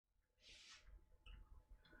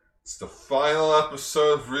It's the final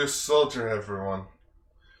episode of Real Soldier, everyone.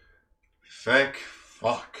 Thank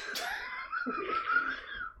fuck.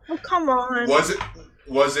 Oh, come on.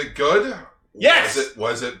 Was it good? Yes!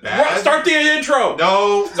 Was it bad? Start the intro!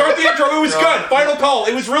 No. Start the intro. It was good. Final call.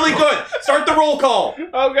 It was really good. Start the roll call.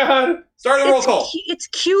 Oh, God. Start the roll call. It's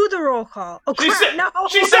cue the roll call. Oh, crap, no.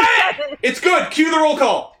 She said it! It's good. Cue the roll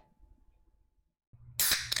call.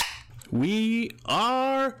 We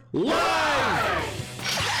are live!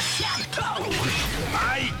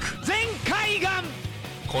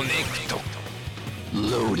 Connect.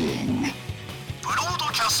 Loading.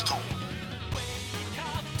 Broadcast.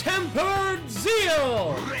 Tempered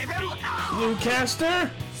Zeal! Bluecaster,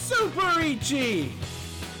 Super Ichi!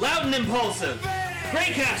 Loud and impulsive.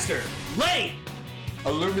 Greycaster, late.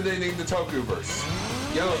 Illuminating the Tokuverse.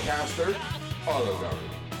 Yellowcaster, Autoguard.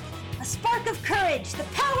 A spark of courage, the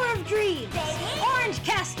power of dreams. Orange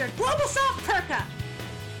Caster, Global Soft Perka.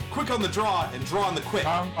 Quick on the draw and draw on the quick.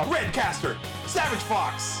 Red Caster, Savage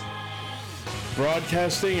Fox.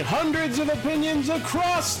 Broadcasting hundreds of opinions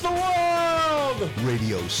across the world!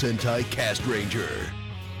 Radio Sentai Cast Ranger.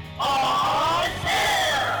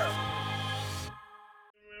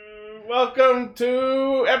 Welcome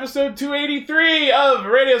to episode 283 of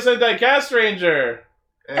Radio Sentai Cast Ranger.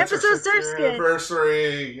 Episode Starsky.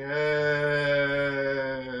 Anniversary. Yay.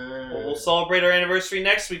 We'll celebrate our anniversary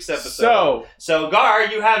next week's episode. So, Gar,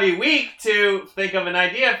 you have a week to think of an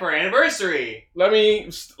idea for our anniversary. let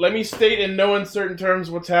me state in no uncertain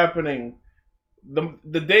terms what's happening.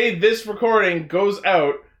 The day this recording goes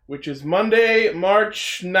out, which is Monday,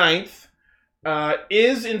 March 9th,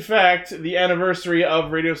 is in fact the anniversary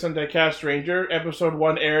of Radio Sentai Cast Ranger. Episode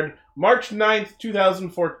 1 aired March 9th,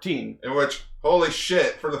 2014. In which, holy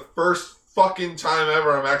shit, for the first fucking time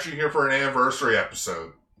ever, I'm actually here for an anniversary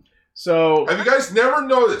episode. So, Have you guys never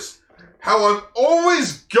noticed how I'm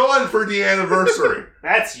always gone for the anniversary?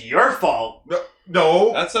 That's your fault.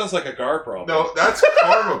 No. That sounds like a Gar problem. No, that's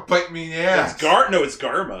karma. Bite me in the ass. It's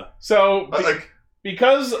Garma.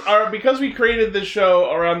 Because we created this show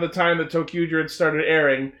around the time that ToQger had started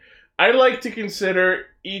airing, I like to consider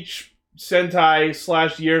each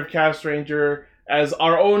Sentai / Year of Cast Ranger as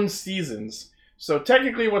our own seasons. So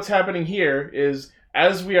technically what's happening here is,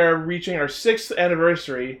 as we are reaching our 6th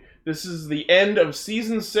anniversary, this is the end of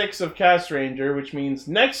Season 6 of Cast Ranger, which means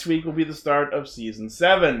next week will be the start of Season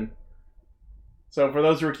 7. So for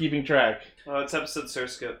those who are keeping track. It's episode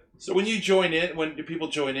Surskip. So when you join in, when people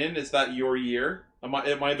join in, is that your year? Am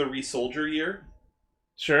I the Re-Soldier year?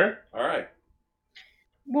 Sure. All right.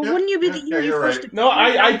 Well, Yeah, wouldn't you be yeah, the yeah, you're first? right. No,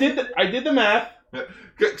 I did the math.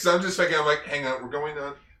 Because I'm just thinking, I'm like, hang on, we're going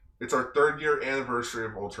on. It's our 3rd year anniversary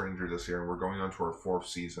of Ultra Ranger this year, and we're going on to our 4th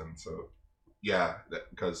season. So, yeah,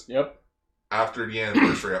 because after the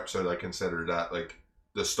anniversary episode, I consider that like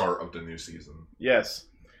the start of the new season. Yes.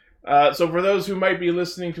 So for those who might be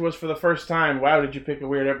listening to us for the first time, wow, did you pick a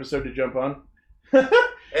weird episode to jump on?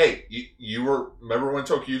 Hey, you were, remember when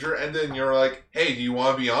ToQger ended and you were like, hey, do you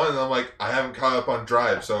want to be on? And I'm like, I haven't caught up on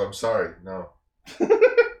Drive, so I'm sorry. No.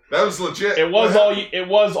 That was legit. It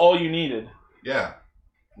was all you needed. Yeah.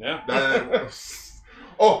 Yeah.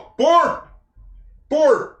 Oh, Borb!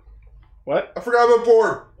 What? I forgot about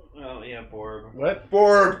Borb. Oh, yeah, Borb. What?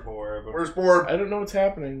 Borb. Borb. Where's Borb? I don't know what's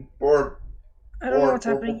happening. Borb. I don't know what's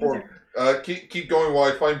happening either. Keep going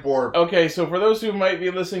while I find Borb. Okay, so for those who might be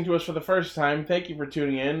listening to us for the first time, thank you for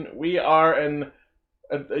tuning in. We are a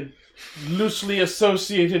loosely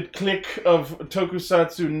associated clique of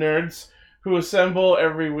tokusatsu nerds who assemble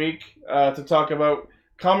every week to talk about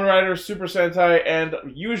Kamen Rider, Super Sentai, and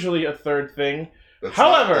usually a third thing. That's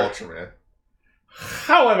However- not Ultraman.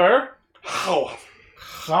 However,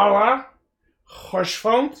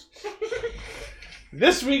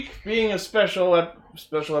 this week being a special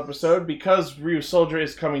episode because Ryu Soldier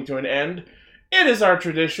is coming to an end, it is our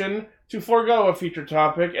tradition to forego a feature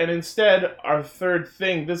topic, and instead our third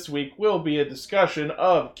thing this week will be a discussion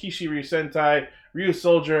of Kishi Ryu Sentai Ryu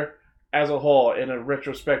Soldier as a whole in a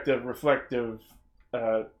retrospective, reflective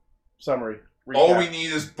summary. Recap. All we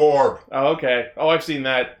need is Borb. Oh, okay. Oh, I've seen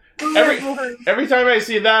that. Every time I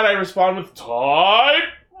see that, I respond with Type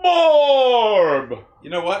Borb! You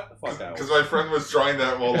know what? Fuck that. Because my friend was drawing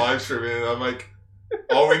that while live streaming, and I'm like,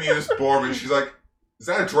 all we need is Borb. And she's like, is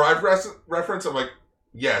that a Drive reference? I'm like,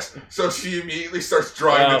 yes. So she immediately starts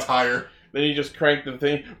drawing the tire. Then you just crank the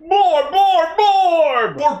thing. Borb! Borb!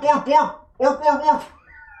 Borb! Borb, Borb, Borb! Borb, Borb, Borb!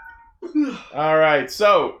 Alright,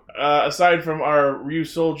 so, aside from our Ryu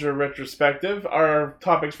Soldier retrospective, our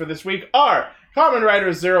topics for this week are Kamen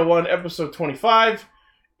Rider 01, episode 25,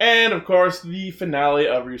 and, of course, the finale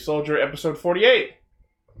of Ryu Soldier, episode 48.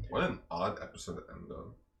 What an odd episode to end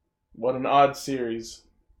on. What an odd series.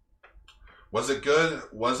 Was it good?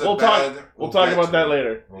 Was it We'll bad? talk. We'll talk about that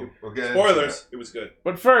later. We'll get Spoilers. It was good.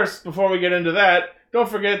 But first, before we get into that, don't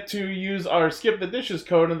forget to use our Skip the Dishes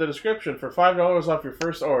code in the description for $5 off your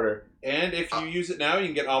first order. And if you use it now, you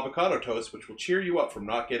can get avocado toast, which will cheer you up from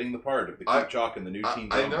not getting the part of the cute jock and the new teen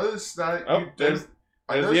I drama. noticed that Oh, you there's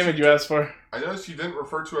didn't. the image you asked for. I noticed you didn't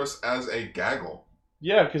refer to us as a gaggle.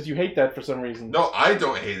 Yeah, because you hate that for some reason. No, I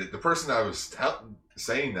don't hate it. The person I was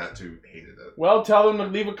saying that to hated it. Well, tell them to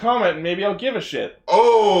leave a comment and maybe I'll give a shit.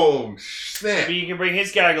 Oh, snap. Maybe you can bring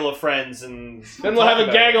his gaggle of friends and... Then we'll have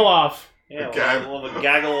a gaggle off. Yeah, we'll have a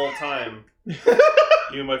gaggle all the time.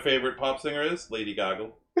 You know my favorite pop singer is? Lady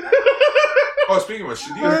Gaggle. Oh, speaking of which,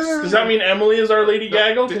 does that mean Emily is our Lady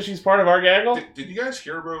Gaggle because she's part of our gaggle? Did you guys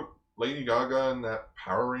hear about Lady Gaga and that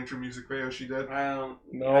Power Ranger music video she did? No.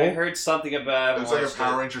 I heard something about it. It was like a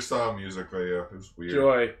Power Ranger style music video. It was weird.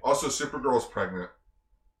 Joy. Also, Supergirl's pregnant.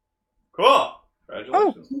 Cool.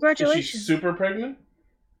 Congratulations. Oh, congratulations. Is she super pregnant?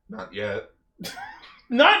 Not yet.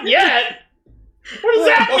 Not yet? What does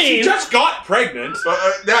that mean? She just got pregnant.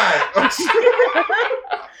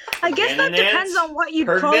 I guess that depends on what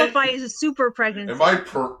you'd qualify as a super pregnancy. Am I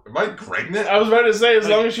pregnant? I was about to say, as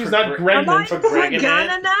long as she's not pregnant. Out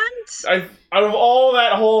of all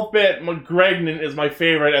that whole bit, Pregnant is my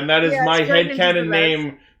favorite, and that is my headcanon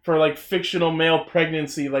name for like fictional male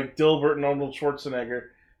pregnancy, like Dilbert and Arnold Schwarzenegger.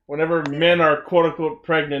 Whenever men are quote-unquote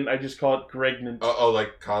pregnant, I just call it Pregnant. Oh,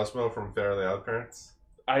 like Cosmo from Fairly Odd Parents?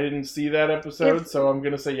 I didn't see that episode, so I'm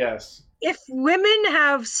going to say yes. If women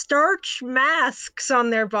have starch masks on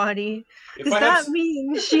their body, does that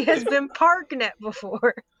mean she has been pregnant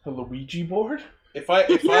before? A Luigi board? If I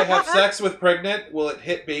have sex with pregnant, will it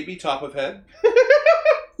hit baby top of head?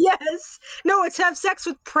 Yes. No, it's have sex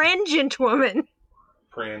with prangent woman.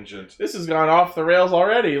 Prangent. This has gone off the rails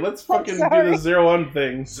already. Let's fucking do the 0-1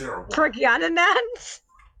 thing. 0-1. Pregnant.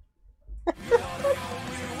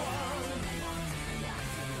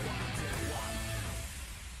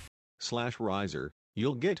 /riser,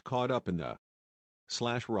 you'll get caught up in the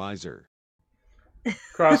 /riser.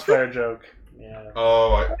 Crossfire joke. Yeah.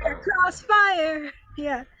 Oh, Crossfire.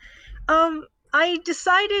 Yeah. I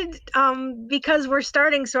decided, because we're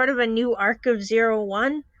starting sort of a new arc of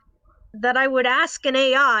 0-1, that I would ask an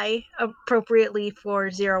AI, appropriately for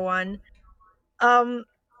 0-1,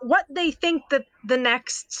 what they think that the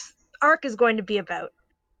next arc is going to be about.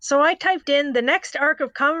 So I typed in, the next arc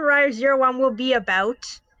of Kamen Rider 0-1 will be about,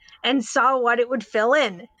 and saw what it would fill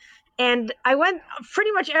in. And I went,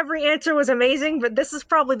 pretty much every answer was amazing, but this is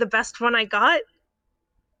probably the best one I got.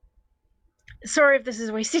 Sorry if this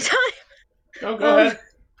is wasting time. Oh, go ahead.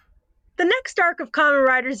 The next arc of Kamen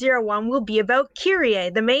Rider 0-1 will be about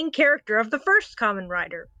Kyrie, the main character of the first Kamen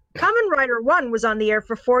Rider. Kamen Rider 1 was on the air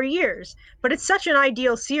for 4 years, but it's such an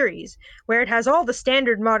ideal series, where it has all the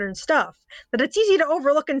standard modern stuff, that it's easy to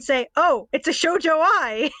overlook and say, oh, it's a shoujo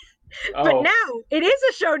ai. But now, it is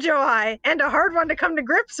a shoujo ai, and a hard one to come to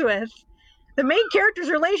grips with. The main character's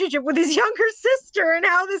relationship with his younger sister and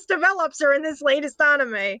how this develops are in this latest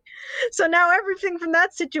anime. So now everything from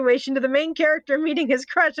that situation to the main character meeting his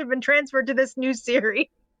crush have been transferred to this new series.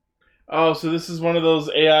 Oh, so this is one of those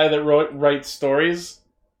AI that writes stories?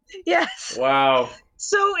 Yes. Wow.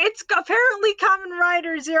 So it's apparently Kamen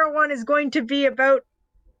Rider 0-1 is going to be about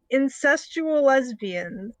incestual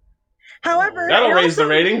lesbians. However, that'll raise the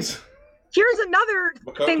ratings. Here's another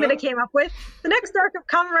thing that I came up with. The next arc of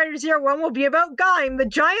Kamen Rider 0-1 will be about Gaim, the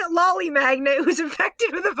giant lolly magnet who's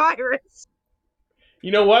infected with a virus.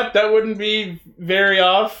 You know what? That wouldn't be very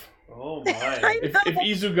off. Oh my. If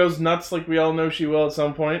Izu goes nuts like we all know she will at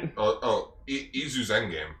some point. Izu's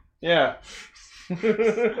endgame. Yeah.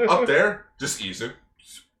 Up there, just Izu.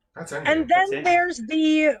 That's endgame. And then there's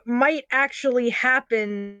the might actually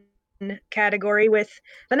happen category with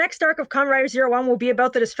the next arc of Kamen Rider 0-1 will be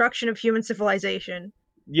about the destruction of human civilization.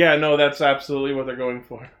 Yeah, no, that's absolutely what they're going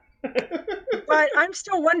for. But I'm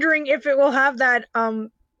still wondering if it will have that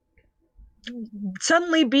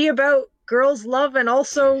suddenly be about girls' love and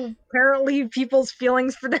also apparently people's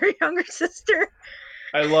feelings for their younger sister.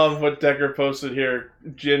 I love what Decker posted here.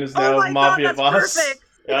 Jin is now Mafia boss. Perfect.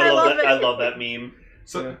 I love that meme.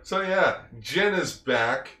 So yeah, Jin is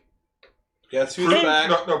back. Guess who's back?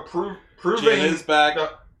 Proving Jin is back. No,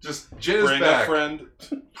 just Jin is Bring back. a friend.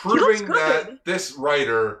 Proving that this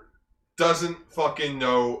writer doesn't fucking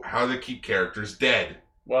know how to keep characters dead.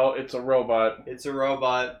 Well, it's a robot. It's a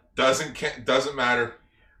robot. Doesn't matter.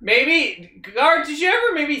 Maybe, Gar, did you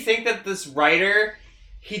ever maybe think that this writer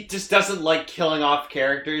he just doesn't like killing off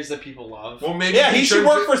characters that people love. Well, maybe he should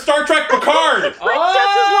work for Star Trek Picard.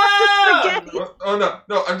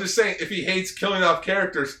 No, I'm just saying, if he hates killing off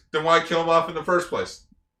characters, then why kill him off in the first place?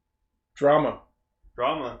 Drama.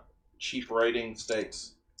 Cheap writing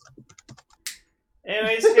stakes.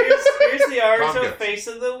 Anyways, here's the Naruto Pumpkins. face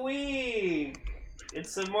of the week.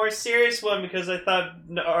 It's a more serious one because I thought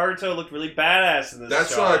Naruto looked really badass in this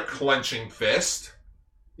That's shot. not a clenching fist.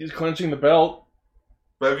 He's clenching the belt.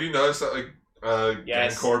 But have you noticed that, like,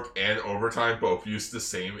 Yes. Gancorp and Overtime both use the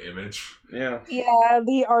same image? Yeah. Yeah,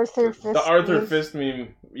 the Arthur Fist. The Arthur meme. Fist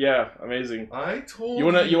meme. Yeah, amazing. I told You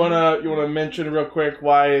wanna mention real quick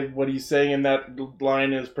why what he's saying in that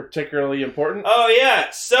line is particularly important? Oh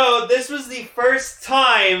yeah, so this was the first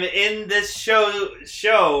time in this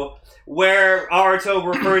show where Naruto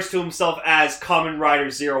refers to himself as Kamen Rider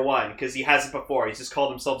 01, because he hasn't before. He's just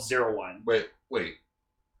called himself 01. Wait.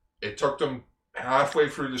 It took them halfway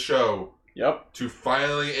through the show to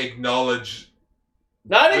finally acknowledge...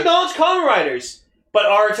 Not acknowledge Kamen Riders, but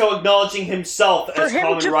Naruto acknowledging himself For as him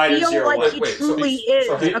Kamen to Rider feel 01. like he truly is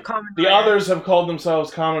a Kamen The Rider. others have called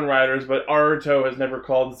themselves Kamen Riders, but Naruto has never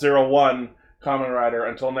called 01 Kamen Rider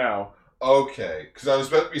until now. Okay, because I was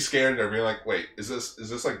about to be scared there, being like, wait, is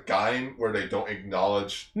this like Gaim where they don't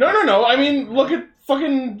acknowledge... No. I mean, look at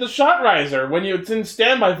fucking the Shot Riser. When it's in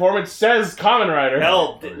standby form, it says Kamen Rider.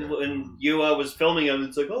 Hell, when Yua was filming him,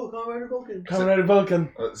 it's like, oh, Kamen Rider Vulcan. Kamen Rider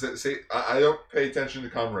Vulcan. See, I don't pay attention to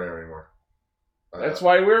Kamen Rider anymore. That's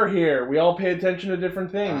why we're here. We all pay attention to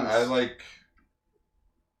different things. I like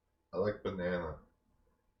banana.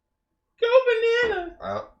 Go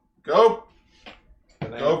banana.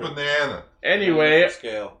 Go banana. Anyway,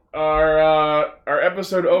 Scale. our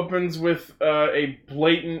episode opens with a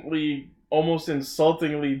blatantly, almost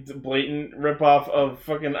insultingly blatant ripoff of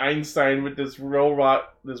fucking Einstein with this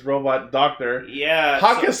robot doctor. Yeah.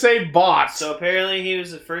 Hakase Bot. So apparently he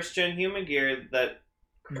was the first gen human gear that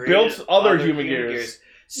built created other human gears.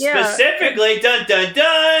 Yeah. Specifically, dun dun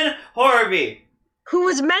dun, Horby. Who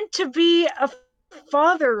was meant to be a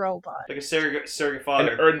father robot. Like a surrogate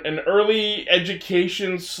father. An early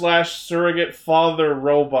education / surrogate father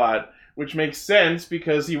robot, which makes sense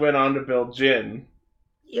because he went on to build Jin.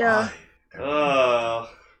 Yeah. Oh,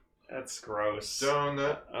 that's gross.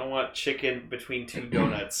 Donut. I want chicken between two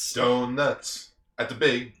donuts. Donuts. At the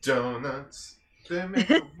big donuts. They make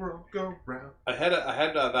the world go round. I had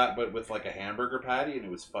that, but with like a hamburger patty, and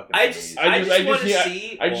it was fucking. I just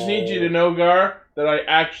need you to know, Gar, that I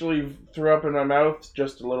actually threw up in my mouth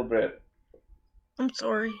just a little bit. I'm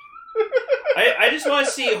sorry. I just want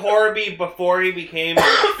to see Horby before he became a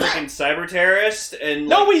freaking cyber terrorist. And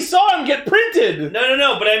no, we saw him get printed.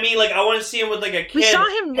 No. But I mean, like, I want to see him with like a kid. We saw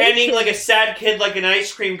him handing naked. like a sad kid like an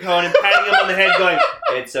ice cream cone and patting him on the head, going,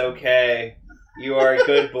 "It's okay. You are a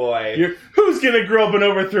good boy." Who's gonna grow up and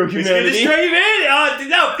overthrow humanity? Who's gonna destroy humanity? Oh,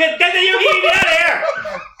 no! Get the Yugi out of here!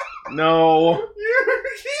 No.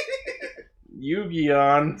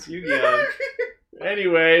 Yu-Gi-On. Yu-Gi-On.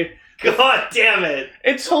 Anyway. God damn it.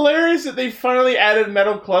 It's hilarious that they finally added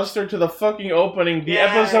Metal Cluster to the fucking opening, the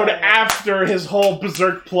episode after his whole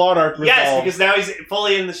Berserk plot arc resolved. Yes, because now he's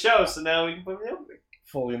fully in the show, so now we can put him in the opening.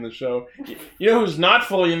 Fully in the show. You know who's not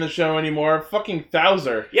fully in the show anymore? Fucking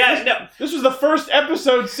Thouser. Yeah, no. This was the first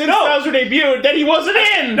episode since Thouser debuted that he wasn't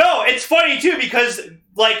in! No, it's funny too because,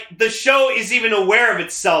 like, the show is even aware of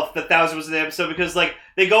itself that Thouser was in the episode because, like,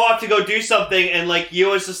 they go off to go do something and, like,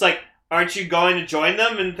 Yua's just like, aren't you going to join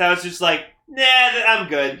them? And Thouser's like, nah, I'm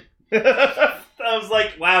good. I was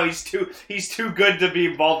like, wow, he's too good to be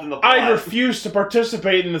involved in the plot. I refuse to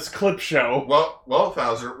participate in this clip show. Well,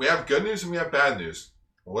 Thouser, we have good news and we have bad news.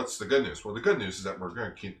 Well, what's the good news? Well, the good news is that we're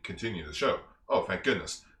going to continue the show. Oh, thank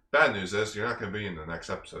goodness. Bad news is you're not going to be in the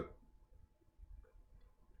next episode.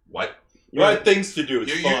 What? You had things to do.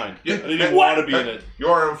 It's fine. I didn't even want to be in it. You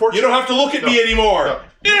are unfortunately. You don't have to look at me anymore.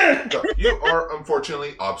 No, you are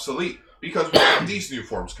unfortunately obsolete because we have these new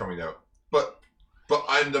forms coming out. But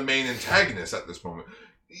I'm the main antagonist at this moment.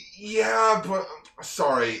 Yeah, but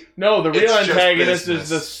sorry. No, the real It's just antagonist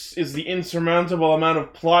business. is the insurmountable amount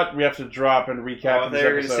of plot we have to drop and recap. Oh, in they this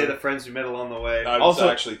were going to episode. say the friends we met along the way. I was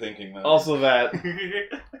actually thinking that. Also that.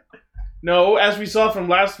 No, as we saw from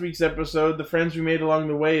last week's episode, the friends we made along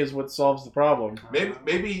the way is what solves the problem.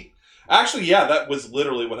 Maybe. Actually, yeah, that was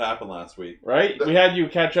literally what happened last week. Right? We had you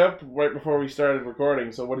catch up right before we started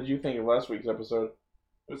recording, so what did you think of last week's episode?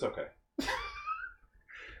 It was okay.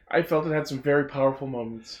 I felt it had some very powerful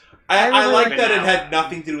moments. I like that it had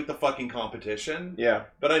nothing to do with the fucking competition. Yeah.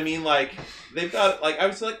 But I mean, like, they've got, like, I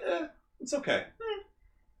was like, it's okay.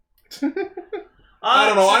 I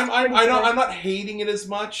don't know. I'm not hating it as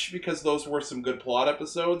much because those were some good plot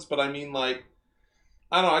episodes, but I mean, like,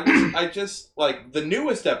 I don't know. I just like the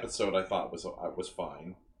newest episode. I thought was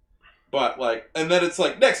fine, but like, and then it's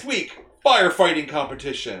like next week firefighting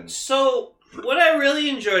competition. So what I really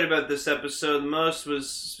enjoyed about this episode the most was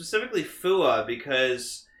specifically Fua,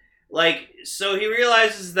 because like, so he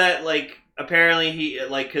realizes that like. Apparently, he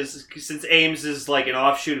because since Ames is like an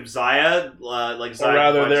offshoot of Zaya, like Zaya. Or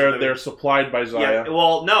rather, they're supplied by Zaya. Yeah,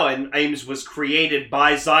 well, no, and Ames was created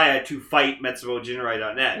by Zaya to fight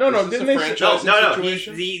Metsubo-Jinrai.net. No, didn't they?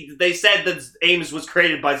 No. They said that Ames was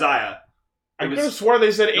created by Zaya. I could have swore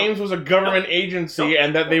they said Ames was a government agency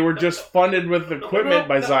and that they were just funded with equipment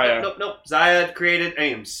by Zaya. No. Zaya created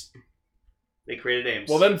Ames. They created Ames.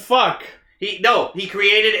 Well, then fuck. He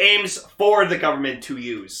created Ames for the government to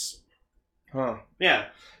use. Huh. Yeah.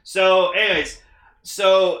 So, anyways,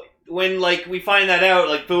 when like we find that out,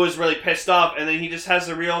 like Fua's really pissed off, and then he just has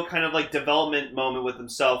a real kind of like development moment with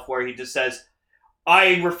himself where he just says,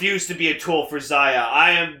 "I refuse to be a tool for Zaya.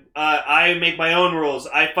 I make my own rules.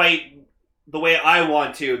 I fight the way I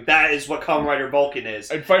want to. That is what Kamen Rider Vulcan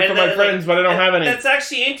is. I'd fight for my friends, but I don't have any." That's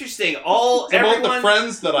actually interesting. About the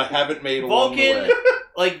friends that I haven't made along the way.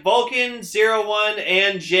 Like, Vulcan, Zero One,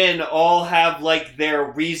 and Jin all have, like,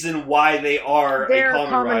 their reason why they are They're a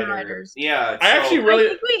Kamen Rider. Riders. Yeah. I actually really I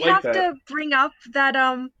think we like have that. to bring up that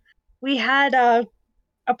we had a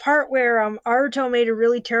part where Aruto made a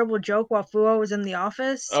really terrible joke while Fua was in the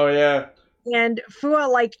office. Oh, yeah. And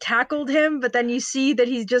Fua, like, tackled him, but then you see that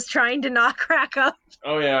he's just trying to not crack up.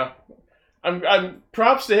 Oh, yeah. I'm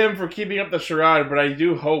props to him for keeping up the charade, but I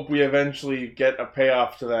do hope we eventually get a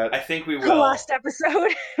payoff to that. I think we The will. last episode,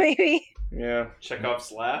 maybe. Yeah.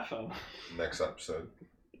 Chekhov's laugh. Next episode.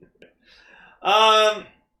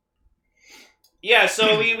 Yeah,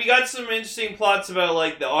 so we got some interesting plots about,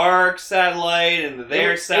 like, the ARC satellite and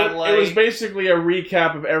their satellite. It was basically a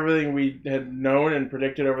recap of everything we had known and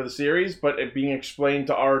predicted over the series, but it being explained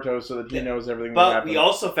to Aruto so that he knows everything that But happened. we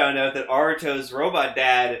also found out that Aruto's robot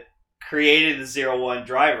dad created the 01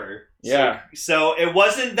 driver. Yeah. So it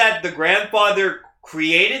wasn't that the grandfather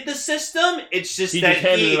created the system, it's just He that just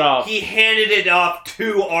handed it off. he handed it off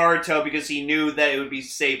to Aruto because he knew that it would be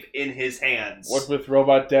safe in his hands. What with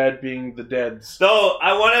Robot Dad being the deads. So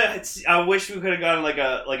I wish we could have gotten like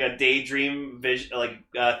a daydream vision,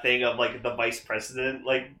 thing of like the vice president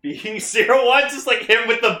like being 01, just like him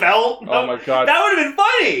with the belt. Oh my god. That would have been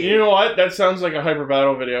funny. You know what? That sounds like a Hyper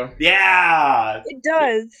Battle video. Yeah. It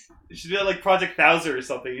does. It should be like Project Thouser or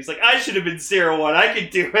something. He's like, I should have been 01. I could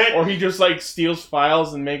do it. Or he just like steals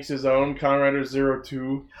files and makes his own Kamen Rider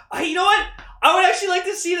 02. You know what? I would actually like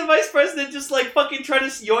to see the vice president just like fucking try to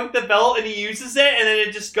yoink the belt and he uses it and then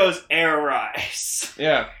it just goes air rise.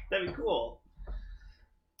 Yeah. That'd be cool.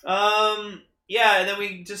 Yeah, and then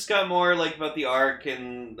we just got more like about the arc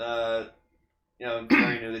and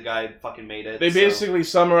Gary knew the guy fucking made it. They basically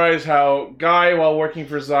summarize how Guy, while working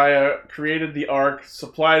for Zaya, created the Ark,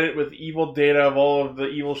 supplied it with evil data of all of the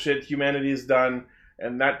evil shit humanity has done,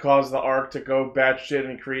 and that caused the Ark to go batshit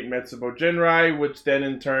and create Metsubo-Jinrai, which then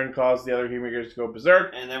in turn caused the other Humakers to go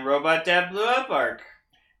berserk. And then Robot Dad blew up Arc.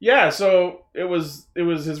 Yeah, so it was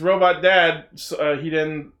his robot dad,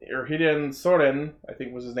 Hiden Soren, I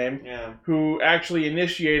think was his name, who actually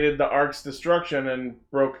initiated the Ark's destruction and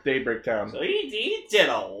broke Daybreak Town. So he did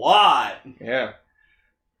a lot. Yeah.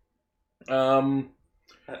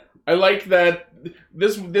 I like that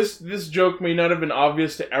this joke may not have been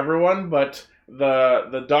obvious to everyone, but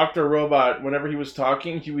the Dr. Robot, whenever he was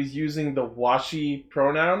talking, he was using the washi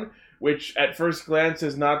pronoun, which at first glance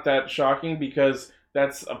is not that shocking because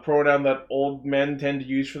that's a pronoun that old men tend to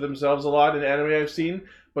use for themselves a lot in anime I've seen.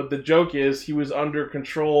 But the joke is he was under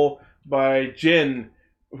control by Jin,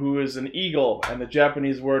 who is an eagle, and the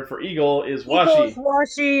Japanese word for eagle is washi.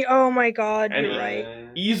 Washi, oh my god, And you're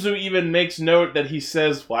right. Izu even makes note that he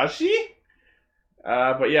says washi?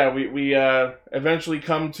 But yeah, we eventually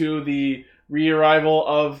come to the re-arrival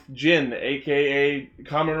of Jin, aka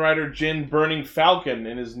Kamen Rider Jin Burning Falcon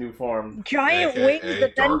in his new form. Giant AKA wings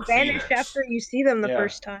that then Dark vanish Phoenix. after you see them the Yeah.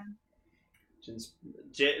 first time.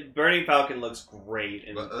 Burning Falcon looks great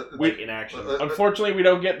in action. Unfortunately, we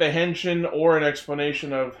don't get the henshin or an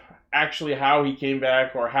explanation of actually how he came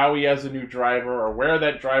back, or how he has a new driver, or where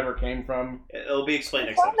that driver came from. It'll be explained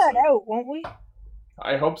We'll next find episode. that out, won't we?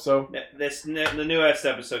 I hope so. The newest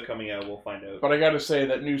episode coming out, we'll find out. But I gotta say,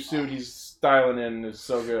 that new suit he's styling in is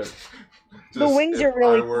so good. The wings if are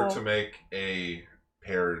really I were cool. to make a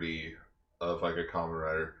parody of like a Kamen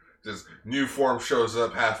Rider, just new form shows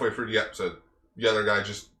up halfway through the episode, the other guy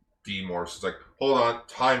just demorphs. It's like, hold on,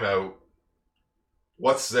 time out.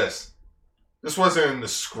 What's this? This wasn't in the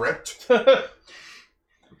script. But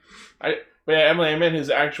yeah, Emily, I meant his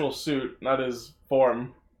actual suit, not his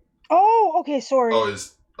form. Oh, okay, sorry.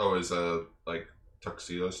 His like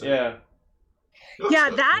tuxedo suit. Yeah.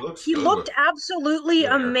 He looked absolutely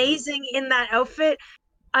amazing in that outfit.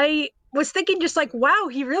 I was thinking just like, wow,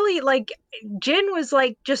 he really like Jin was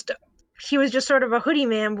like he was just sort of a hoodie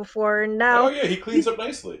man before, and now he cleans up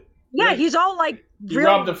nicely. Yeah, he's all like he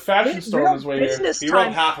robbed a fashion store on his way here. He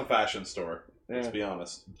robbed half a fashion store. Let's be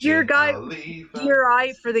honest. Gear guy, gear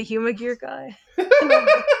eye for the Huma gear guy.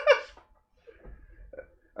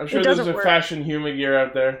 I'm sure there's a fashion Huma gear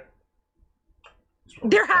out there.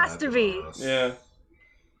 There has to be. Yeah.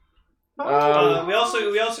 We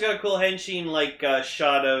also got a cool henshin like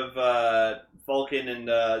shot of Vulcan and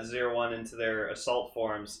 01 into their assault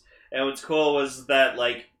forms, and what's cool was that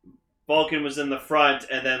like Vulcan was in the front,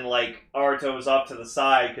 and then like Aruto was off to the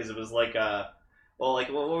side because it was like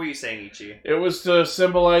what were you saying, Ichi? It was to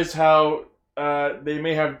symbolize how they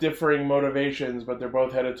may have differing motivations, but they're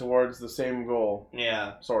both headed towards the same goal.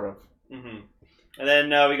 Yeah, sort of. Mm-hmm. And then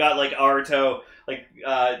we got like Aruto like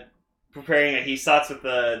preparing a Hisatsu with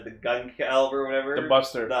the gun caliber or whatever. The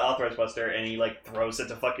buster. The authorized buster, and he like throws it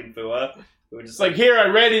to fucking Fua. It's like, here, I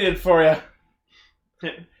readied it for you.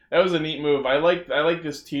 That was a neat move. I like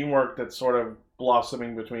this teamwork that's sort of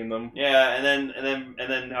blossoming between them. Yeah, and then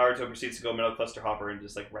Naruto proceeds to go middle cluster hopper and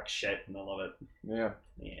just like wreck shit, and I love it. Yeah.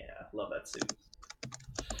 Yeah, love that suit.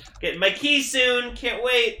 Getting my key soon, can't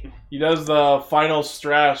wait. He does the final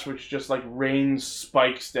strash, which just like rains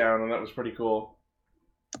spikes down, and that was pretty cool.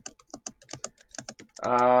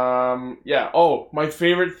 Yeah. Oh, my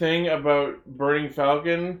favorite thing about Burning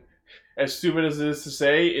Falcon, as stupid as it is to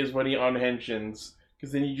say, is when he unhenshins.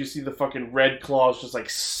 Because then you just see the fucking red claws just like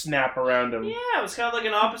snap around him. Yeah, it was kind of like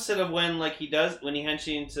an opposite of when like he henshins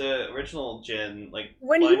into original Jin, like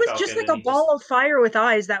when he was just like a ball of fire with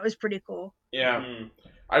eyes. That was pretty cool. Yeah. Mm-hmm.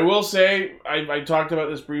 I will say, I talked about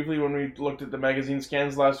this briefly when we looked at the magazine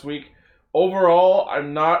scans last week. Overall,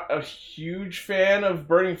 I'm not a huge fan of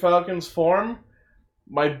Burning Falcon's form.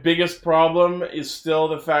 My biggest problem is still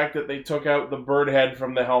the fact that they took out the bird head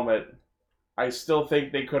from the helmet. I still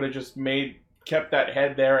think they could have just kept that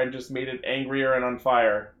head there and just made it angrier and on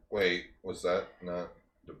fire. Wait, was that not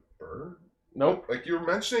the bird? Nope. Like you were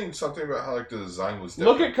mentioning something about how like the design was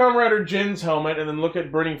different. Look at Kamen Rider Jin's helmet and then look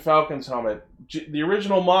at Burning Falcon's helmet. The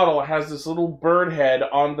original model has this little bird head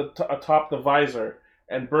on the atop the visor,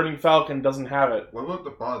 and Burning Falcon doesn't have it. What about the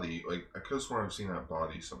body? Like I could have sworn I've seen that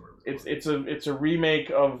body somewhere before. It's a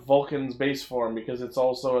remake of Vulcan's base form because it's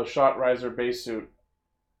also a Shot Riser base suit.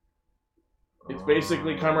 It's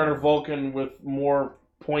basically Kamen Rider Vulcan with more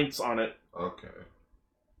points on it. Okay.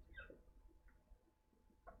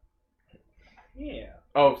 Yeah.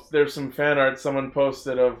 Oh, there's some fan art someone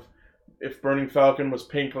posted of if Burning Falcon was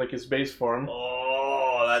pink like his base form.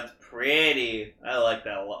 Oh, that's pretty. I like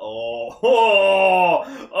that a lot. Oh,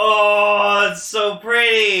 that's so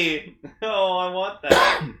pretty. Oh, I want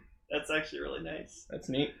that. That's actually really nice. That's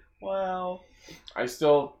neat. Wow. I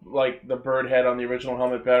still like the bird head on the original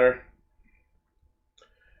helmet better.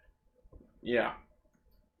 Yeah.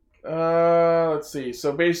 Let's see.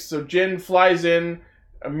 So Jin flies in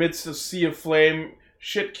amidst a sea of flame,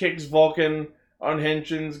 shit kicks Vulcan,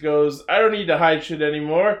 unhenshins, goes, I don't need to hide shit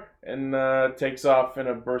anymore, and takes off in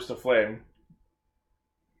a burst of flame.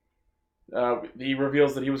 He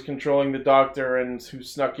reveals that he was controlling the doctor and who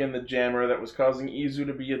snuck in the jammer that was causing Izu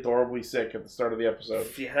to be adorably sick at the start of the episode.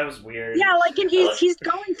 Yeah, that was weird. Yeah, like, and he's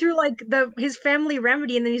going through like his family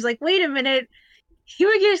remedy, and then he's like, wait a minute,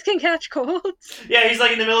 Humagears can catch colds. Yeah, he's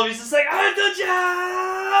like in the middle of he's just like, wait,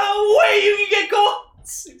 you can get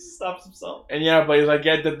colds. He stops himself. And yeah, Blaze, I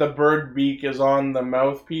get that the bird beak is on the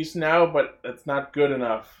mouthpiece now, but that's not good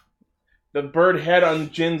enough. The bird head on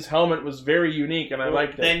Jin's helmet was very unique, and I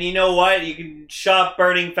liked it. Then you know what? You can shop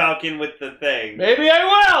Burning Falcon with the thing. Maybe I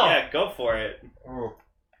will! Yeah, go for it. Oh.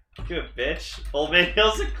 Do it, bitch. Old Man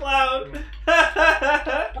Hill's a clown.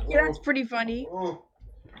 Yeah, that's pretty funny. Oh,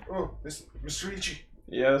 Mr. Ichi.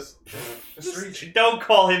 Yes. Mr. Ichi. Don't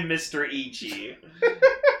call him Mr. Ichi.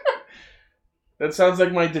 That sounds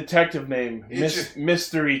like my detective name,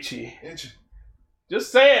 Mr. Ichi.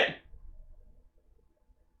 Just say it.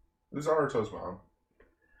 Who's Aruto's mom?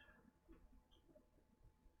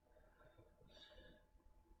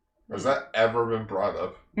 Has that ever been brought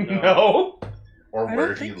up? No. Or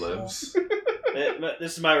where he lives?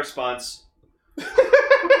 This is my response.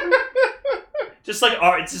 Just like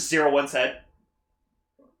it's just 01's head.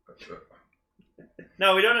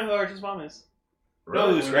 No, we don't know who Aruto's mom is. We know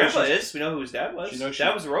who his grandpa is. We know who his dad was.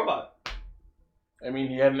 Dad was a robot. I mean,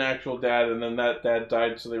 he had an actual dad, and then that dad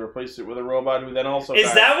died, so they replaced it with a robot who then also Is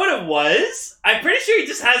died. that what it was? I'm pretty sure he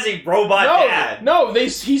just has a robot dad. No, he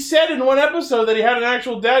said in one episode that he had an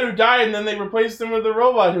actual dad who died, and then they replaced him with a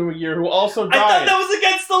robot who also died. I thought that was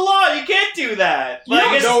against the law. You can't do that.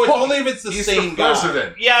 No, it's only if it's the same guy.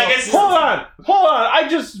 President. Yeah, I guess. Hold on. I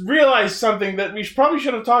just realized something that we probably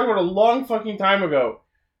should have talked about a long fucking time ago.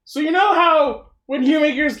 So you know how when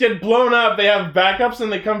human gears get blown up, they have backups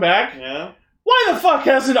and they come back? Yeah. Why the fuck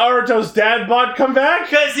hasn't Aruto's dad bot come back?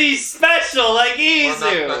 Because he's special, like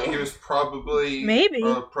Izu. He was probably Maybe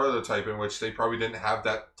a prototype in which they probably didn't have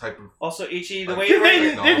that type of. Also, Ichi, the way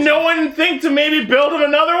Did no one think to maybe build him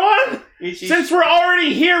another one? Ichi, Since we're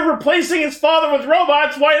already here replacing his father with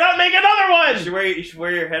robots, why not make another one? you should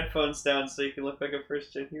wear your headphones down so you can look like a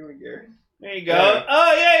first-gen human gear. There you go. Yeah.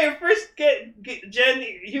 Oh yeah, your first-gen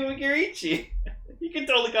human gear Ichi. You can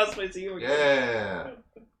totally cosplay as a human gear. Yeah.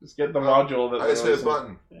 Just get the module that I just hit a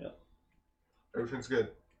button. Yeah. Everything's good.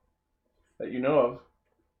 That you know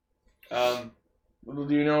of. Little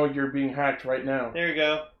do you know you're being hacked right now. There you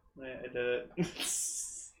go. I did it.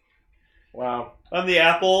 Wow. On the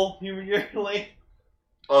Apple human gear link.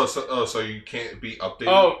 So you can't be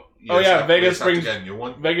updated. Vegas to brings get a new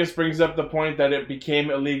one. Vegas brings up the point that it became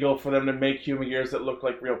illegal for them to make human gears that look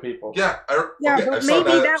like real people. Yeah, but I saw maybe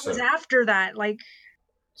that episode. was after that. Like,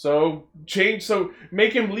 So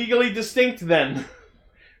make him legally distinct then.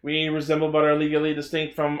 We resemble but are legally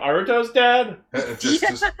distinct from Aruto's dad.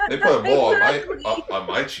 Just they put a mole on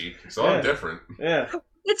my cheek, so I'm different. Yeah.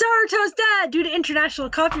 it's Aruto's dad. Due to international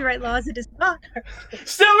copyright laws, it is not.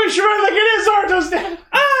 Still be sure like it is Aruto's dad.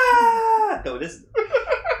 Ah! No, it isn't.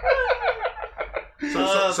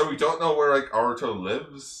 So we don't know where like Aruto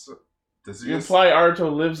lives. Does he You imply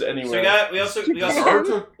Aruto lives anywhere. So we also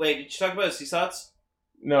Aruto... Wait, did you talk about Seasats?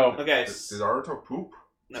 No. Okay. Does Aruto poop?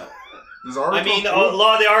 No. Does Aruto I mean, poop? a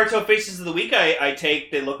lot of the Aruto faces of the week I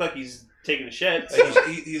take, they look like he's taking a shit.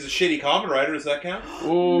 He's a shitty Kamen Rider. Does that count?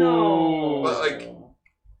 Ooh. No. But, like,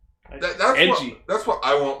 that's edgy. That's what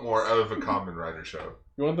I want more out of a Kamen Rider show.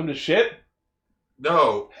 You want them to shit?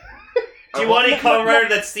 No. Do you want a Kamen Rider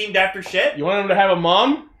that's themed after shit? You want them to have a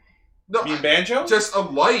mom? No. You mean Banjo? Just a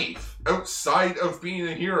life outside of being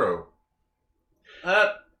a hero.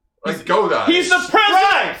 Like Godai. He's the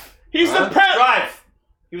president. He's the president. Drive.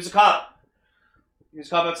 He was a cop. He was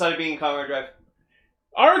a cop outside of being in Kamen Rider Drive.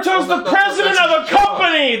 Aruto's the president of a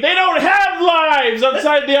company! They don't have lives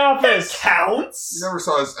outside the office! That counts! You never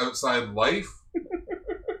saw his outside life?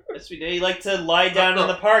 Yes, we did. He liked to lie down in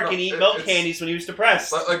the park and eat milk candies when he was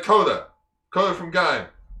depressed. Like Koda. Koda from Gaim.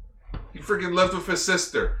 He freaking lived with his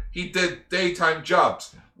sister. He did daytime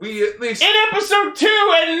jobs. We at least... In episode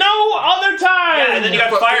 2 and no other time! Yeah, and then he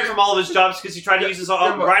got fired from all of his jobs because he tried to use his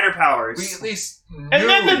rider powers. We at least knew. And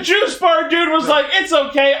then the juice bar dude was like, it's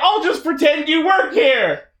okay, I'll just pretend you work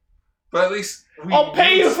here! But at least... I'll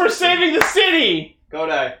pay you for saving the city!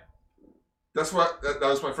 Godai. That's what... That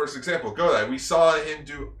was my first example. Godai. We saw him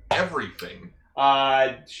do everything.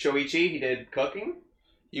 Shoichi, he did cooking.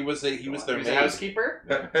 He was their a maid. housekeeper.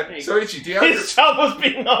 Soichi, do you have His job was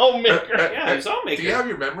being a homemaker. Yeah, he was a homemaker. Do you have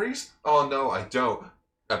your memories? Oh no, I don't.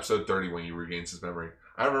 Episode 30 when he regains his memory.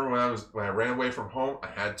 I remember when I ran away from home, I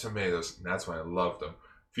had tomatoes, and that's when I loved them.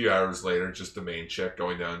 A few hours later, just the main chick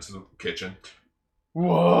going down to the kitchen.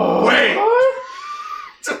 Whoa. Wait!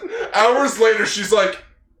 Hours later, she's like,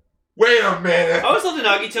 wait a minute. I always loved in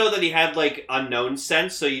Nagito that he had, like, unknown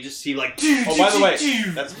sense, so you just see, like... Oh, by the way,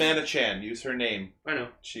 that's Mana-chan. Use her name. I know.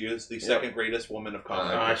 She is the second greatest woman of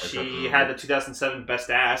Kamen. She had the 2007 Best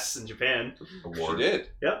Ass in Japan. She did.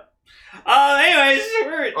 Yep. Anyways,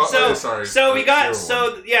 we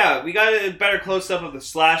got a better close up of the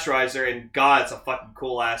Slash Riser, and God, it's a fucking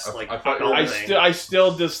cool ass thing. I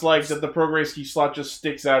still dislike that the Progress Key slot just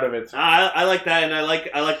sticks out of it. I like that, and I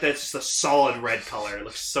like that it's just a solid red color. It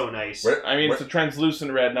looks so nice. It's a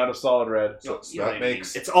translucent red, not a solid red. So that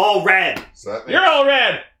makes it's all red. So that makes, You're all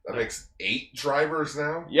red. That makes 8 drivers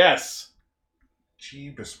now. Yes.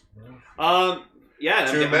 Jeebus. Yeah,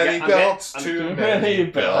 too many belts. Too many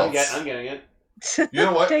belts. I'm getting it. You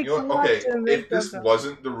know what? Okay, if this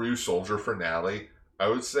wasn't the Ryu Soldier finale, I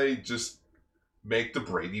would say just make the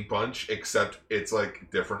Brady Bunch, except it's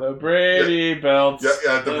like different. The Brady belts.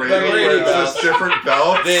 Yeah, the Brady belts. Just different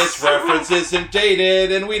belts. This reference isn't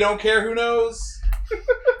dated, and we don't care who knows.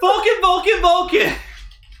 Vulcan.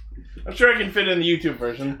 I'm sure I can fit in the YouTube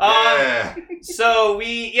version. So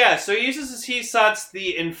he uses his Hisatsu,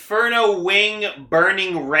 the Inferno Wing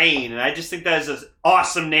Burning Rain, and I just think that is an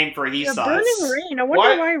awesome name for a Hisatsu. Burning Rain. I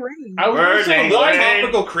wonder why rain.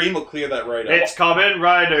 Topical cream will clear that right up. It's Kamen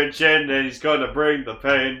Rider Jin, and he's going to bring the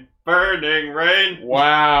pain. Burning rain.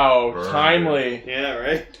 Wow, Burning. timely. Yeah,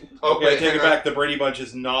 right. Okay, take it back. The Brady Bunch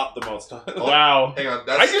is not the most. Wow. Hang on.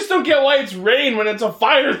 I just don't get why it's rain when it's a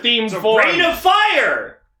fire themed It's a form. rain of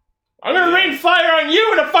fire. I'm gonna rain fire on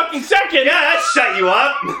you in a fucking second. Yeah, that shut you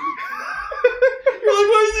up. You're like,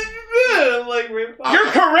 what is it? I'm like, rain of fire.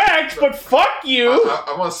 You're correct, but fuck you.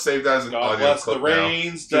 I want to save that as an God audio bless clip the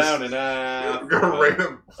rains now. down in Gonna rate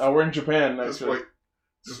Africa. him. We're in Japan next Just week.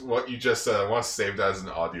 what you just said. I want to save that as an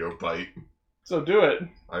audio bite. So do it.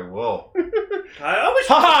 I will. I wish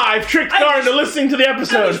Haha, I've tricked Gar into listening to the I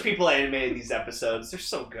wish episode. people animated these episodes. They're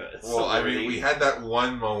so good. Well, So I mean, worthy. we had that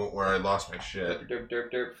one moment where I lost my shit.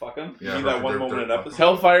 Derp, fuck them. Yeah, You mean that one moment in episode?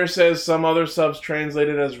 Hellfire says some other subs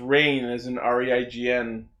translated as rain as in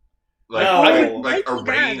REIGN. Like, No. like a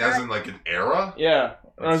rain as in like an era? Yeah.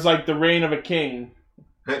 It was like the reign of a king.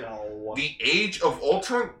 No. The Age of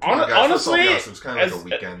Ultron? Hon- Guys, let's honestly, all be honest, it was kind of like as- a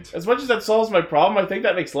weekend. As much as that solves my problem, I think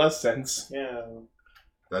that makes less sense. Yeah.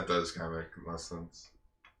 That does kind of make less sense.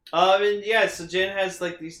 And yeah, so Jin has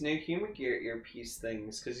like these new human gear earpiece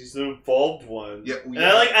things because he's the evolved one. Yeah, And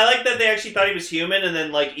I like that they actually thought he was human, and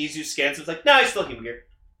then like Izu scans him, it's like, no, he's still human gear.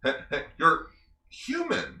 You're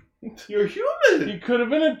human. You're human. He could have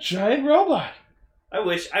been a giant robot. I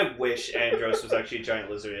wish Andros was actually a giant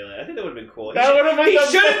lizard alien. I think that would have been cool. That would have been He the-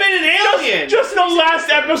 should have been an alien. Just the last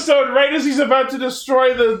episode, right as he's about to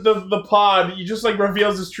destroy the pod, he just like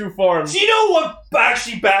reveals his true form. Do you know what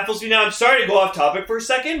actually baffles me now? I'm sorry to go off topic for a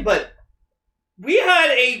second, but we had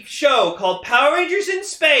a show called Power Rangers in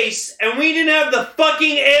Space, and we didn't have the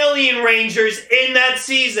fucking Alien Rangers in that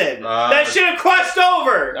season. That should have crossed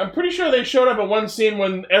over. I'm pretty sure they showed up at one scene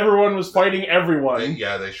when everyone was fighting everyone.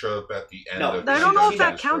 They showed up at the end No, of I the don't know if season.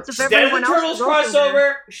 that counts if Instead of everyone the else Turtles is also there.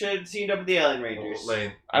 crossover, we should have teamed up with the Alien Rangers.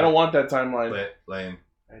 Lane. I don't want that timeline. Lane.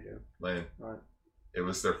 I do. Lane. What? It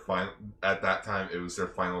was their final. At that time, it was their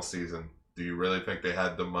final season. Do you really think they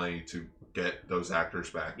had the money to get those actors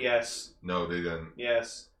back? Yes. No, they didn't.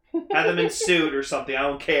 Yes. Have them in suit or something. I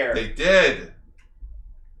don't care. They did.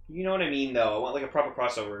 You know what I mean, though. I want like a proper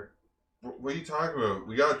crossover. What are you talking about?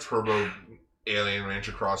 We got a Turbo Alien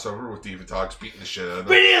Ranger crossover with Diva Talks beating the shit out of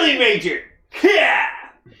But them. Alien Ranger. Yeah.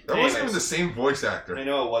 That wasn't even the same voice actor. I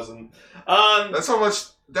know it wasn't. That's how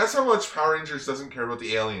much Power Rangers doesn't care about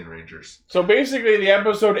the Alien Rangers. So basically, the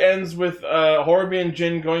episode ends with Horby and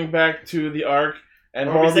Jin going back to the Ark, and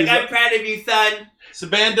Horby's Horby's like, I'm proud of you, son.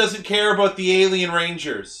 Saban doesn't care about the Alien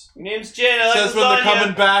Rangers. Your name's Jin. I like Says when they're lasagna.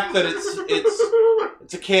 coming back that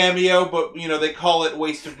it's a cameo, but they call it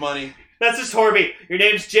waste of money. That's just Horby. Your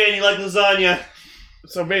name's Jin. You like lasagna.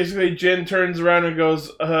 So basically, Jin turns around and goes,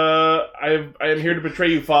 I am here to betray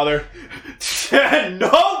you, father.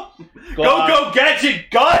 No! Go get your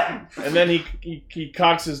gun! And then he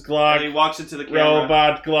cocks his Glock. And he walks into the camera.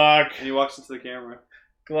 Robot Glock. And he walks into the camera.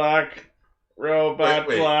 Glock. Robot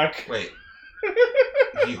Glock. Wait.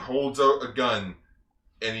 He holds out a gun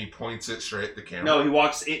and he points it straight at the camera. No, he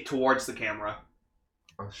walks it towards the camera.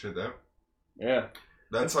 Oh shit! That. Yeah.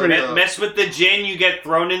 That's Like like mess with the Jin, you get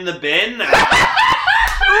thrown in the bin.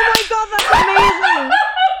 Oh my god, that's amazing!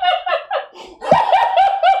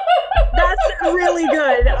 That's really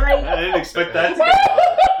good. I didn't expect that to be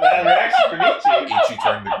that reaction from Ichi. Ichi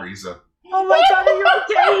turned to Griza. Oh my god, are you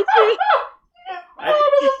okay, Ichi?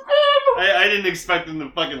 I didn't expect him to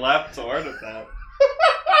fucking laugh so hard at that.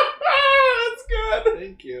 That's good.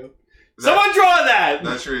 Thank you. Someone draw that!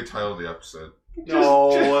 That should be the title of the episode.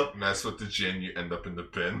 No. Mess with the Jin, you end up in the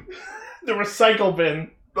bin. The recycle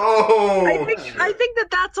bin. Oh! I think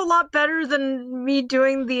that's a lot better than me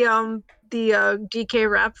doing the DK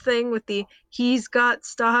rap thing with the he's got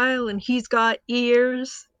style and he's got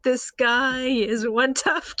ears. This guy is one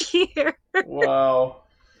tough gear. Wow.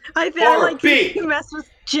 I like Horby. you mess with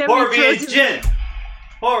Jim. Horby and Jin.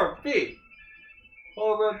 Horby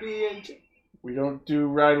and Jin. We don't do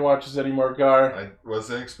ride watches anymore, Gar. I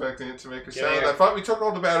wasn't expecting it to make a Yeah, sound. yeah. I thought we took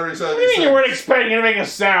all the batteries out What of do you these mean you weren't things. expecting it to make a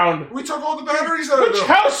sound? We took all the batteries out of Which them.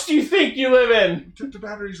 house do you think you live in? We took the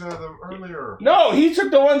batteries out of them earlier. No, he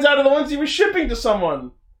took the ones out of the ones he was shipping to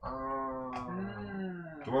someone.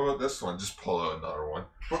 The one about this one, just pull out another one.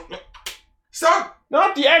 Stop!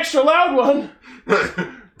 Not the extra loud one.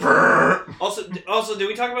 Brrr. Also, did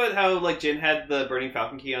we talk about how like Jin had the Burning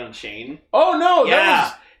Falcon key on a chain? Oh no,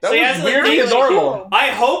 Yeah. that So he was has, like, weirdly really adorable. I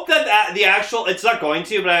hope that the actual, it's not going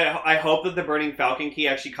to, but I hope that the Burning Falcon key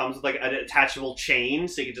actually comes with like an attachable chain,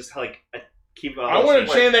 so you can just like keep. I want a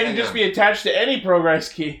chain that can hang just on. be attached to any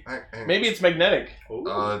progress key. Maybe it's magnetic.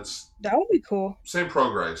 It's That would be cool. same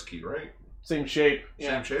progress key, right? Same shape.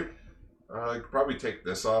 Same shape. I could probably take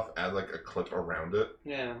this off, add like a clip around it.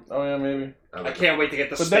 Yeah. Oh yeah, maybe. Add, I like, can't wait to get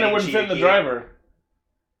the. But then it wouldn't fit in the driver.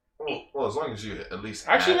 Well, as long as you at least.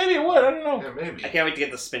 Actually, maybe it would. I don't know. Yeah, maybe. I can't wait to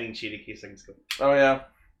get the spinning cheetah key things. Oh yeah,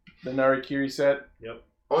 the Narikiri set. Yep.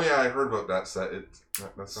 Oh yeah, I heard about that set.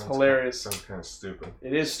 That sounds hilarious. Sounds kind of stupid.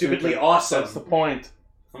 It is Stupidly stupid. awesome. That's the point.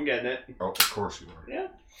 I'm getting it. Oh, of course you are. Yeah.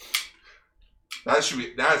 That should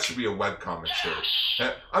be a webcomic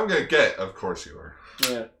shirt. I'm gonna get. Of course you are.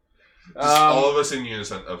 Yeah. All of us in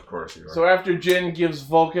unison. Of course you are. So after Jin gives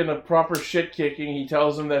Vulcan a proper shit kicking, he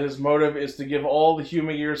tells him that his motive is to give all the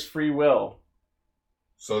Humagears free will.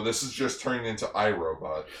 So this is just turning into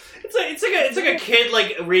iRobot. It's like a kid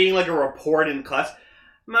like reading like a report in class.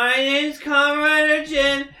 My name's Comrade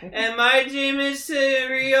Jin, and my dream is to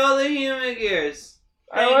free all the Humagears.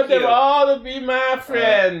 I want them all to be my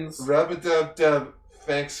friends. Rub-a-dub-dub.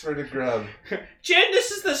 Thanks for the grub. Jin,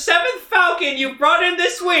 this is the 7th Falcon you brought in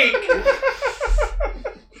this week.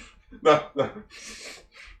 No.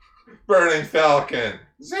 Burning Falcon.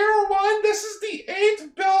 01, this is the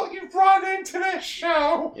 8th belt you brought into this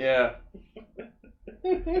show. Yeah.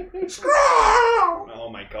 Scrawl! Oh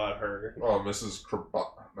my god, her. Oh, Mrs.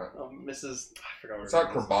 Krabop. Oh, Mrs. I forgot her It's not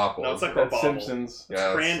name is. Krabappel. No, it's not That's Krabappel. Simpsons. It's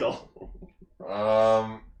Yeah, Crandall.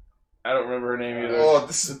 I don't remember her name either. Oh,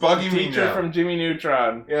 this is bugging me Teacher now. from Jimmy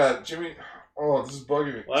Neutron. Yeah, Jimmy. Oh, this is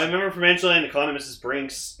bugging me. Well, I remember from Angela and Anaconda, Mrs.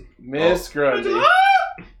 Brinks. Miss Grundy.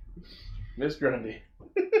 Miss Grundy.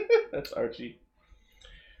 That's Archie.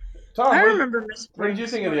 Tom, I remember Miss. What did you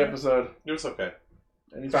think of the episode? It was okay.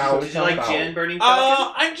 Any Foul. specific Did you like Foul. Jen burning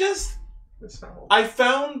Falcon? I'm just... I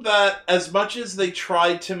found that as much as they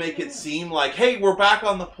tried to make it seem like, hey, we're back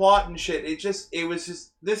on the plot and shit,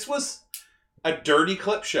 this was a dirty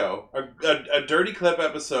clip show, a dirty clip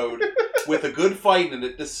episode with a good fight in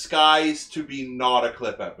it disguised to be not a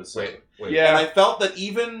clip episode. Wait. Yeah. And I felt that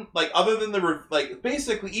even, like, other than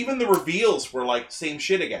basically even the reveals were like same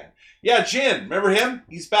shit again. Yeah, Jin, remember him?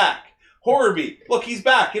 He's back. Horby, look, he's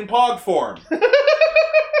back in Pog form.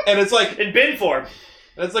 And it's like... In bin form.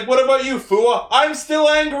 And it's like, what about you, Fua? I'm still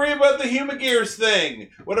angry about the Humagears thing.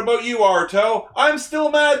 What about you, Arto? I'm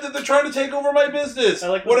still mad that they're trying to take over my business. I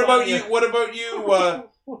like what the about song, you? yeah. What about you?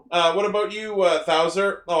 What about you,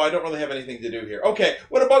 Thouser? Oh, I don't really have anything to do here. Okay.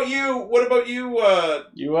 What about you? What about you,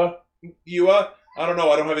 Yua? I don't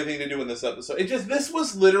know. I don't have anything to do in this episode. This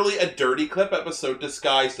was literally a dirty clip episode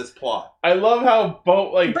disguised as plot. I love how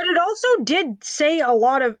But it also did explain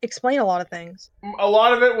a lot of things. a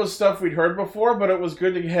lot of it was stuff we'd heard before, but it was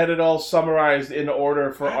good to get it all summarized in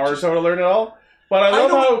order for Arto to learn it all. But I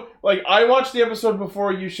love how, like, I watched the episode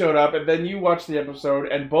before you showed up, and then you watched the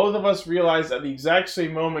episode, and both of us realized at the exact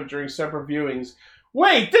same moment during separate viewings,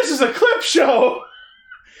 wait, this is a clip show!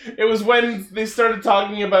 It was when they started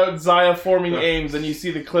talking about Zaya forming AIMS, and you see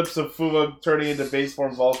the clips of Fuwa turning into base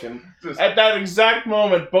form Vulcan. At that exact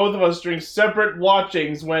moment, both of us during separate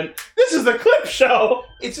watchings went, this is the clip show!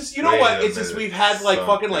 It's just, you know what? It's just we've had like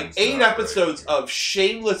fucking like 8 episodes of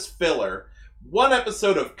shameless filler, 1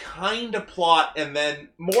 episode of kind of plot, and then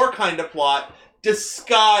more kind of plot,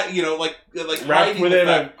 disguise, you know, like Wrapped within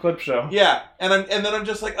a clip show. Yeah, and then I'm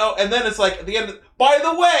just like, oh, and then it's like at the end. By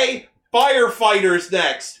the way, firefighters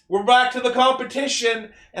next. We're back to the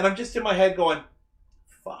competition, and I'm just in my head going,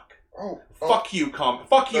 fuck. Fuck you,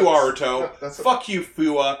 fuck you, Aruto. Fuck you,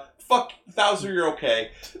 Fua. Fuck Thouser, you're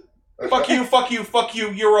okay. Fuck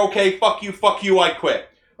you, you're okay. Fuck you, I quit.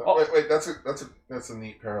 Wait, that's a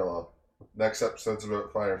neat parallel. Next episode's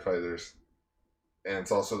about firefighters. And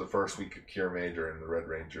it's also the first week of Cure Major, and the Red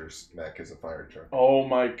Ranger's mech is a fire truck. Oh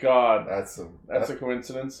my god. That's a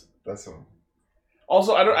coincidence. That's some.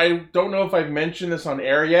 Also, I don't know if I've mentioned this on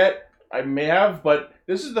air yet. I may have, but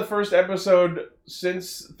this is the first episode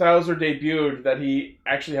since Thouser debuted that he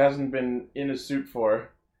actually hasn't been in a suit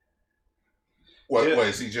for. What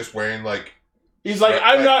is he just wearing like? He's like,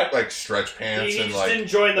 I'm not like stretch pants He and just like didn't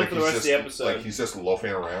join them like for the he's rest of the episode. Like he's just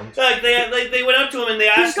loafing around. Like they went up to him and they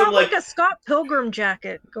He's asked him got like a Scott Pilgrim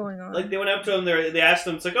jacket going on. Like they went up to him, they asked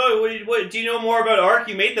him, it's like, oh, what do you know more about Ark?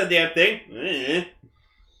 You made that damn thing.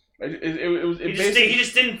 He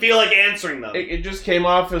just didn't feel like answering them. It just came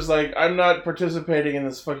off as like, I'm not participating in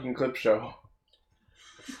this fucking clip show.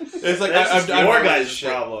 It's like That's I'm your guys'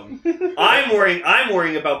 problem. I'm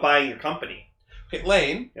worrying about buying your company. Okay,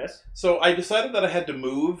 Lane. Yes. So I decided that I had to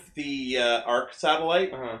move the Arc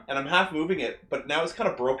satellite, and I'm half moving it, but now it's kind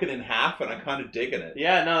of broken in half, and I'm kind of digging it.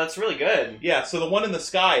 Yeah, no, that's really good. Yeah, so the one in the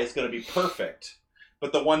sky is going to be perfect,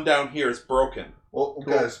 but the one down here is broken. Well,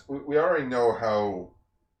 cool. Guys, we already know how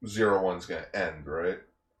 01's going to end, right?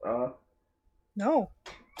 No.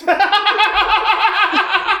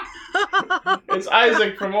 It's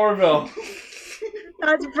Isaac from Orville.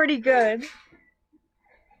 That's pretty good.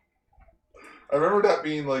 I remember that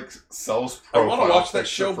being like Cell's I profile. want to watch that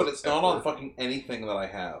picture show, but it's not on forever. fucking anything that I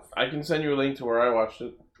have. I can send you a link to where I watched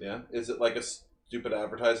it. Yeah? Is it like a stupid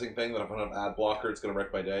advertising thing that if I don't have ad blocker, it's going to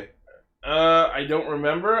wreck my day? I don't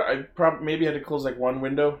remember. I maybe had to close like one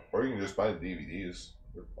window. Or you can just buy the DVDs.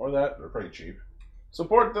 Or that. They're pretty cheap.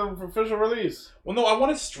 Support the official release. Well, no, I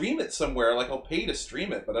want to stream it somewhere. Like, I'll pay to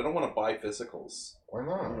stream it, but I don't want to buy physicals. Why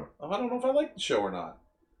not? I don't know if I like the show or not.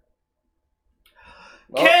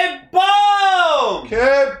 Kid Boom!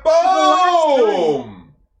 Kid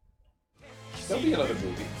Boom! There'll be another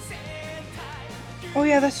movie. Oh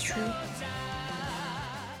yeah, that's true.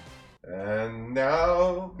 And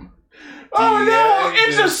now... Oh no!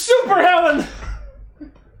 It's a Super Helen!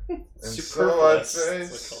 And so I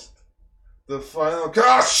face the final...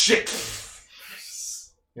 Oh, shit!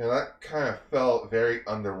 Yeah, that kind of felt very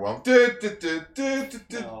underwhelmed.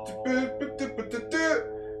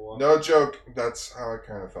 No joke. That's how I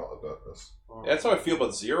kind of felt about this. Yeah, that's how I feel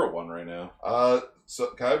about Zero One right now. So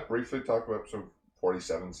can I briefly talk about episode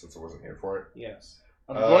 47 since I wasn't here for it? Yes.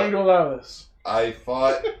 I'm going to allow this. I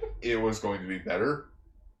thought it was going to be better,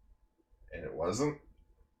 and it wasn't.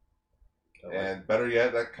 And better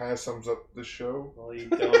yet, that kind of sums up the show. Well, you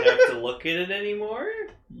don't have to look at it anymore?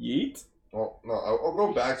 Yeet. Well, no, I'll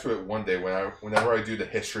go back to it one day whenever I do the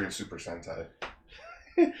history of Super Sentai.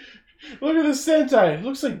 Look at this Sentai. It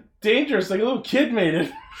looks like dangerous, like a little kid made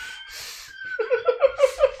it.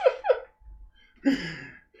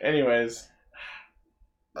 Anyways.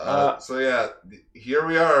 So yeah, here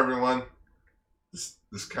we are, everyone.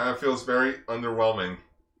 This kind of feels very underwhelming.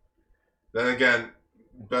 Then again,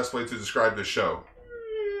 best way to describe the show.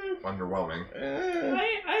 Underwhelming.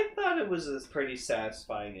 I thought it was a pretty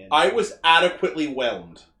satisfying ending. I was adequately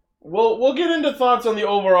whelmed. We'll get into thoughts on the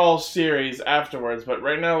overall series afterwards, but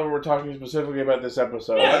right now we're talking specifically about this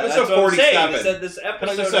episode. Yeah, episode that's what I'm saying. 47. You said this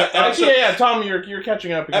episode. Actually, yeah, Tom, you're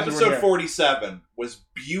catching up. Because Episode 47 was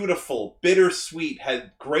beautiful, bittersweet,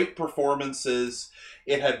 had great performances.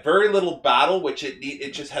 It had very little battle, which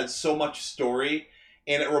it just had so much story,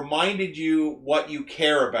 and it reminded you what you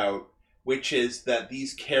care about, which is that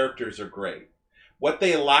these characters are great. What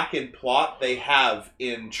they lack in plot, they have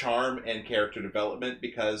in charm and character development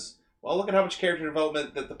because, well, look at how much character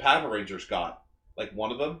development that the Power Rangers got. Like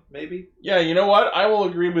one of them, maybe? Yeah, you know what? I will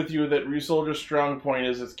agree with you that Ryusoulger's strong point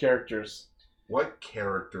is its characters. What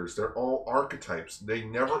characters? They're all archetypes. They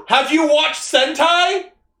never... Have you watched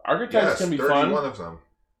Sentai? Archetypes can be 31 fun. of them.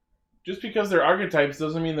 Just because they're archetypes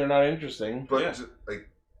doesn't mean they're not interesting. But, Yeah. like...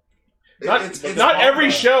 Not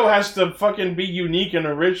every show has to fucking be unique and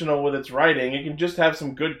original with its writing. It can just have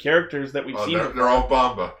some good characters that we've seen. They're all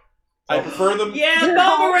Bamba. I prefer them... Yeah,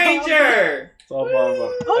 Bomba Ranger! It's all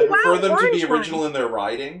Bamba. I prefer them to Orange be one. original in their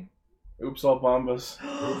writing. Oops, all Bombas.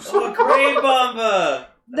 Oh, gray Bomba!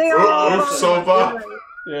 They are. Oops, so Bob.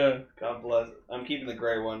 Yeah, God bless. I'm keeping the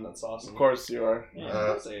gray one. That's awesome. of course you are.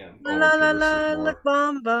 Yeah, yes, I am. La la la la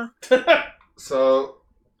Bamba. So...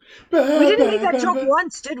 We didn't make that joke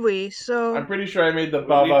once, did we? So I'm pretty sure I made the We've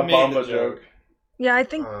Baba made Bomba the joke. joke. yeah, I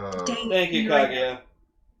think. Dang, Thank you, you're right.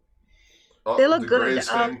 Kaguya. They look the good.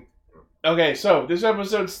 greatest thing... Okay, so this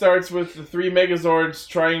episode starts with the three Megazords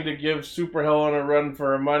trying to give Super Helen a run for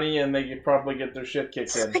her money, and they could probably get their shit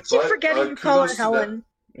kicked in. I keep But, forgetting you call her kudos to Helen.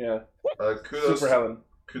 Yeah, kudos Super Helen.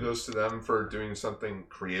 Kudos to them for doing something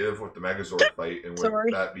creative with the Megazord fight, and with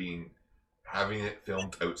Sorry. that being having it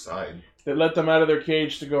filmed outside. They let them out of their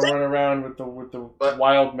cage to go run around with the But,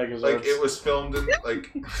 wild Megazords. Like it was filmed in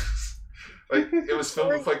like it was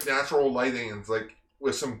filmed with like natural lighting and like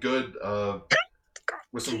with some good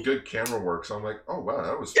camera work. So I'm like, oh wow,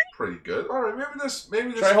 that was pretty good. All right, maybe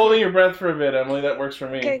this. Try holding your breath for a bit, Emily. That works for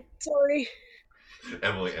me. Okay, sorry.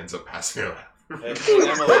 Emily ends up passing out.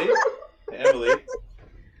 Emily.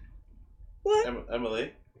 What?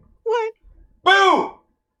 Emily. What? Boo!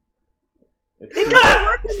 It doesn't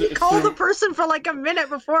work when you call the person for like a minute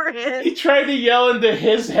beforehand. He tried to yell into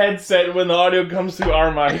his headset when the audio comes through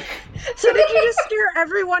our mic. So did you just scare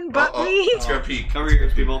everyone but me? It's gonna peek. Cover your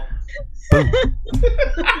ears, people. I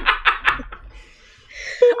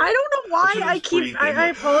don't know why I keep. I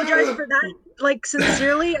apologize for that. Like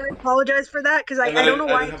sincerely, I apologize for that because I don't know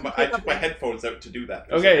why. I took my headphones out to do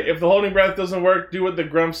that. Okay, if the holding breath doesn't work, do what the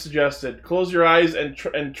Grumps suggested. Close your eyes and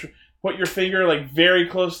put your finger like very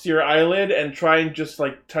close to your eyelid and try and just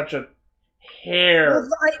like touch a hair. Well,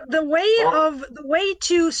 the way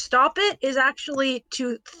to stop it is actually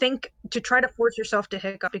to try to force yourself to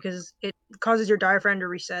hiccup because it causes your diaphragm to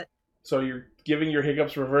reset. So you're giving your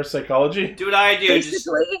hiccups reverse psychology? Do what I do.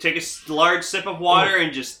 Basically. Just take a large sip of water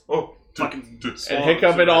and just fucking and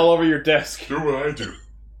hiccup it all over your desk. Do what I do.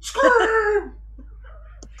 Scream!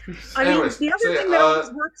 I mean, Anyways, the other thing that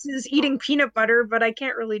always works is eating peanut butter, but I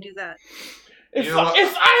can't really do that. If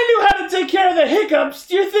I knew how to take care of the hiccups,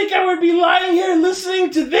 do you think I would be lying here listening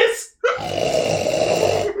to this?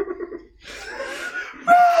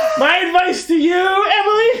 My advice to you,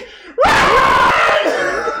 Emily,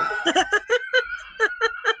 run!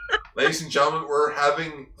 Ladies and gentlemen, we're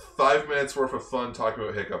having 5 minutes worth of fun talking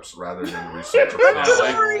about hiccups rather than research. I'm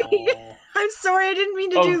sorry. I'm sorry. I didn't mean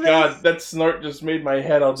to do Oh this. god, that snort just made my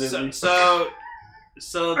head all dizzy. So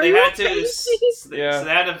Are they you had okay? to. So they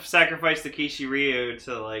had to sacrifice the Kishi Ryu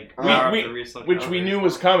to like power up the reseal which we knew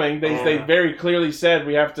was coming. They very clearly said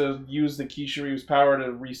we have to use the Kishiryu's power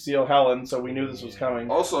to reseal Helen, so we knew this was coming.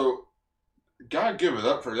 Also, gotta give it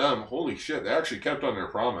up for them. Holy shit, they actually kept on their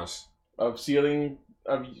promise. Of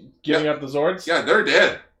giving up the Zords? Yeah, they're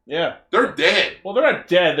dead. Yeah. They're dead. Well, they're not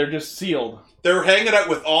dead, they're just sealed. They're hanging out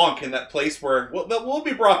with Ankh in that place where we'll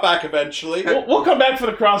be brought back eventually. We'll come back for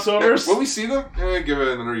the crossovers. Will we see them? Give it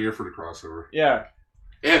another year for the crossover. Yeah.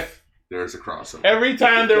 If there's a crossover. Every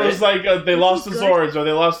time there was like, they lost the Zords or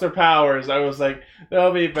they lost their powers, I was like,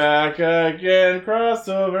 they'll be back again,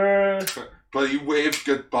 crossover. But he waved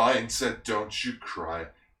goodbye and said, don't you cry.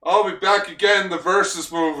 I'll be back again, the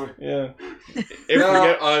Versus movie. Yeah.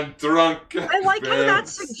 Now I'm drunk. I like how that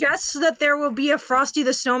suggests that there will be a Frosty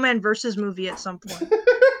the Snowman versus movie at some point.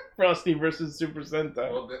 Frosty versus Super Sentai.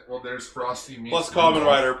 Well, there's Frosty plus Kamen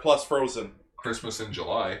Rider plus Frozen. Christmas in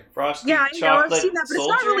July. Frosty, yeah, I know, I've seen that, but it's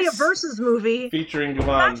not really a versus movie. Featuring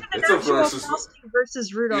Gavan. It's a versus. Frosty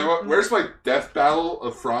versus Rudolph. You know what? Where's my death battle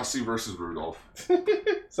of Frosty versus Rudolph?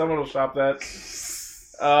 Someone will shop that.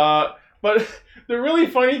 But the really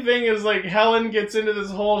funny thing is, like, Helen gets into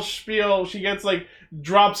this whole spiel. She gets, like,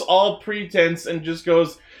 drops all pretense and just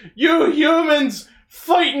goes, "You humans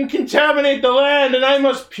fight and contaminate the land, and I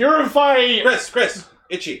must purify." Chris,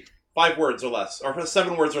 Itchy. 5 words or less, or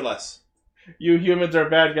 7 words or less. You humans are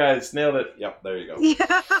bad guys. Nailed it. Yep, there you go.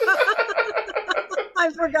 Yeah.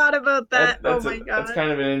 I forgot about that. Oh my god. That's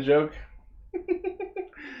kind of an in-joke.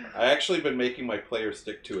 I actually been making my players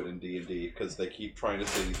stick to it in D&D because they keep trying to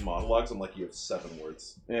say these monologues. I'm like, you have 7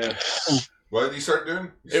 words. Yeah. What did you start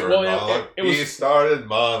doing? He started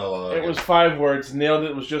monologue. It was 5 words. Nailed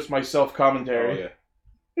it. It was just my self-commentary. Oh,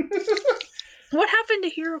 yeah. What happened to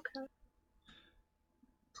HeroCast?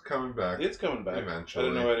 It's coming back. It's coming back. Eventually. I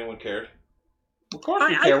didn't know anyone cared. Of course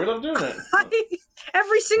we care. We love doing it.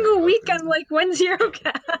 Every single week I'm like, when's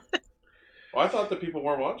HeroCast? Well, I thought that people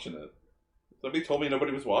weren't watching it. Somebody told me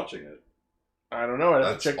nobody was watching it. I don't know.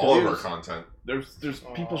 That's all of our content. There's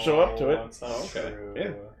people show up to it. Oh, okay.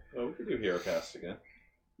 Yeah. Well, we could do HeroCast again.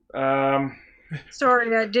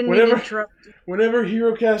 Sorry, I didn't mean to interrupt. Whenever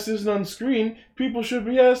HeroCast isn't on screen, people should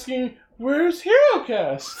be asking, "Where's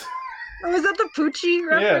HeroCast?" Oh, was that the Poochie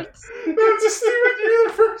reference? Yeah. That's a Steven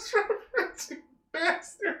Universe reference, you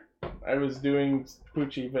bastard. I was doing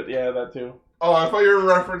Poochie, but yeah, that too. Oh, I thought you were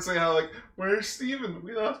referencing how, like, where's Steven?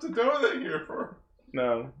 We don't have to do that here for.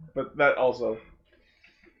 No, but that also.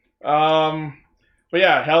 But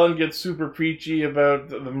yeah, Helen gets super preachy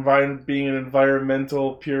about being an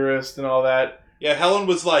environmental purist and all that. Yeah, Helen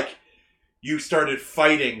was like, "You started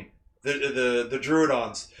fighting the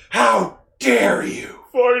Druidons. How dare you?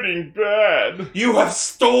 Fighting bad. You have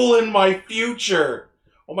stolen my future."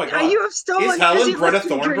 Oh my god. You have stolen. Is Helen Greta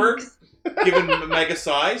Thunberg given mega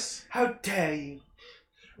size? How dare you?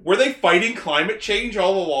 Were they fighting climate change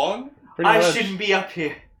all along? I shouldn't be up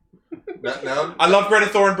here. Now, I love Greta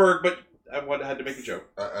Thunberg, but I had to make a joke.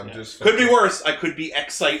 I'm just could be worse. I could be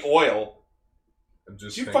Excite Oil.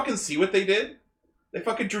 Did you fucking see what they did? They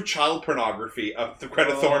fucking drew child pornography of the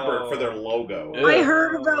Greta Thunberg for their logo. I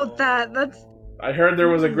heard about that. I heard there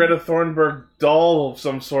was a Greta Thunberg doll of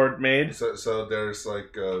some sort made. So there's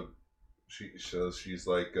like she's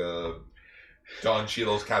like Don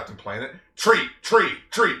Cheadle's Captain Planet. Tree.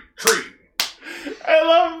 I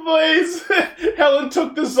love Blaze. Helen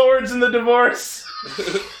took the Zords in the divorce.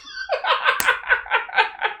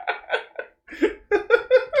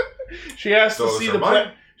 She has to see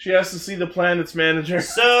the She has to see the planet's manager.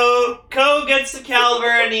 So Ko gets the caliber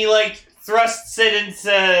and he like thrusts it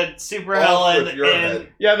into Super Helen. And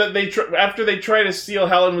yeah, that after they try to steal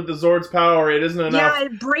Helen with the Zord's power, it isn't enough. Yeah,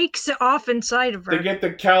 it breaks off inside of her. They get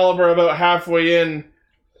the caliber about halfway in.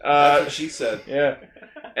 That's what she said. Yeah.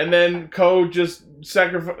 And then Ko just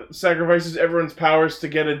sacrifices everyone's powers to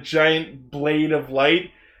get a giant blade of light.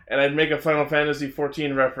 And I'd make a Final Fantasy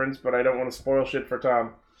XIV reference, but I don't want to spoil shit for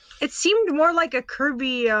Tom. It seemed more like a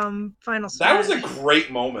Kirby Final Smash. That was a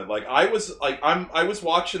great moment. Like I was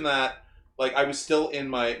watching that. Like I was still in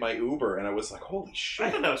my Uber, and I was like, "Holy shit!" I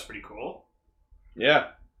thought that was pretty cool. Yeah.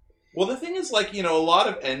 Well, the thing is, like, a lot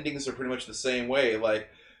of endings are pretty much the same way. Like,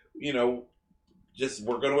 just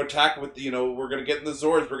we're going to attack with, we're going to get in the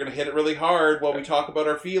Zords, we're going to hit it really hard while we talk about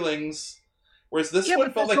our feelings. Whereas this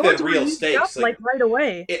one felt like they had real stakes. Like right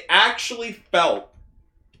away. It actually felt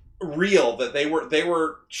real that they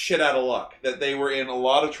were shit out of luck, that they were in a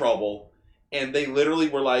lot of trouble, and they literally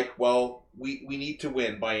were like, well, we need to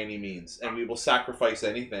win by any means, and we will sacrifice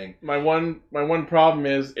anything. My one problem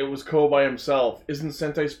is it was Ko by himself. Isn't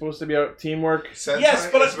Sentai supposed to be about teamwork? Sentai yes,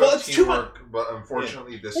 but it's too much. But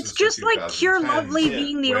unfortunately, this is it's just like Pure Lovely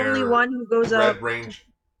being the only one who goes up. Red Range.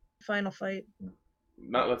 Final fight.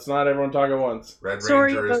 Let's not everyone talk at once. Red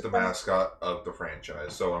Ranger is the mascot of the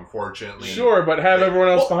franchise, so unfortunately... Sure, but have everyone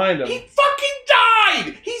else behind him. He fucking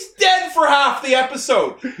died! He's dead for half the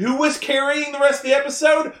episode! Who was carrying the rest of the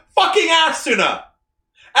episode? Fucking Asuna!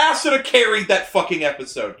 Asuna carried that fucking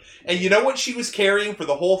episode. And you know what she was carrying for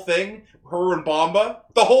the whole thing? Her and Bomba?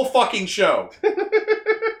 The whole fucking show.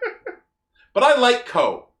 But I like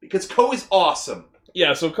Ko, because Ko is awesome.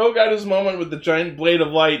 Yeah, so Ko got his moment with the giant blade of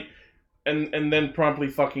light, and then promptly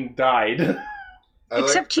fucking died.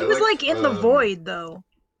 Except he was like in the void, though.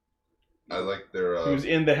 I like their... he was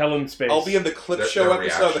in the Helen space. I'll be in the clip show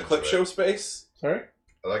episode, the clip show space. Sorry?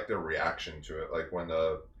 I like their reaction to it. Like when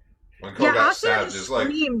Ko got stabbed, just like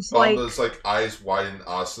Bomba's eyes widen,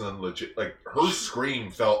 Asuna legit, like her scream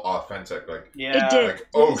felt authentic. Like it did. Like,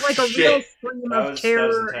 oh it was like shit! A real scream of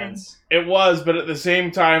terror. It was, but at the same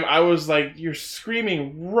time, I was like, "You're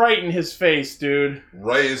screaming right in his face, dude!"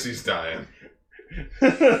 Right as he's dying.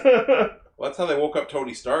 Well, that's how they woke up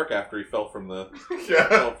Tony Stark after he fell from the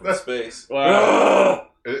space. Wow.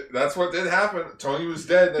 That's what did happen. Tony was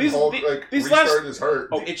dead, and then Hulk restarted his heart.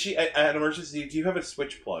 Oh, Itchy, an emergency. Do you have a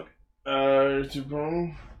switch plug? Yeah.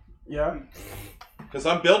 Because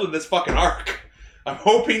I'm building this fucking arc. I'm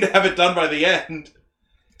hoping to have it done by the end.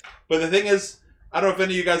 But the thing is, I don't know if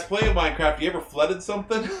any of you guys play Minecraft. You ever flooded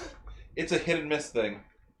something? It's a hit and miss thing.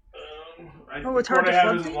 It's hard to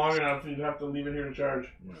have isn't long enough. You'd have to leave it here to charge.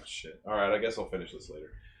 Oh shit! All right, I guess I'll finish this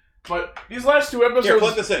later. But these last two episodes. Here,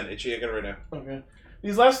 plug this in. Itchy, I got it right now. Okay.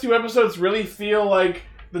 These last two episodes really feel like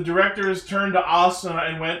the directors turned to Asuna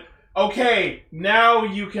and went, "Okay, now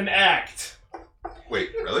you can act." Wait,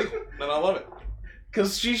 really? Then I love it.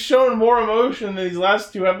 Because she's shown more emotion in these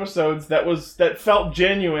last two episodes that felt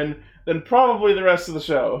genuine than probably the rest of the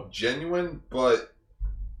show. Genuine, but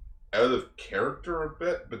out of character a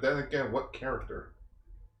bit. But then again, what character?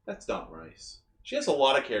 That's Dawn Rice. She has a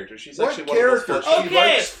lot of characters. She's what actually character? One of those She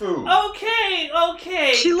likes food.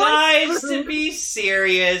 Okay, she guys, to be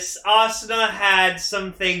serious, Asuna had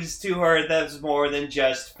some things to her that was more than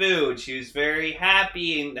just food. She was very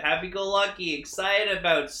happy and happy-go-lucky, excited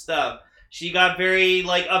about stuff. She got very,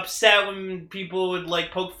 upset when people would,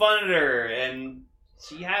 poke fun at her, and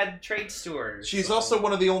she had traits to her. She's also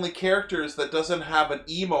one of the only characters that doesn't have an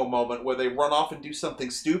emo moment where they run off and do something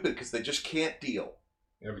stupid because they just can't deal.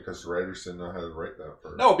 Yeah, because the writers didn't know how to write that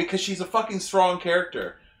for her. No, because she's a fucking strong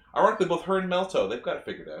character. Ironically, both her and Melto, they've got it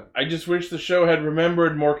figured out. I just wish the show had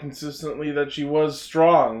remembered more consistently that she was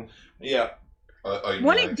strong. Yeah.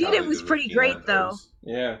 When it did, it was pretty great, though.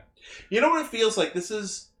 Yeah. You know what it feels like? This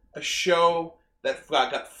is a show that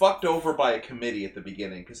got fucked over by a committee at the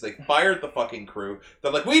beginning because they fired the fucking crew.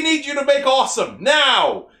 They're like, we need you to make awesome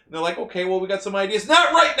now! And they're like, okay, well, we got some ideas.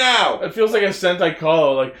 Not right now! It feels like a Sentai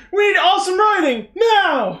call. Like, we need awesome writing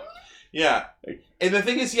now! Yeah. And the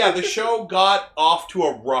thing is, the show got off to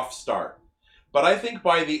a rough start. But I think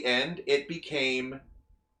by the end, it became,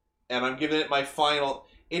 and I'm giving it my final,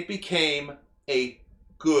 it became a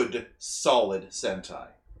good, solid Sentai.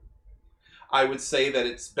 I would say that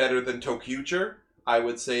it's better than ToQger. I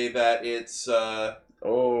would say that it's...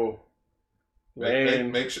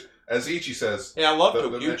 Make sure, as Ichi says... Yeah, I love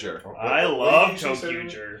ToQger. I love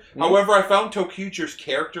ToQger. However, I found ToQger's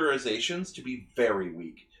characterizations to be very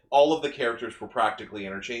weak. All of the characters were practically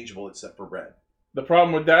interchangeable except for Red. The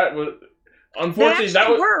problem with that was... Unfortunately,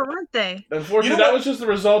 they weren't they? Unfortunately, that was just the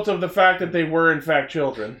result of the fact that they were, in fact,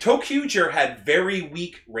 children. ToQger had very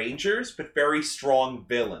weak Rangers, but very strong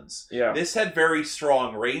villains. Yeah. This had very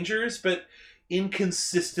strong Rangers, but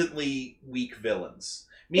inconsistently weak villains.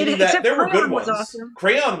 Meaning that there were good ones. Awesome.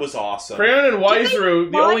 Crayon was awesome. Crayon and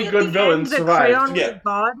Wizuru, the only good villains, survived. Crayon was a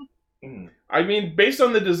god? I mean, based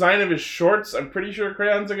on the design of his shorts, I'm pretty sure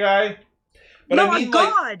Crayon's a guy. But no, I mean, a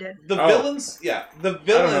god! The villains... Yeah, the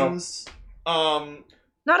villains... Not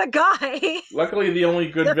a guy. Luckily, the only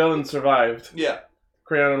good villain survived. Yeah.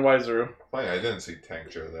 Crayon and Wizuru. Funny, I didn't see Tank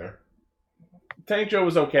Joe there. Tank Joe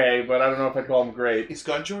was okay, but I don't know if I'd call him great. Is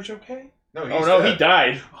Gun George okay? No, he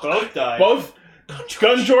died. Both died.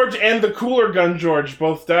 Gun George and the cooler Gun George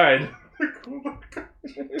both died.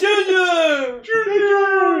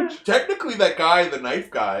 George! Technically, that guy, the knife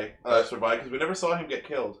guy, survived because we never saw him get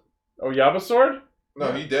killed. Oh, Yabasword?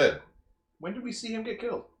 No, he did. When did we see him get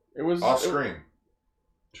killed? It was off screen.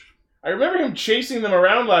 I remember him chasing them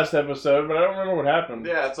around last episode, but I don't remember what happened.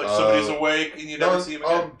 Yeah, it's like somebody's awake and you never see him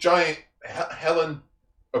again. Giant Helen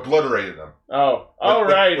obliterated them. Oh,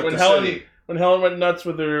 right. When Helen went nuts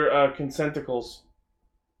with her consenticles.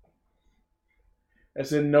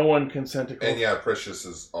 As in, no one consenticles. And yeah, Precious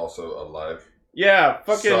is also alive. Yeah,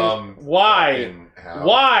 why?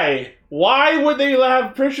 Why would they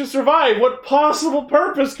have Precious survive? What possible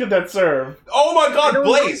purpose could that serve? Oh my god,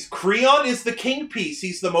 Blaze! Creon is the king piece.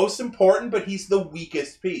 He's the most important, but he's the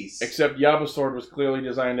weakest piece. Except Yabasword was clearly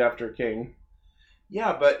designed after a king.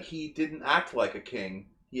 Yeah, but he didn't act like a king.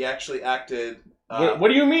 He actually acted... What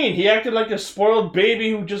do you mean? He acted like a spoiled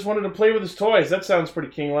baby who just wanted to play with his toys. That sounds pretty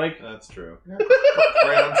king-like. That's true.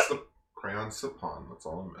 Crayon's the pawn. That's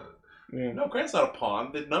all I meant. Yeah. No, Crayon's not a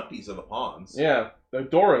pawn. The Numpties are the pawns. Yeah, the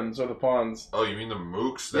Dorans are the pawns. Oh, you mean the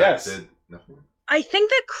Mooks that did nothing? I think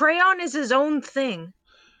that Crayon is his own thing.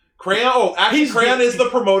 Crayon is the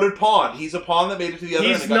promoted pawn. He's a pawn that made it to the other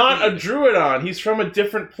end. He's not a Druidon. He's from a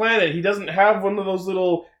different planet. He doesn't have one of those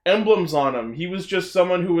little emblems on him. He was just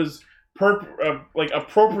someone who was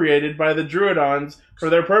appropriated by the Druidons for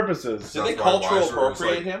their purposes. Did they cultural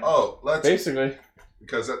appropriate him? Oh, basically.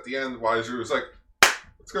 Because at the end, Wiser was like,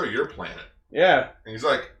 let's go to your planet. Yeah. And he's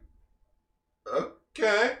like,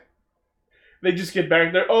 okay. They just get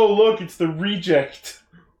back there. Oh, look, it's the reject.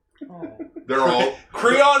 Oh. They're all...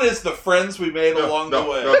 Creon is the friends we made along the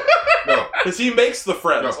way. No. Because he makes the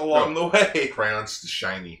friends along the way. Crayon's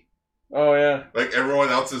shiny. Oh, yeah. Like, everyone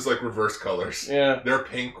else is, like, reverse colors. Yeah. They're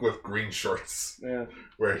pink with green shorts. Yeah.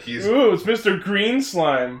 Where he's... Ooh, it's Mr. Green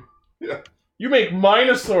Slime. Yeah. You make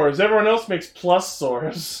Minosaurs. Everyone else makes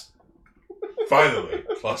Plus-saurs. Finally,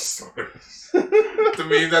 Plus-saurs. To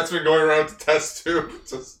me, that's been going around to test tube.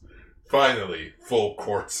 Just finally, full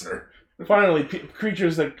Quartzer. Finally,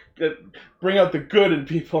 creatures that bring out the good in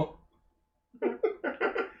people.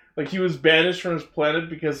 Like, he was banished from his planet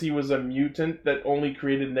because he was a mutant that only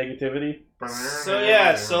created negativity.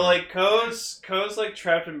 So like, Ko's like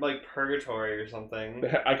trapped in like purgatory or something.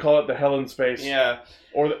 I call it the hell in space. Yeah.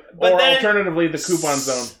 Or alternatively, the coupon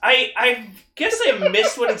zone. I guess I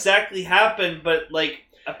missed what exactly happened, but like,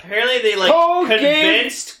 apparently they like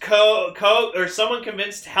convinced someone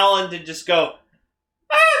convinced Helen to just go,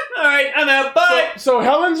 alright, I'm out, bye! So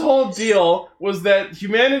Helen's whole deal was that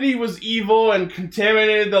humanity was evil and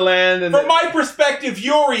contaminated the land. And from my perspective,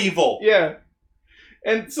 you're evil! Yeah.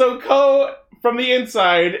 And so Ko, from the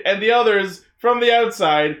inside, and the others, from the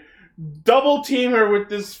outside, double team her with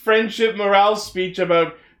this friendship morale speech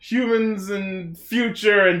about humans and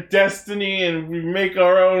future and destiny and we make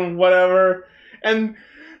our own whatever. And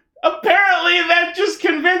apparently that just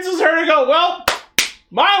convinces her to go, well...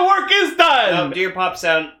 my work is done! Do your pop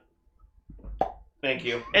sound. Thank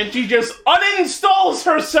you. And she just uninstalls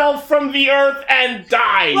herself from the earth and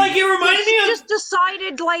dies! Like, it reminded me of... She just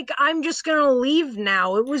decided, like, I'm just gonna leave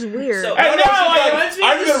now. It was weird. So, I'm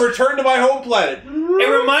gonna return to my home planet. It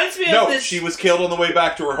reminds me of this... No, she was killed on the way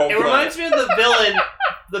back to her home planet. It reminds me of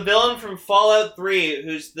the villain from Fallout 3,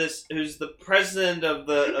 who's the president of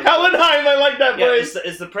the... Hellenheim, I like that place!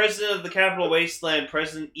 Is the president of the Capital Wasteland,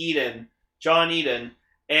 President Eden, John Eden.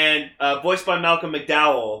 And voiced by Malcolm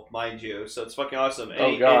McDowell, mind you, so it's fucking awesome.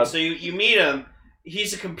 And so you meet him,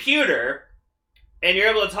 he's a computer, and you're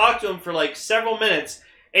able to talk to him for like several minutes,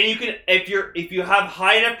 and you can, if you have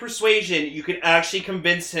high enough persuasion, you can actually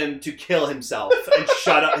convince him to kill himself and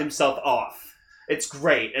shut himself off. It's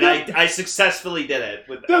great, and I successfully did it.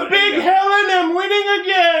 With the big Helen, I'm winning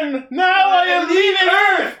again! Now I am leaving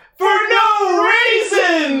Earth for no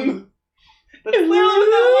reason! That's literally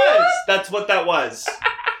what that was. That's what that was.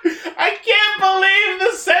 I can't believe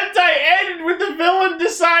the Sentai ended with the villain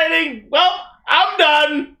deciding, well, I'm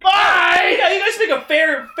done. Bye. Yeah, you guys make a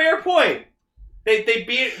fair point. They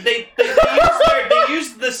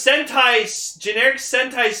used the Sentai generic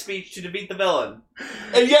Sentai speech to defeat the villain.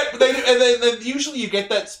 And yet then usually you get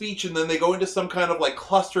that speech and then they go into some kind of like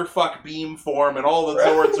clusterfuck beam form and all the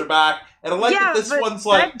Zords are back. And I like that this one's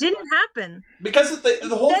like that didn't happen because the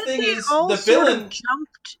whole then thing is all the sort villain of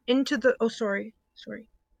jumped into the. Oh, sorry.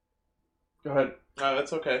 Go ahead.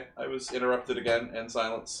 That's okay. I was interrupted again and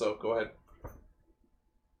silenced. So go ahead.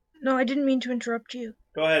 No, I didn't mean to interrupt you.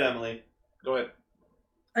 Go ahead, Emily. Go ahead.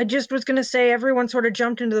 I just was gonna say everyone sort of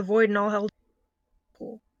jumped into the void and all held.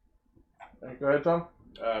 Cool. Go ahead, Tom.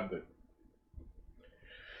 I'm good.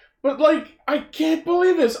 But, like, I can't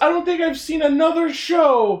believe this. I don't think I've seen another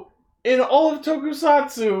show in all of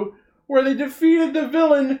Tokusatsu where they defeated the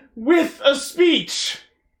villain with a speech.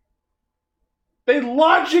 They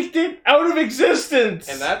logicked it out of existence.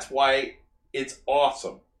 And that's why it's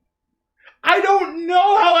awesome. I don't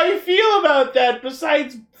know how I feel about that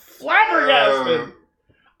besides flabbergasted.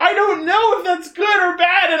 I don't know if that's good or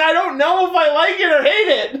bad, and I don't know if I like it or hate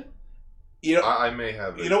it. You know, I may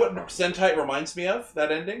have. You know what Sentai reminds me of?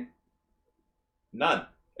 That ending? None.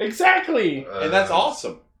 Exactly. And that's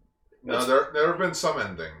awesome. No, there have been some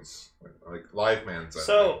endings, like Live Man's ending.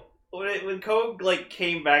 So when Ko like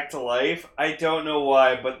came back to life, I don't know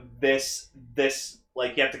why, but this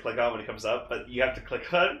like you have to click on when it comes up, but you have to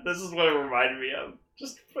click on. This is what it reminded me of.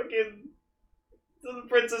 Just fucking. The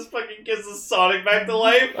princess fucking kisses Sonic back to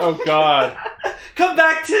life. Oh God! Come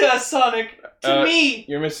back to us, Sonic. To me.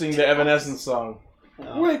 You're missing the Evanescence song.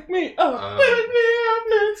 Oh. Wake me up, wake me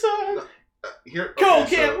up, Here, Ko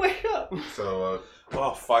can't wake up. So,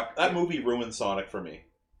 oh fuck, that movie ruined Sonic for me.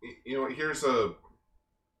 You know,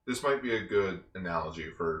 this might be a good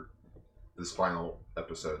analogy for this final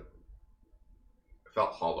episode. It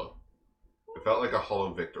felt hollow. It felt like a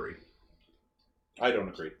hollow victory. I don't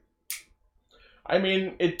agree. I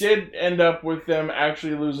mean, it did end up with them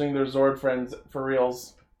actually losing their Zord friends for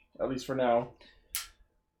reals, at least for now.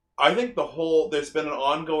 I think there's been an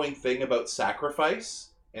ongoing thing about sacrifice,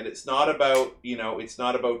 and it's not about, it's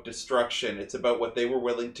not about destruction. It's about what they were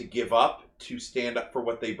willing to give up to stand up for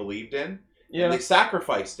what they believed in. Yeah. And they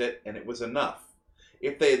sacrificed it, and it was enough.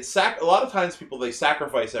 If they had a lot of times people, they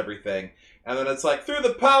sacrifice everything, and then it's like, through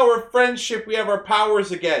the power of friendship, we have our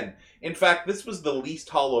powers again. In fact, this was the least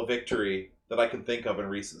hollow victory that I can think of in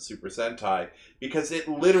recent Super Sentai, because it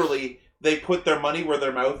literally, they put their money where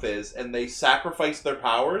their mouth is, and they sacrificed their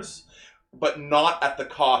powers, but not at the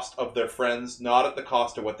cost of their friends, not at the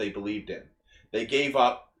cost of what they believed in. They gave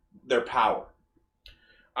up their power.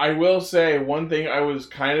 I will say, one thing I was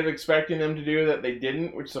kind of expecting them to do that they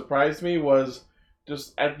didn't, which surprised me, was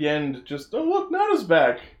just at the end, oh look, Nana's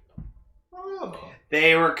back. Oh.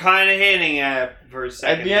 They were kind of hinting at for a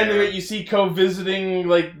second. At the end of it, you see Ko visiting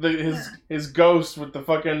like his ghost with the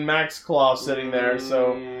fucking Max Claw sitting there.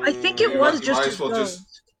 So I think it was just his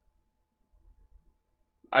ghost.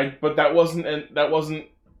 But that wasn't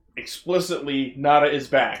explicitly Nada is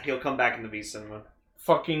back. He'll come back in the V Cinema.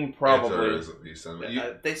 Fucking probably. There is a V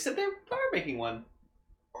Cinema. They said they are making one.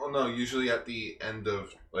 Oh no! Usually at the end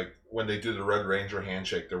of when they do the Red Ranger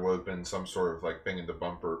handshake, there would have been some sort of thing in the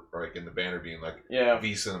bumper, or in the banner being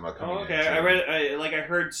V Cinema coming. Oh, okay. I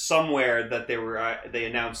heard somewhere that they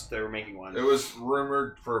announced they were making one. It was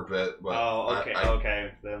rumored for a bit, but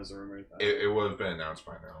okay, that was a rumor. It would have been announced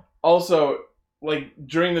by now. Also,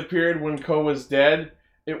 during the period when Ko was dead,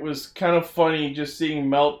 it was kind of funny just seeing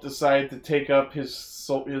Melt decide to take up his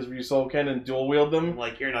Ryusoken and dual wield them.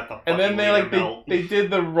 You're not the fucking And then Melt. they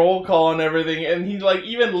did the roll call and everything, and he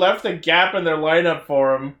even left a gap in their lineup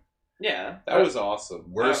for him. Yeah, that was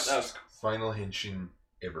awesome. Worst final henshin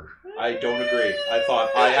ever. I don't agree. I thought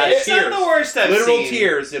I had it's tears. Not the worst I've literal seen.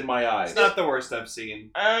 tears in my eyes. It's not the worst I've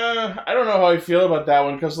seen. I don't know how I feel about that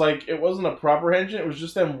one, because it wasn't a proper henshin. It was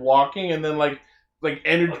just them walking, and then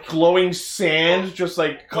glowing sand just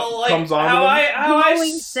comes on them.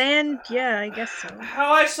 Glowing sand, yeah, I guess so.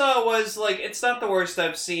 How I saw it was it's not the worst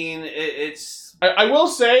I've seen. It's. I will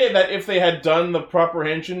say that if they had done the proper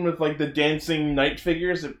henshin with the dancing night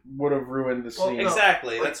figures, it would have ruined the scene.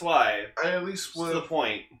 Exactly, that's why. I at least would. That's the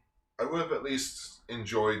point. I would have at least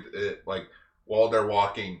enjoyed it while they're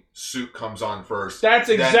walking, suit comes on first. That's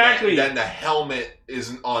exactly. Then the helmet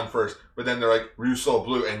isn't on first, but then they're Ryuso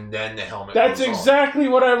Blue, and then the helmet. That's exactly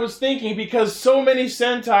what I was thinking, because so many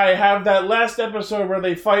Sentai have that last episode where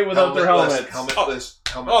they fight without their helmets. Helmetless.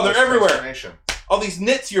 They're everywhere. All these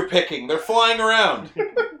knits you're picking, they're flying around.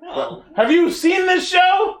 Have you seen this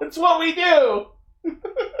show? It's what we do.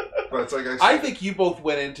 But it's I think you both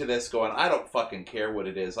went into this going, I don't fucking care what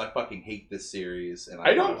it is. I fucking hate this series, and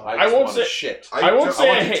I won't say shit. I won't say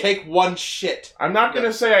I hate. Take one shit. I'm not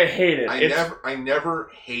gonna say I hate it. I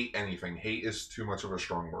never hate anything. Hate is too much of a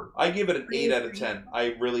strong word. I give it an 8 out of 10.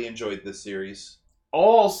 I really enjoyed this series.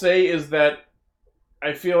 All I'll say is that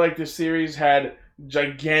I feel like this series had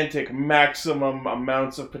gigantic maximum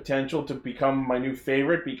amounts of potential to become my new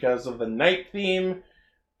favorite because of the night theme.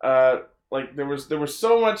 There was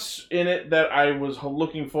so much in it that I was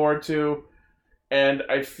looking forward to, and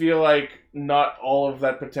I feel like not all of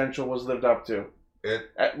that potential was lived up to.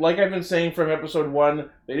 Like I've been saying from episode 1,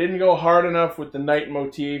 they didn't go hard enough with the night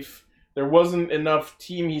motif. There wasn't enough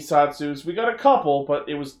Team Hisatsus. We got a couple, but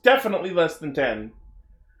it was definitely less than 10.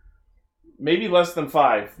 Maybe less than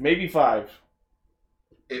 5. Maybe 5.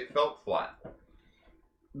 It felt flat.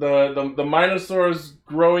 The Minosaurs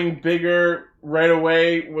growing bigger right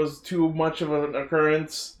away was too much of an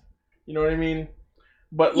occurrence. You know what I mean?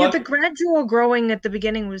 But the gradual growing at the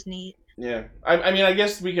beginning was neat. Yeah. I mean, I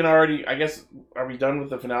guess we can already... are we done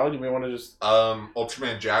with the finale? Do we want to just...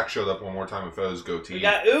 Ultraman Jack showed up one more time without his goatee. We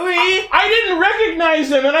got Ooey! I didn't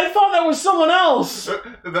recognize him, and I thought that was someone else!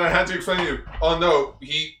 Then I had to explain to you, oh no,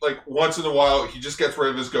 he, once in a while, he just gets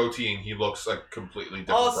rid of his goatee and he looks like a completely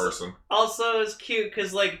different person. Also, it's cute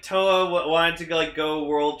because, Toa wanted to, go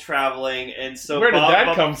world traveling, and so... Where did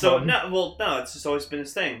that come from? No, it's just always been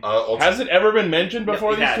his thing. Has it ever been mentioned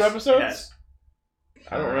before these 2 episodes? It has.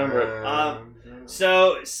 I don't remember it.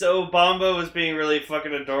 So Bomba was being really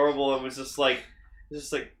fucking adorable and was just like,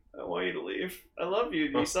 I want you to leave. I love you,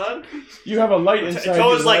 Nissan. You have a light inside you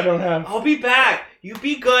that I don't have. I'll be back. You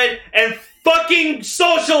be good and fucking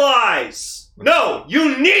socialize. No,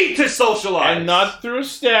 you need to socialize. And not through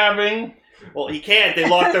stabbing. Well, he can't. They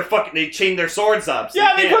locked they chained their swords up. So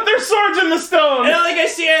they put their swords in the stone. And I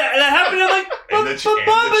see it, and that happened. I'm like, but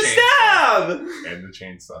Bomba stab. And the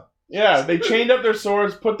chainsaw. Yeah, they chained up their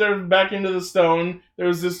swords, put them back into the stone. There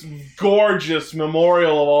was this gorgeous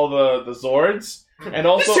memorial of all the Zords. And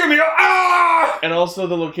also, and also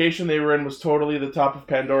the location they were in was totally the top of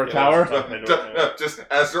Pandora Tower. Just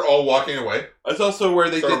as they're all walking away. It's also where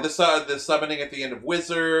they did the summoning at the end of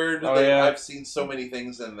Wizard. I've seen so many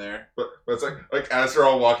things in there. But it's like as they're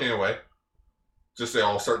all walking away, just they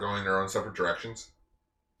all start going their own separate directions.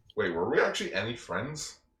 Wait, were we actually any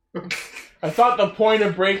friends? I thought the point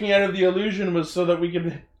of breaking out of the illusion was so that we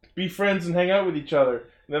could be friends and hang out with each other.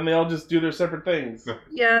 And then they all just do their separate things.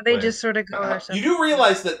 Yeah, they just sort of go their separate. You do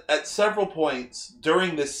realize that at several points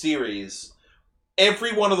during this series,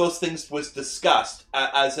 every one of those things was discussed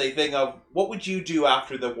as a thing of, what would you do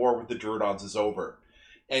after the war with the Druidons is over?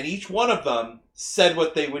 And each one of them said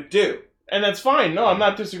what they would do. And that's fine. No, I'm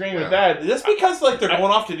not disagreeing with that. Just because they're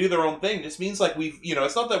going off to do their own thing just means we've,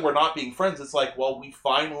 it's not that we're not being friends. It's we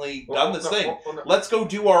finally done this thing. Let's go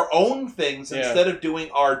do our own things instead of doing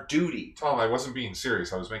our duty. Tom, I wasn't being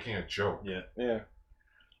serious. I was making a joke. Yeah.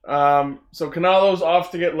 So Kanalo's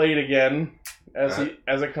off to get laid again, as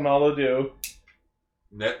a Kanalo do.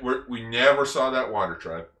 We never saw that water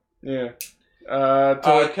tribe. Yeah.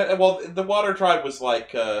 The water tribe was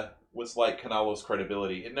like Kanalo's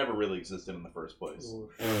credibility. It never really existed in the first place.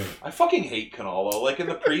 I fucking hate Kanalo. In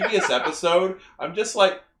the previous episode, I'm just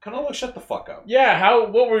like, Kanalo, shut the fuck up. Yeah,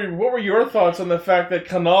 what were your thoughts on the fact that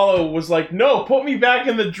Kanalo was like, no, put me back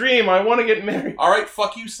in the dream. I want to get married. All right,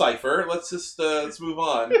 fuck you, Cypher. Let's move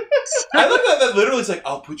on. I love that literally is like,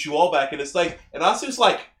 I'll put you all back, and it's like, and Asu's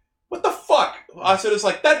like, what the fuck? Asu is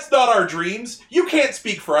like, that's not our dreams. You can't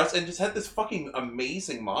speak for us, and just had this fucking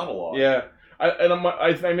amazing monologue. Yeah.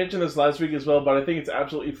 I mentioned this last week as well, but I think it's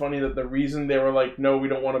absolutely funny that the reason they were like, no, we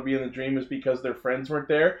don't want to be in the dream is because their friends weren't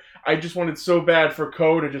there. I just wanted so bad for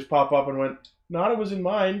Ko to just pop up and went, Nada was in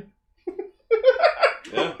mine.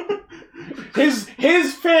 Yeah.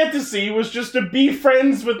 His fantasy was just to be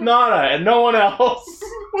friends with Nada and no one else.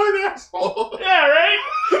 What an asshole. Yeah, right?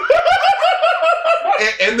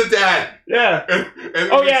 and the dad. Yeah.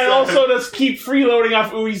 And also let's keep freeloading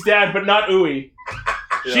off Ui's dad, but not Ui.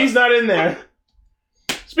 Yeah. She's not in there.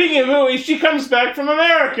 Speaking of Ui, she comes back from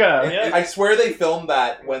America. Yeah. I swear they filmed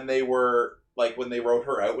that when they were when they wrote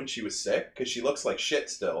her out when she was sick, because she looks like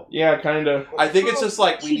shit still. Yeah, kind of. I think it's just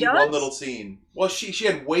we need one little scene. Well, she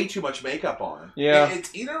had way too much makeup on. Yeah,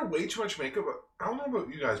 it's either way too much makeup. I don't know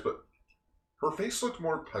about you guys, but her face looked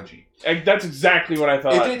more pudgy. That's exactly what I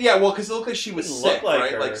thought. It did, yeah. Well, because it looked like she was sick,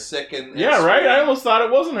 right? Her. Sick and yeah, right. I almost thought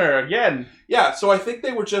it wasn't her again. Yeah, so I think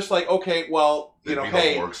they were just like, okay, well,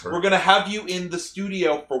 hey, we're gonna have you in the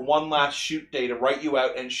studio for one last shoot day to write you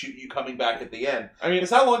out and shoot you coming back at the end. I mean, because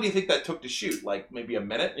how long do you think that took to shoot? Maybe a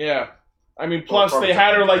minute? Yeah. I mean, plus they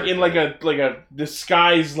had her in a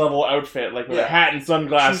disguise level outfit, with a hat and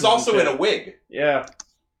sunglasses. She's also in a wig. Yeah.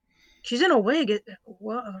 She's in a wig.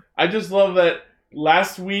 What? I just love that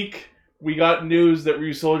last week we got news that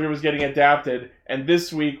Ryusoulger was getting adapted, and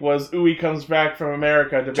this week was Ui comes back from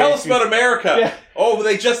America to tell us about America. Yeah. Oh,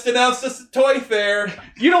 they just announced us at Toy Fair.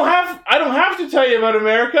 I don't have to tell you about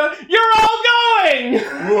America. You're all going.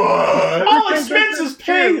 What? All expenses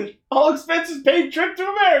paid. All expenses paid trip to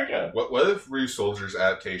America. What if Ryusoulger's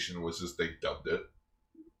adaptation was just they dubbed it?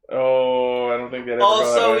 Oh, I don't think that ever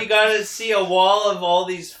Also, we gotta see a wall of all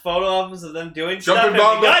these photo albums of them doing Jumping stuff.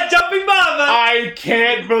 Bomba. We got Jumping Bomba! I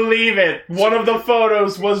can't believe it. One of the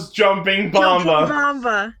photos was Jumping Bomba. Jumping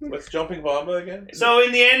Bomba. What's Jumping Bomba again? So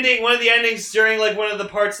in the ending, one of the endings during one of the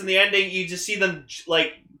parts in the ending, you just see them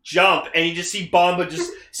jump, and you just see Bomba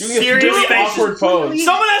just doing a serious really faces. awkward pose.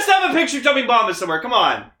 Someone has to have a picture of jumping Bomba somewhere. Come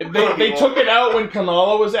on. They took it out when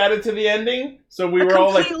Kanala was added to the ending, so we were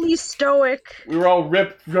all like completely stoic. We were all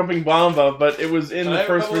ripped jumping Bomba, but it was in the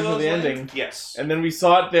first version of the ending. Yes. And then we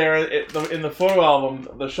saw it there in the photo album,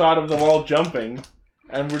 the shot of them all jumping,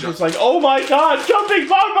 and we're just like, "Oh my God, jumping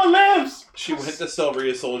Bomba lives!" She went to sell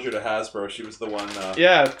Rhea Soldier to Hasbro. She was the one.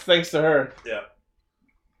 Yeah, thanks to her. Yeah.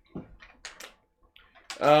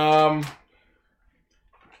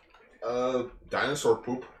 Dinosaur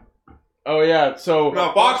poop. Oh yeah, so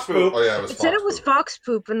No, Fox poop. Oh yeah, it was It said Fox it was poop. fox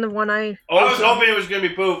poop in the one I. I was hoping it was gonna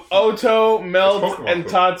be poop. Oto, Meld, It's Pokemon and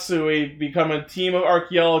poop. Tatsui become a team of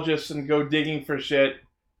archaeologists and go digging for shit.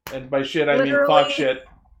 And by shit, I mean Literally. fuck shit.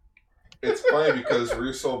 It's funny because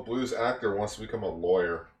Russo Blues actor wants to become a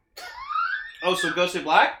lawyer. Oh, so Ghostly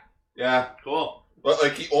Black? Yeah, Cool. but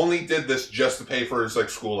like he only did this just to pay for his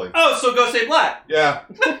like schooling. Oh, so Ghostly Black. Yeah.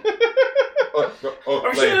 Are we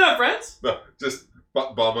still wait. not friends? No, just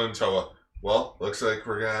Bamba and Toa. Well, looks like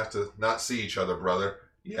we're gonna have to not see each other, brother.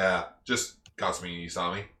 Yeah, just Kasumi and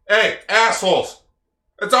Isami. Hey, assholes!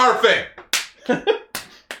 It's our thing!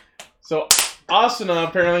 So Asuna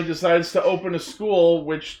apparently decides to open a school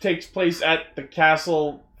which takes place at the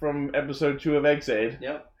castle from episode 2 of Ex-Aid.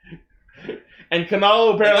 Yep. And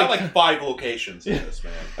Kanalo They apparently got like 5 locations in this,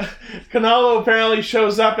 man. Kanalo apparently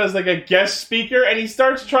shows up as like a guest speaker and he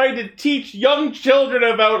starts trying to teach young children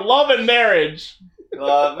about love and marriage.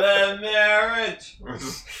 Love and marriage.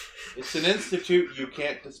 It's an institute you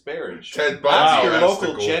can't disparage. Ted Ask Bundy your as the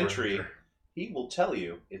local Gold gentry. Ranger. He will tell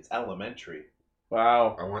you it's elementary.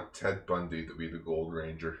 Wow. I want Ted Bundy to be the Gold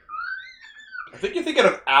Ranger. I think you're thinking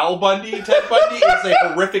of Al Bundy. Ted Bundy is a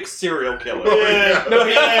horrific serial killer. Yeah. No,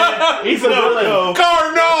 he's the villain.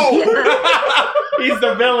 Gar, no! He's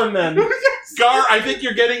the villain then. Gar, I think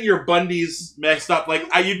you're getting your Bundys mixed up. Like,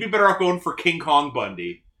 you'd be better off going for King Kong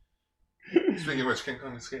Bundy. Speaking of which, King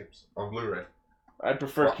Kong Escapes on Blu-ray. I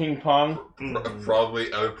prefer King Pong.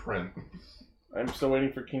 Probably out of print. I'm still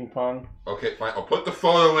waiting for King Pong. Okay, fine. I'll put the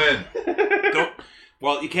photo in.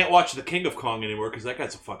 Well, you can't watch The King of Kong anymore because that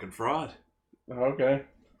guy's a fucking fraud. Okay.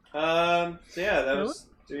 So yeah, that was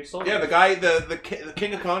Yeah, the guy, the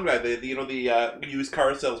King of Kong guy, the used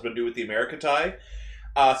car salesman dude with the America tie.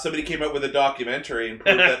 Somebody came out with a documentary and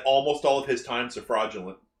proved that almost all of his times are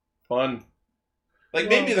fraudulent. Fun. Like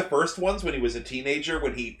maybe the first ones when he was a teenager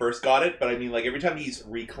when he first got it, but I mean like every time he's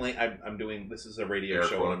reclaimed. I'm doing this is a radio Air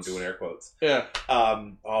show and I'm quotes. doing air quotes. Yeah.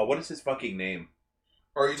 What is his fucking name?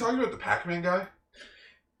 Are you talking about the Pac-Man guy?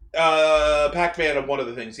 Pac-Man of one of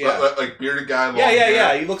the things. Yeah. Like bearded guy. Long Yeah.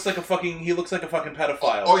 hair? He looks like a fucking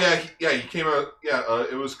pedophile. Oh yeah, he came out. Yeah,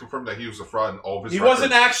 it was confirmed that he was a fraud in all of his. He records.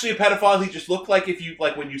 wasn't actually a pedophile. He just looked like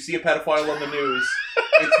when you see a pedophile on the news,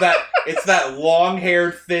 it's that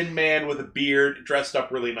long-haired thin man with a beard dressed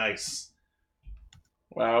up really nice.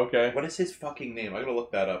 Wow, okay. What is his fucking name? I gotta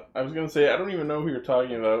look that up. I was gonna say, I don't even know who you're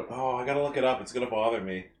talking about. Oh, I gotta look it up. It's gonna bother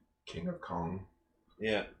me. King of Kong.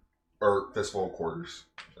 Yeah. Or Fistful of Quarters.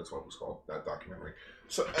 That's what it was called, that documentary.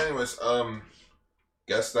 So, anyways,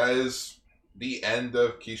 guess that is the end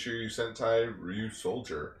of Kishiryu Sentai Ryu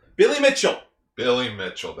Soldier. Billy Mitchell. Billy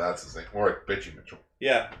Mitchell, that's his name. Or like Bitchy Mitchell.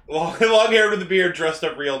 Yeah. Long hair with a beard, dressed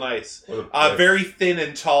up real nice. Very thin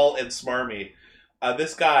and tall and smarmy.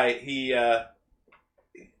 This guy,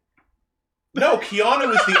 No,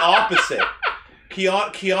 Keanu is the opposite.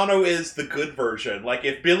 Keanu is the good version. Like,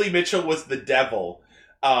 if Billy Mitchell was the devil,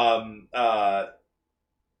 Keanu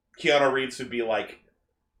Reeves would be like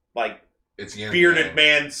it's Yin bearded Yang.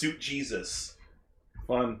 man suit Jesus.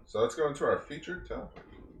 Fun. So let's go into our featured topic.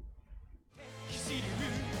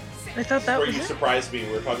 I thought that Where was you it. surprised me.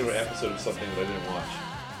 We were talking about an episode of something that I didn't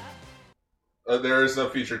watch. There is no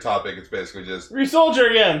featured topic. It's basically just Resoldier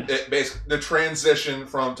again. The transition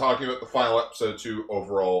from talking about the final episode to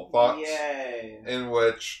overall thoughts. Yay. In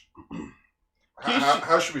which,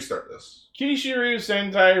 how should we start this? Kishiryu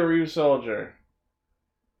Sentai Ryu Soldier.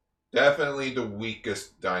 Definitely the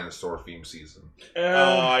weakest dinosaur theme season.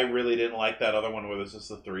 I really didn't like that other one where there's just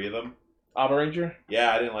the 3 of them. Abba Ranger?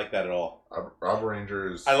 Yeah, I didn't like that at all. Rob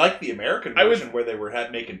Rangers. I like the American version where they were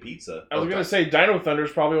making pizza. I was going to say Dino Thunder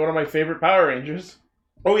is probably one of my favorite Power Rangers.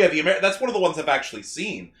 Oh yeah, that's one of the ones I've actually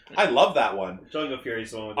seen. I love that one. Jungle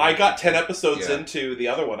Fury's the one with I got 10 episodes into the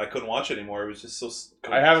other one. I couldn't watch it anymore. It was just so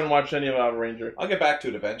cool. I haven't watched any of Abba Ranger. I'll get back to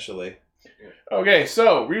it eventually. Okay,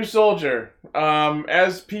 so Ryu Soldier.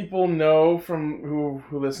 As people know from who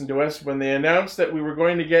listen to us, when they announced that we were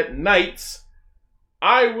going to get Knights,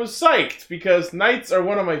 I was psyched because Knights are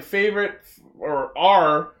one of my favorite, or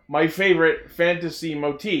are my favorite fantasy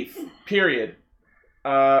motif. Period.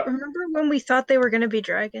 Remember when we thought they were going to be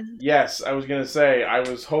dragons? Yes, I was gonna say I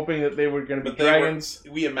was hoping that they were gonna be dragons.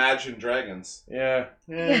 We imagined dragons. Yeah.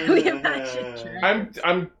 Yeah, we imagined dragons.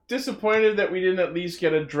 I'm disappointed that we didn't at least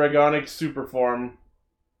get a dragonic super form.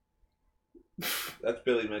 That's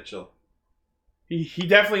Billy Mitchell. He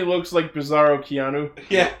definitely looks like Bizarro Keanu.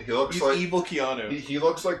 Yeah, he looks he's like evil Keanu. He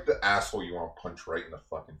looks like the asshole you want to punch right in the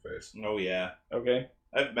fucking face. Oh yeah. Okay.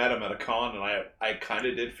 I've met him at a con, and I kind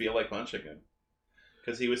of did feel like punching him.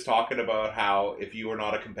 Because he was talking about how if you were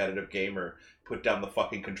not a competitive gamer, put down the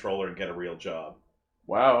fucking controller and get a real job.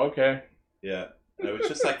 Wow, okay. Yeah. And I was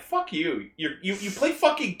just like, fuck you. You play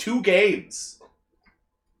fucking 2 games.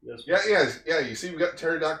 Yeah. You see, we got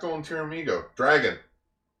Pterodactyl and Tyramigo. Dragon.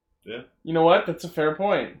 Yeah. You know what? That's a fair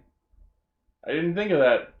point. I didn't think of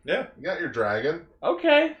that. Yeah. You got your dragon.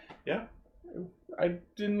 Okay. Yeah. I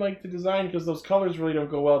didn't like the design because those colors really don't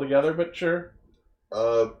go well together, but sure.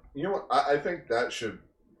 You know what? I think that's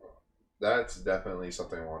definitely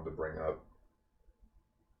something I wanted to bring up.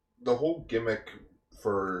 The whole gimmick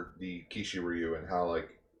for the Kishi Ryu and how, like,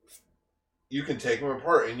 you can take them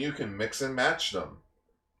apart and you can mix and match them.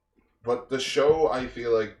 But the show, I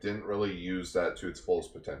feel like, didn't really use that to its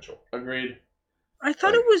fullest potential. Agreed. I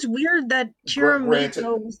thought it was weird that Granted-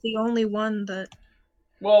 Chiramito was the only one that...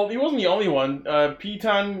 Well, he wasn't the only one.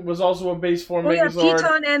 Piton was also a base form Oh yeah, Megazord.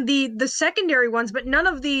 Piton and the secondary ones, but none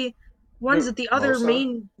of the ones that the other Mosa?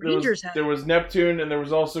 main rangers had. There was Neptune, and there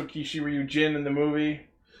was also Kishi Ryu Jin in the movie.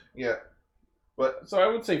 Yeah. But So I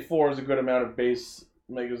would say 4 is a good amount of base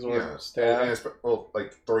Megazord yeah, stat. and well,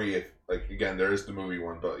 like 3, if, like, again, there is the movie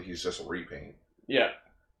one, but he's just a repaint. Yeah.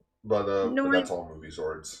 But No, but that's all movie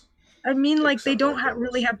Zords. I mean, like, they Except don't for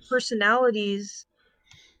really have personalities.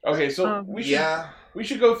 Okay, so we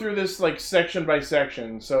should go through this like section by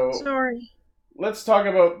section. So Sorry. let's talk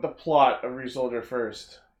about the plot of Resoldier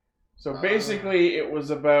first. So basically, it was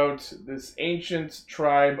about this ancient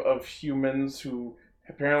tribe of humans who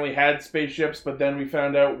apparently had spaceships, but then we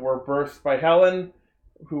found out were birthed by Helen,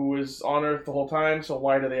 who was on Earth the whole time. So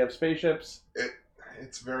why do they have spaceships?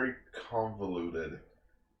 It's very convoluted.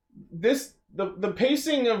 The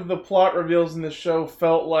pacing of the plot reveals in this show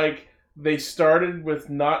felt like they started with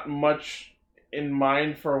not much in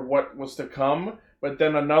mind for what was to come, but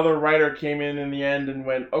then another writer came in the end and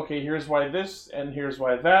went, okay, here's why this, and here's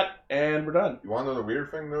why that, and we're done. You want to know the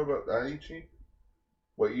weird thing, though, about that, Ichi?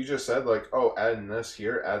 What you just said, like, oh, add this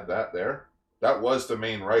here, add that there, that was the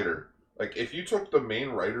main writer. Like, if you took the main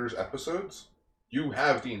writer's episodes, you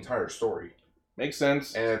have the entire story. Makes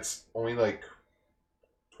sense. And it's only, like,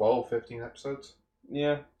 12, 15 episodes?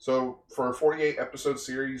 Yeah. So, for a 48-episode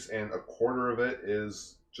series, and a quarter of it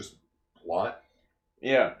is just plot,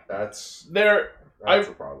 yeah, that's a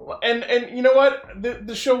problem. And you know what?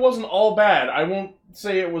 The show wasn't all bad. I won't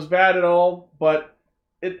say it was bad at all, but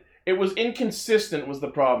it was inconsistent was the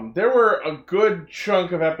problem. There were a good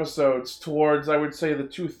chunk of episodes towards, I would say, the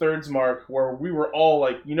 2/3 mark where we were all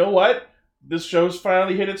like, you know what? This show's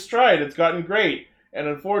finally hit its stride. It's gotten great. And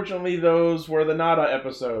unfortunately, those were the Nada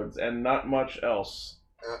episodes, and not much else.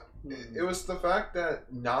 It was the fact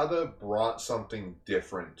that Nada brought something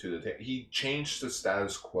different to the table. He changed the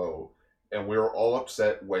status quo, and we were all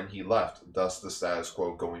upset when he left, thus the status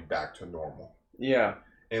quo going back to normal. Yeah.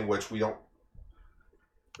 In which we don't...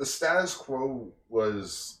 The status quo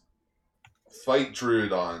was fight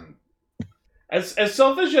Druidon. As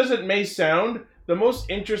selfish as it may sound, the most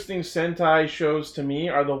interesting Sentai shows to me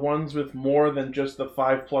are the ones with more than just the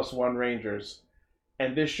 5+1 Rangers.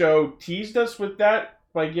 And this show teased us with that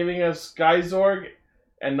by giving us Skyzorg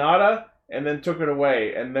and Nada, and then took it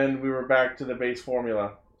away, and then we were back to the base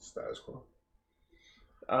formula. Status quo.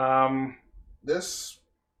 This,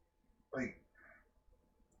 like...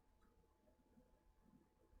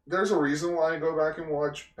 There's a reason why I go back and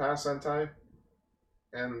watch past Sentai,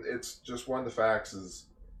 and it's just one of the facts is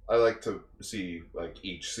I like to see, like,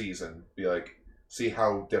 each season, see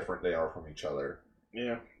how different they are from each other.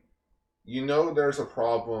 Yeah. You know there's a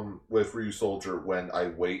problem with Ryusoulger when I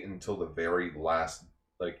wait until the very last,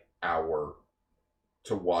 like, hour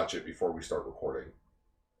to watch it before we start recording.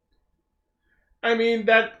 I mean,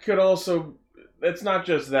 that could also... It's not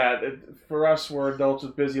just that. For us, we're adults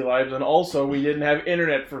with busy lives, and also we didn't have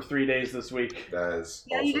internet for 3 days this week. That is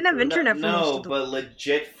Yeah, you didn't have internet for most of the but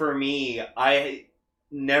legit for me, I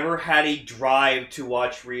never had a drive to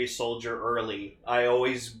watch Ryusoulger early. I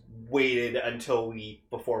always waited until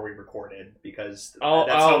before we recorded, because that's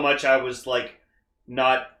how much I was, like,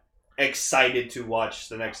 not excited to watch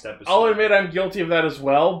the next episode. I'll admit I'm guilty of that as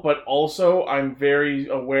well, but also I'm very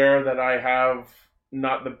aware that I have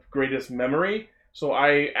not the greatest memory, so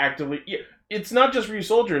I actively... it's not just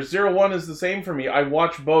Ryusoulger. 01 is the same for me. I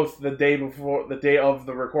watch both the day of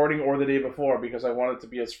the recording or the day before because I want it to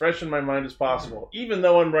be as fresh in my mind as possible, even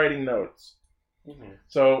though I'm writing notes. Mm-hmm.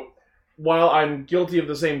 So while I'm guilty of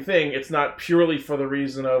the same thing, it's not purely for the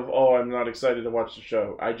reason of, oh, I'm not excited to watch the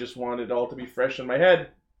show. I just want it all to be fresh in my head.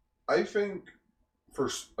 I think for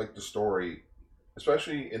like the story,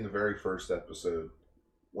 especially in the very first episode,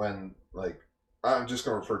 when like I'm just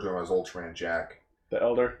going to refer to him as Ultraman Jack. The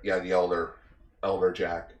Elder? Yeah, the Elder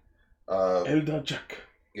Jack. Elder Jack.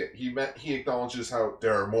 Yeah, he acknowledges how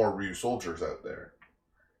there are more Ryusoulgers out there.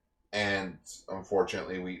 And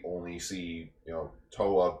unfortunately, we only see,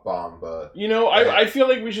 Toa, Bamba. I feel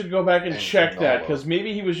like we should go back and check that, because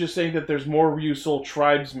maybe he was just saying that there's more Ryusoul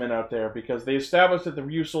tribesmen out there, because they established that the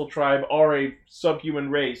Ryusoul tribe are a subhuman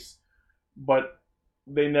race, but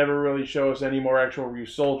they never really show us any more actual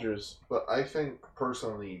Ryusoulgers. But I think,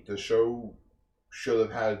 personally, the show should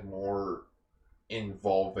have had more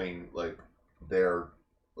involving, the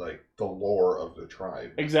lore of the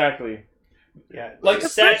tribe. Exactly. Yeah,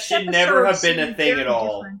 Set should never have been a thing at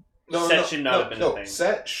all. Set should not have been a thing.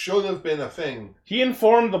 Set should have been a thing. He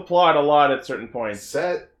informed the plot a lot at certain points.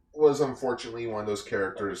 Set was unfortunately one of those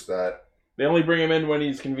characters that... They only bring him in when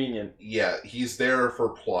he's convenient. Yeah, he's there for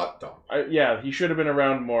plot dump. He should have been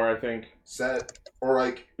around more, I think. Set,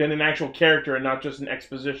 or been an actual character and not just an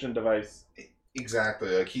exposition device.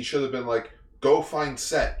 Exactly. He should have been go find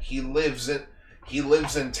Set. He lives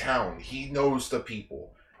in town. He knows the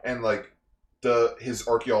people. And his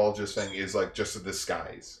archaeologist thing is just a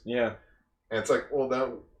disguise. Yeah. And it's well,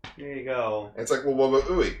 then... There you go. And it's well, what about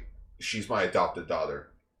Ui? She's my adopted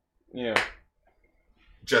daughter. Yeah.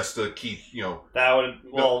 Just to keep, That would...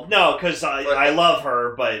 Well, no, because I love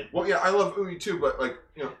her, but... Well, yeah, I love Ui too, but,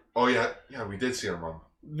 oh, yeah, we did see her mom.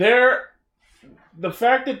 The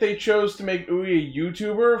fact that they chose to make Ui a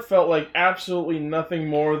YouTuber felt like absolutely nothing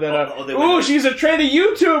more than she's a trendy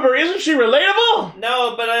YouTuber! Isn't she relatable?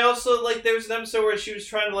 No, but I also, there was an episode where she was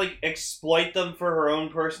trying to, exploit them for her own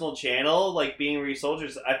personal channel, being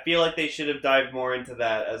Ryusoulgers. I feel like they should have dived more into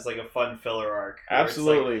that as, a fun filler arc.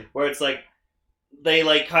 Absolutely. Where it's they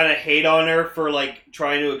kind of hate on her for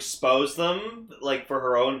trying to expose them for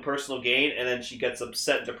her own personal gain, and then she gets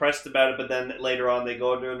upset and depressed about it, but then later on they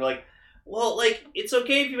go to her and be well, it's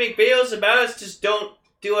okay if you make videos about us, just don't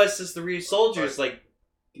do us as the Ryusoulgers,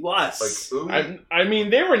 do us. I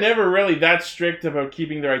mean, they were never really that strict about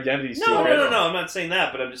keeping their identities secret. No, I'm not saying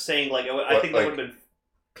that, but I'm just saying, I think that would have been...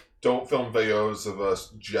 Don't film videos of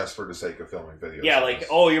us just for the sake of filming videos.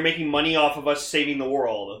 Yeah, you're making money off of us saving the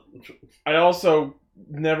world. I also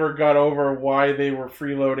never got over why they were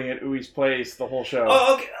freeloading at Ui's place the whole show.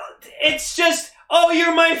 Oh, okay. It's just,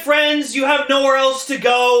 you're my friends, you have nowhere else to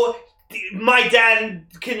go, my dad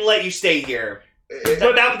can let you stay here. They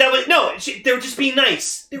were just being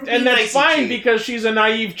nice. And that's fine because she's a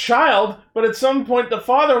naive child, but at some point the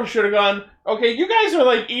father should have gone, okay, you guys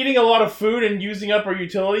are eating a lot of food and using up our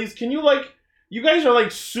utilities. Can you you guys are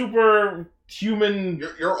super human.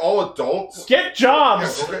 You're all adults. Get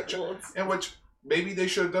jobs. Yeah, and which maybe they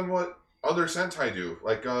should have done what other Sentai do,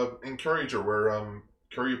 in Kyoryuger, where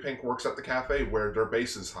Kyoryu Pink works at the cafe where their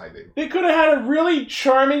base is hiding. They could have had a really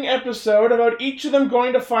charming episode about each of them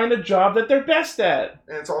going to find a job that they're best at.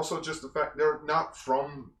 And it's also just the fact they're not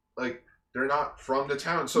from the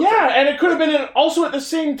town. So and it could have been also at the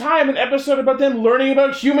same time an episode about them learning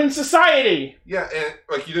about human society. Yeah,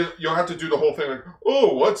 and you don't have to do the whole thing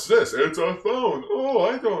oh, what's this? It's a phone. Oh,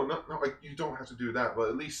 I don't know. No, you don't have to do that, but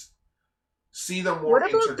at least see them more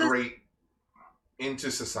integrate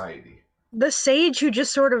into society. The sage who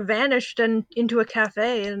just sort of vanished into a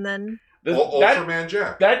cafe and then... Ultraman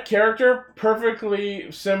Jack. That character perfectly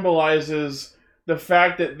symbolizes the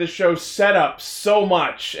fact that the show set up so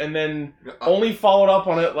much and then only followed up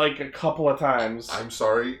on it a couple of times. I'm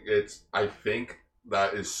sorry, I think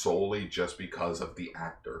that is solely just because of the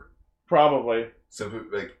actor. Probably.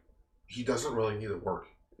 Simply, he doesn't really need to work.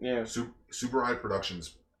 Yeah. Super High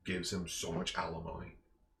Productions gives him so much alimony.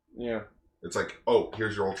 Yeah. It's oh,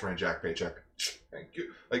 here's your Ultraman Jack paycheck. Thank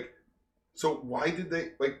you. So why did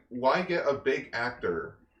they, why get a big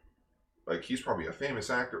actor? He's probably a famous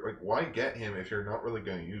actor. Why get him if you're not really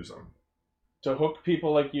going to use him? To hook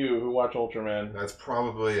people like you who watch Ultraman. That's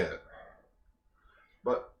probably it.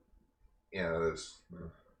 But, yeah, that is...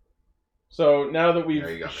 So, now that we've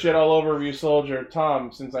shit all over Ryusoulger,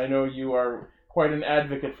 Tom, since I know you are quite an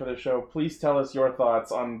advocate for the show, please tell us your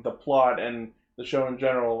thoughts on the plot and the show in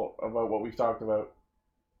general about what we've talked about.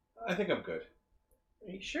 I think I'm good.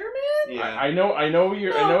 Are you sure, man? Yeah. I know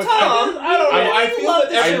you're. No, I know it's Tom, I don't know. I feel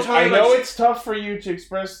that every I time know it's tough for you to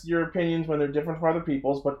express your opinions when they're different from other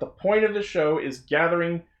people's, but the point of the show is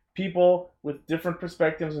gathering people with different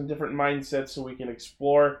perspectives and different mindsets so we can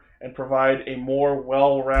explore and provide a more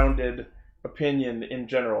well-rounded opinion in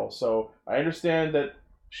general. So I understand that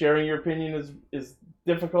sharing your opinion is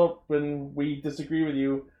difficult when we disagree with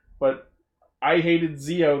you, but I hated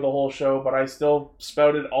Zio the whole show, but I still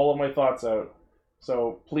spouted all of my thoughts out.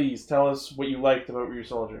 So please tell us what you liked about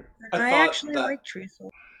Ryusoulger. I actually like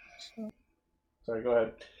Truthful. So. Sorry, go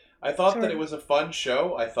ahead. I thought that it was a fun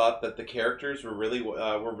show. I thought that the characters were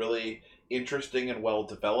really interesting and well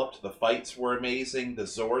developed. The fights were amazing. The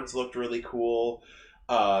Zords looked really cool.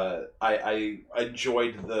 I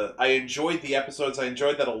enjoyed the episodes. I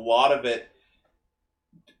enjoyed that a lot of it.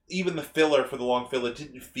 Even the filler for the long filler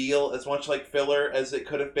didn't feel as much like filler as it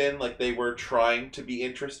could have been. Like they were trying to be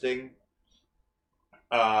interesting.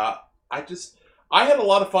 I had a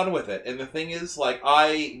lot of fun with it. And the thing is, like,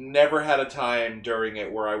 I never had a time during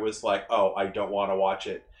it where I was like, oh, I don't want to watch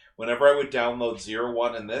it. Whenever I would download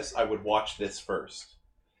 01 and this, I would watch this first.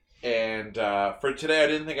 And for today, I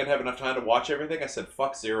didn't think I'd have enough time to watch everything. I said,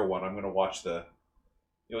 fuck 01. I'm going to watch the...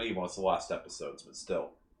 even though it's the last episodes, but still.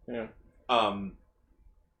 Yeah.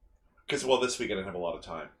 Because, well, this week I didn't have a lot of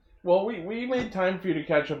time. Well, we made time for you to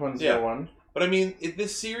catch up on 01. But I mean,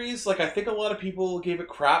 this series, like, I think a lot of people gave it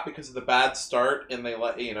crap because of the bad start, and they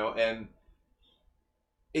and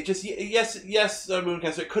it just, yes,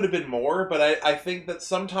 Mooncaster, it could have been more, but I think that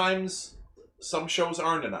sometimes some shows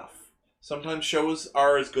aren't enough. Sometimes shows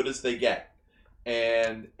are as good as they get.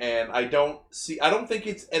 And I don't think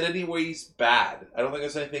it's in any ways bad. I don't think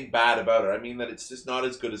there's anything bad about it. I mean that it's just not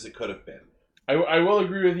as good as it could have been. I will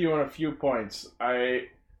agree with you on a few points.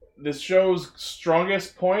 This show's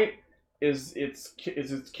strongest point is its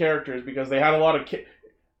characters, because they had a lot of...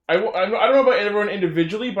 I don't know about everyone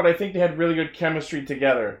individually, but I think they had really good chemistry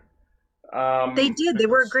together. They did. They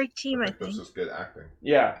were a great team, I think. It was just good acting.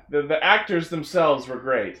 Yeah, the actors themselves were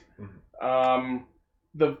great. Mm-hmm.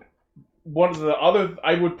 One of the other...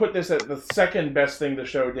 I would put this at the second best thing the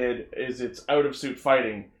show did is its out-of-suit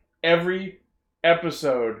fighting. Every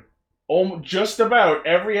episode, just about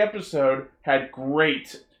every episode, had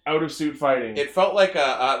great out-of-suit fighting. It felt like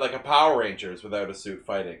a Power Rangers without a suit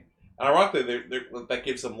fighting. And ironically, that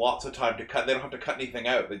gives them lots of time to cut. They don't have to cut anything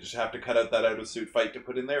out. They just have to cut out that out-of-suit fight to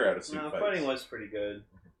put in their out-of-suit fight. The fighting was pretty good.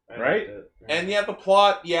 Right? And yeah, the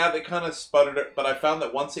plot, they kind of sputtered it, but I found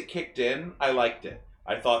that once it kicked in, I liked it.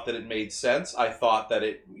 I thought that it made sense. I thought that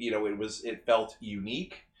it felt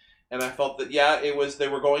unique. And I felt that, they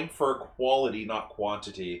were going for quality, not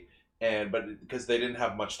quantity. But because they didn't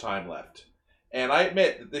have much time left. And I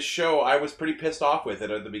admit that this show, I was pretty pissed off with it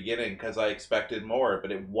at the beginning because I expected more, but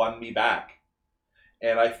it won me back.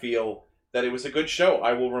 And I feel that it was a good show.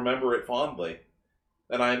 I will remember it fondly.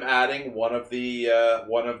 And I'm adding one of the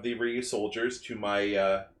Ryusoulgers to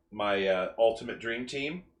my ultimate dream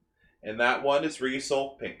team, and that one is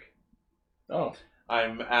Ryusoul Pink. Oh.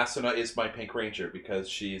 Asuna is my Pink Ranger because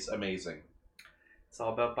she's amazing. It's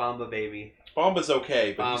all about Bamba, baby. Bamba's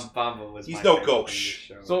okay, but Bamba was he's no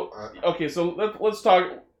gauche. So okay, so let's talk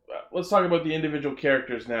about the individual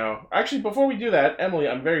characters now. Actually, before we do that, Emily,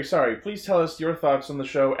 I'm very sorry. Please tell us your thoughts on the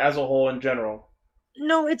show as a whole in general.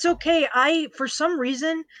 No, it's okay. For some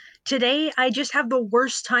reason, today I just have the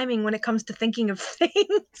worst timing when it comes to thinking of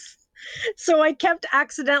things. So I kept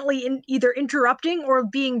accidentally either interrupting or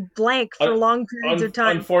being blank for long periods of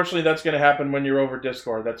time. Unfortunately, that's going to happen when you're over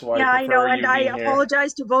Discord. That's why I know, and I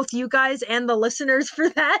apologize to both you guys and the listeners for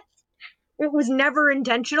that. It was never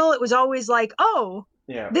intentional. It was always like,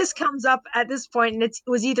 this comes up at this point, and it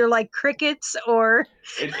was either like crickets or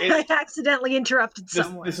I accidentally interrupted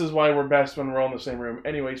someone. This is why we're best when we're all in the same room.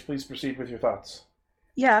 Anyways, please proceed with your thoughts.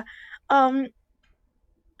 Yeah. I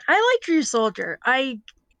liked Ryusoulger.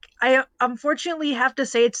 I unfortunately have to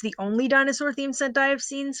say it's the only dinosaur-themed Sentai I've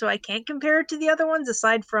seen, so I can't compare it to the other ones,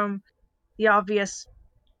 aside from the obvious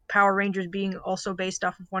Power Rangers being also based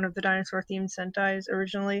off of one of the dinosaur-themed Sentais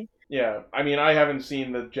originally. Yeah, I mean, I haven't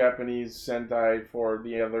seen the Japanese Sentai for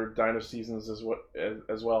the other Dino seasons as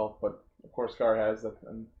well, but of course Gar has that,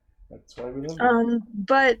 and that's why we love it.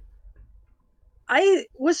 But I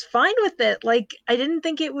was fine with it. Like, I didn't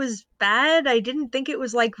think it was bad. I didn't think it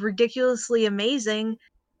was, like, ridiculously amazing.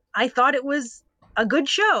 I thought it was a good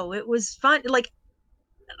show. It was fun. Like,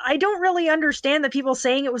 I don't really understand the people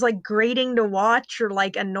saying it was, like, grating to watch or,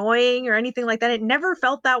 like, annoying or anything like that. It never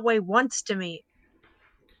felt that way once to me.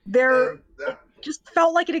 It just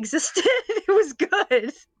felt like it existed. It was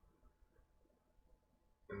good.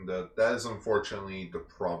 And that is unfortunately the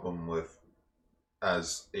problem with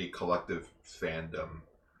as a collective fandom,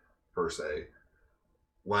 per se,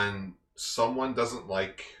 when someone doesn't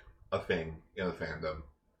like a thing in a fandom,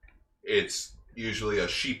 it's usually a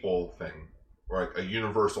sheeple thing, or like a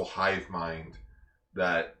universal hive mind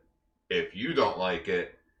that if you don't like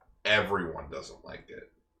it, everyone doesn't like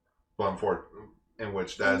it. But in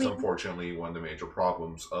which that is unfortunately one of the major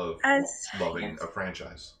problems of loving a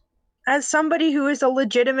franchise. As somebody who is a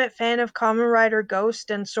legitimate fan of Kamen Rider Ghost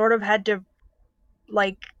and sort of had to,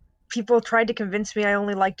 like, people tried to convince me I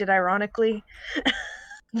only liked it ironically,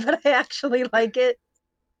 but I actually like it.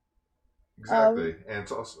 Exactly. And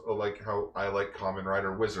it's also like how I like Kamen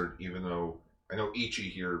Rider Wizard, even though I know Ichi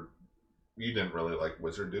here, you didn't really like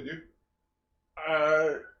Wizard, did you?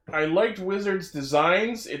 I liked Wizard's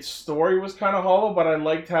designs. Its story was kind of hollow, but I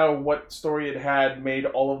liked how what story it had made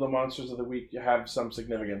all of the monsters of the week have some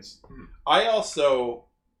significance. I also,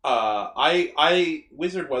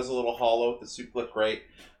 Wizard was a little hollow. The suit looked great,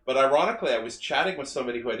 but ironically, I was chatting with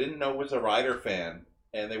somebody who I didn't know was a Rider fan,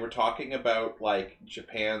 and they were talking about like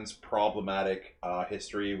Japan's problematic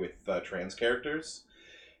history with trans characters,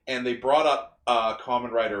 and they brought up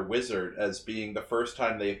Kamen Rider Wizard as being the first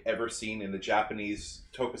time they've ever seen in a Japanese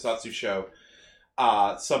tokusatsu show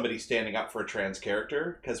somebody standing up for a trans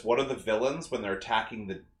character, because one of the villains, when they're attacking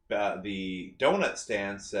the donut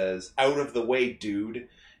stand, says "out of the way, dude,"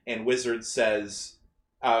 and Wizard says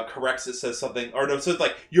corrects it, says something, or no, so it's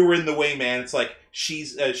like "you're in the way, man." It's like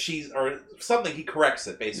she's or something. He corrects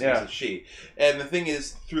it basically, says she. And the thing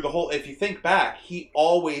is, through the whole, if you think back, he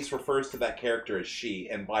always refers to that character as she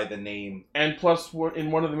and by the name. And plus,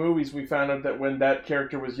 in one of the movies, we found out that when that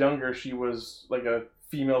character was younger, she was like a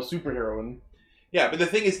female superheroine. Yeah, but the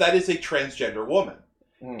thing is, that is a transgender woman.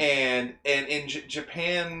 And in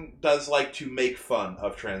Japan does like to make fun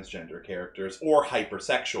of transgender characters or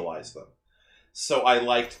hypersexualize them. So I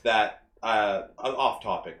liked that. Off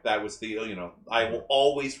topic. That was the, I will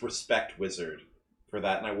always respect Wizard for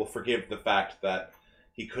that, and I will forgive the fact that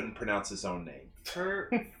he couldn't pronounce his own name.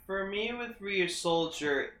 For me with Ryu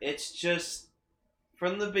Soldier, it's just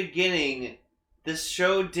from the beginning, this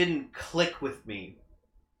show didn't click with me.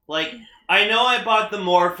 Like, I know I bought the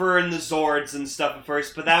Morpher and the Zords and stuff at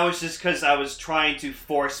first, but that was just because I was trying to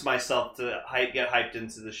force myself to get hyped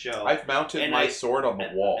into the show. I've mounted my sword on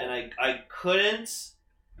the wall. And I couldn't.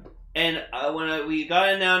 And when we got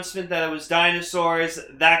an announcement that it was dinosaurs,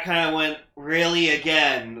 that kind of went, really,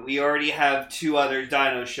 again? We already have 2 other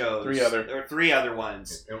dino shows. 3 other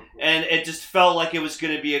ones. And it just felt like it was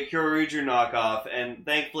going to be a Kyoryuger knockoff, and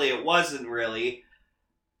thankfully it wasn't really.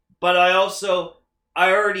 But I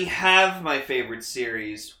already have my favorite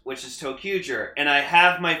series, which is ToQger, and I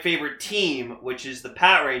have my favorite team, which is the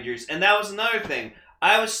Pat Rangers, and that was another thing.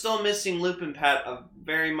 I was still missing Lupin Pat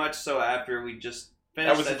very much so after we just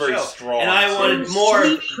finished that very show. strong. And I wanted more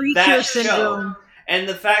of that syndrome. show. And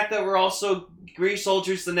the fact that we're also Ryu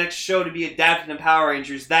Soldiers, the next show to be adapted in Power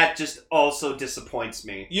Rangers, that just also disappoints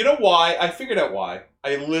me. You know why? I figured out why.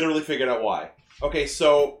 I literally figured out why. Okay,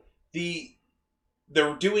 so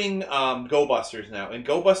they're doing Go Busters now, and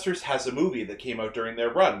Go Busters has a movie that came out during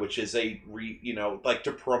their run, which is like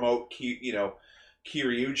to promote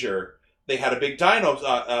Kyoryuger. They had a big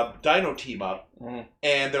dino team up,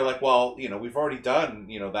 and they're like, well, we've already done,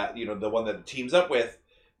 that, the one that it teams up with,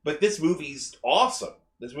 but this movie's awesome.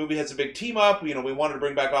 This movie has a big team up. We wanted to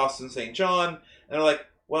bring back Austin St. John, and they're like,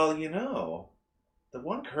 well, the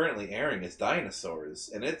one currently airing is Dinosaurs,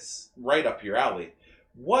 and it's right up your alley.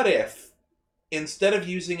 What if, instead of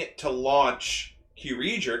using it to launch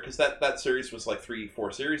Kyoryuger, because that series was like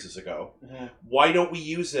 3-4 series ago, why don't we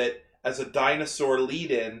use it as a dinosaur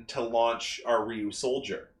lead-in to launch our Ryu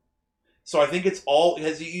Soldier? So I think it's all,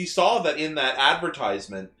 as you saw that in that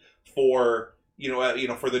advertisement for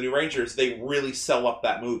for the New Rangers, they really sell up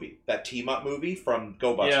that movie, that team-up movie from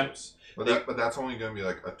Go Busters. Yeah. But that's only going to be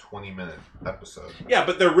like a 20-minute episode. Yeah,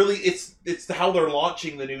 but they're really, it's how they're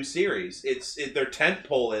launching the new series. Their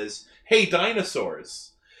tentpole is, hey,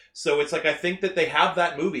 dinosaurs. So it's like, I think that they have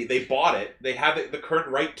that movie. They bought it. They have the current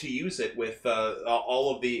right to use it with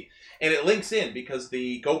all of the, and it links in because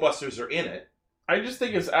the Go Busters are in it. I just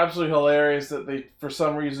think it's absolutely hilarious that they, for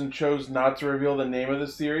some reason, chose not to reveal the name of the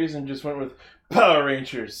series and just went with Power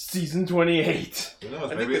Rangers Season 28. Who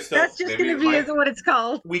knows? That's just going to be what it's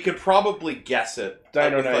called. We could probably guess it.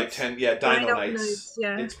 Dino Knights. Like 10, Dino Knights.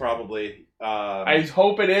 Yeah. It's probably... I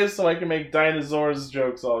hope it is, so I can make dinosaurs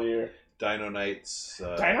jokes all year. Dino Knights.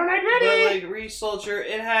 Dino Knight ready! But like Ryu Soldier,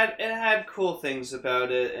 it had cool things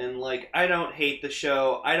about it, and like I don't hate the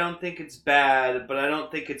show. I don't think it's bad, but I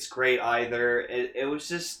don't think it's great either. It was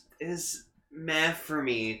just meh for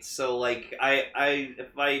me. So like I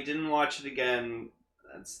if I didn't watch it again,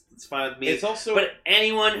 that's fine with me. It's also, but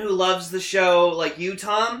anyone who loves the show, like you,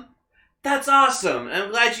 Tom, that's awesome. And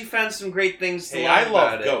I'm glad you found some great things to love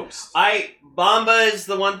about it. I love Ghost. Bamba is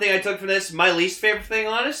the one thing I took from this. My least favorite thing,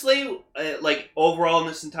 honestly, like overall in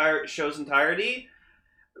this entire show's entirety,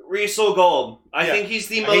 Ryusoul Gold. I think he's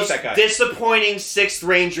the most disappointing Sixth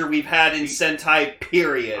Ranger we've had in Sentai,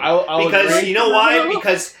 period. I'll because agree. You know why?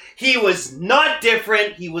 Because he was not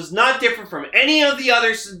different. He was not different from any of the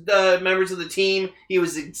other members of the team. He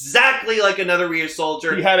was exactly like another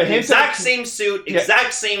Ryusoulger. He had a hint exact same suit,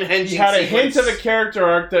 exact same henshin He had a sequence. hint of a character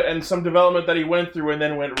arc and some development that he went through, and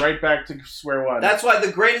then went right back to square one. That's why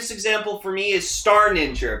the greatest example for me is Star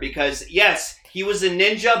Ninja, because yes, he was a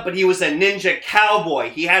ninja, but he was a ninja cowboy.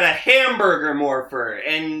 He had a hamburger morpher,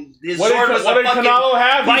 and his sword was a fucking Kanalo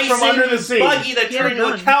have? He's from bison Under the Sea. buggy that turned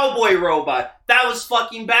into a cowboy robot. That was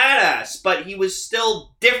fucking badass, but he was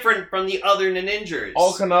still different from the other ninjas.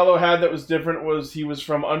 All Kanalo had that was different was he was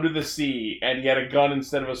from Under the Sea, and he had a gun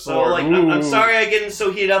instead of a So, sword. like, I'm sorry I'm getting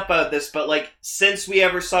so heated up about this, but, like, since we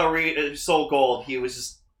ever saw Soul Gold, he was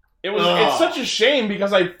just... It's such a shame,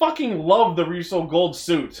 because I fucking love the Ryusoul Gold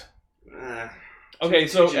suit. Okay,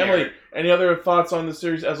 so Emily, any other thoughts on the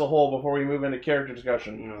series as a whole before we move into character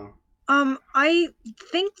discussion? No. I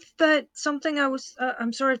think that something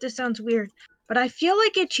I'm sorry if this sounds weird, but I feel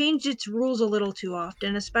like it changed its rules a little too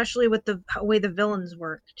often, especially with the way the villains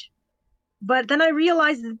worked. But then I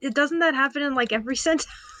realized it doesn't that happen in like every Sentai?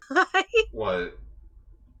 What?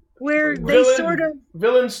 Where they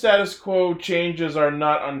villain status quo changes are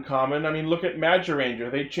not uncommon. I mean, look at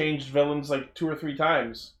Magiranger. They changed villains like 2 or 3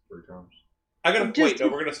 times. 3 times. I gotta wait. No,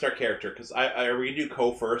 we're gonna start character because are we gonna do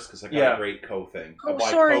Ko first? Because I got a great Ko thing. Oh,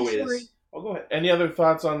 why sorry. is. Oh, go ahead. Any other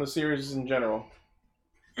thoughts on the series in general?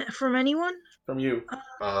 From anyone? From you.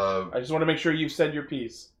 I just want to make sure you've said your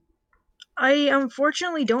piece. I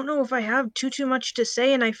unfortunately don't know if I have too much to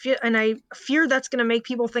say, and I fear that's going to make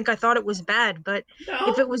people think I thought it was bad. But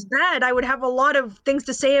if it was bad, I would have a lot of things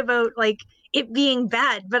to say about like it being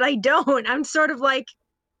bad. But I don't. I'm sort of like,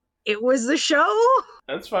 it was the show.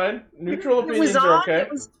 That's fine. Neutral opinions are okay.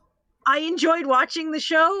 I enjoyed watching the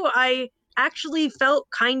show. I actually felt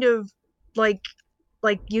kind of like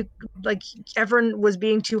everyone was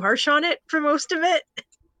being too harsh on it for most of it.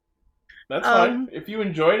 That's fine. If you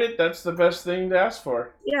enjoyed it, that's the best thing to ask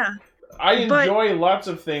for. Yeah. I enjoy lots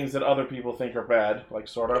of things that other people think are bad, like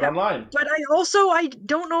Sword Art Online. But I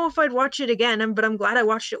don't know if I'd watch it again, but I'm glad I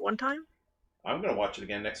watched it one time. I'm going to watch it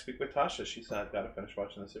again next week with Tasha. She's got to finish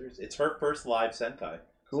watching the series. It's her first live Sentai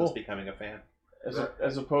since becoming a fan.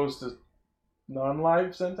 As opposed to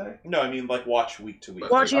non-live Sentai? No, I mean like watch week to week.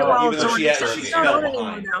 Watching it while even though she fell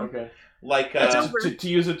behind. Okay. Like to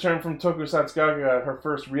use a term from Tokusatsugaga, her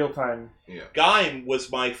first real-time. Yeah. Gaim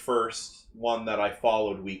was my first one that I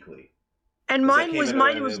followed weekly. And mine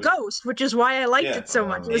was Ghost, which is why I liked it so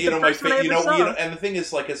much. It was the first one I ever saw. And the thing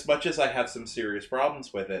is, like, as much as I have some serious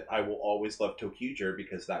problems with it, I will always love ToQger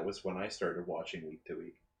because that was when I started watching week to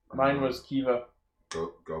week. Mine was Kiva.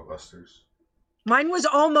 Go Busters. Mine was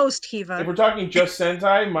almost Kiva. If we're talking just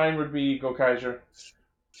Sentai, mine would be Gokaiger.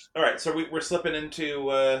 All right, so we're slipping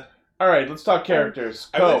into. All right, let's talk characters.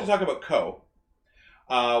 I would like to talk about Ko,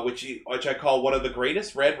 which I call one of the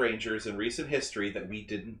greatest Red Rangers in recent history that we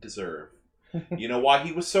didn't deserve. You know why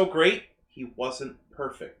he was so great? He wasn't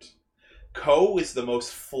perfect. Ko is the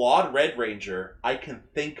most flawed Red Ranger I can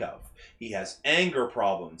think of. He has anger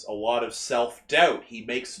problems, a lot of self-doubt. He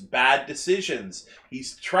makes bad decisions.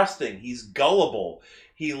 He's trusting. He's gullible.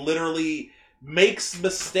 He literally makes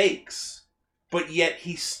mistakes. But yet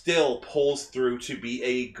he still pulls through to be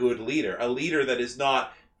a good leader. A leader that is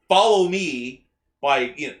not, follow me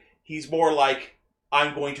by, he's more like,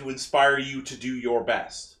 I'm going to inspire you to do your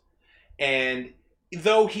best. And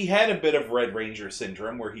though he had a bit of Red Ranger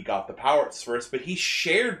syndrome where he got the power-ups first, but he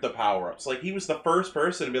shared the power-ups. Like, he was the first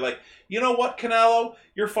person to be like, you know what, Kanalo?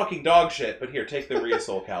 You're fucking dog shit, but here, take the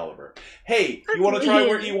Ryusoul Caliber. Hey, you want to try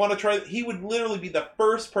where you want to try? He would literally be the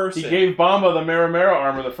first person. He gave Bamba the Maramara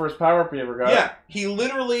armor, the first power-up he ever got. Yeah, he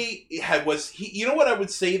literally you know what I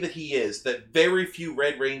would say that he is, that very few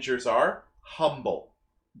Red Rangers are? Humble.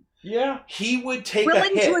 Yeah. He would take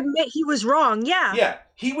willing a hit. to admit he was wrong, yeah. Yeah,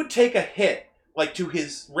 he would take a hit, like, to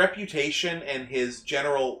his reputation and his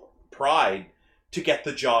general pride to get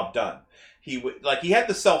the job done. He would, like, he had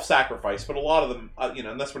the self-sacrifice, but a lot of them,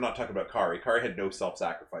 unless we're not talking about Kari. Kari had no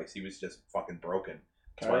self-sacrifice. He was just fucking broken.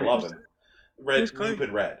 That's why I love him.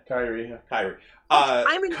 Lupin Red. Kyrie, yeah. Kyrie.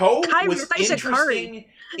 Ko was interesting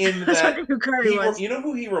in that who Kari was. You know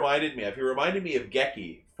who he reminded me of? He reminded me of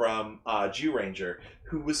Geki from Jew Ranger,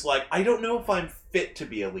 who was like, I don't know if I'm fit to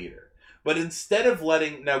be a leader. But instead of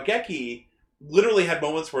letting... Now, Geki literally had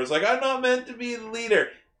moments where it's like, I'm not meant to be the leader.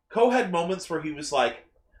 Ko had moments where he was like,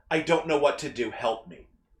 I don't know what to do, help me.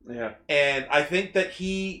 Yeah. And I think that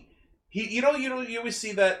he you always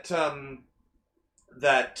see that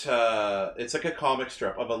it's like a comic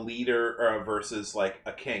strip of a leader versus like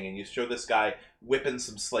a king, and you show this guy whipping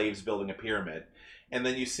some slaves building a pyramid, and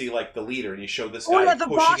then you see like the leader, and you show this guy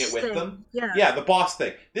pushing it with them. Yeah, the boss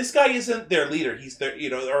thing. This guy isn't their leader. He's their,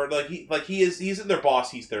 or he isn't their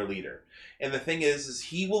boss. He's their leader. And the thing is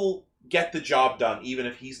he will get the job done even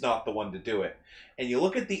if he's not the one to do it. And you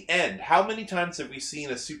look at the end. How many times have we seen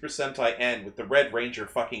a Super Sentai end with the Red Ranger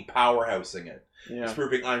fucking powerhousing it? Yeah. It's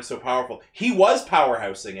proving I'm so powerful. He was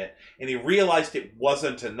powerhousing it, and he realized it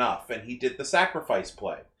wasn't enough, and he did the sacrifice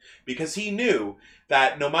play. Because he knew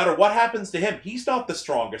that no matter what happens to him, he's not the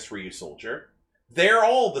strongest Ryu soldier. They're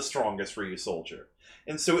all the strongest Ryu soldier.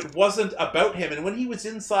 And so it wasn't about him. And when he was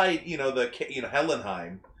inside,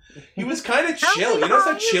 Hellenheim, he was kind of chill. You notice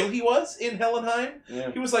how chill he was in Hellenheim?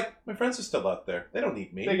 Yeah. He was like, my friends are still out there. They don't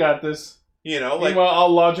need me. They got this. Like, well, I'll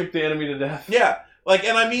logic the enemy to death. Yeah.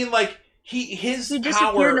 And I mean, his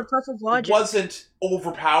power wasn't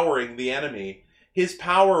overpowering the enemy. His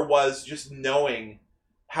power was just knowing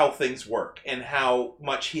how things work and how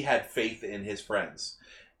much he had faith in his friends.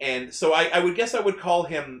 And so I would guess I would call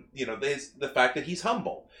him, the fact that he's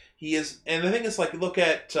humble. He is, and the thing is, look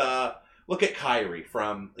at Kairi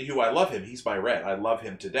from, who I love him. He's my Red. I love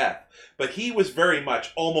him to death. But he was very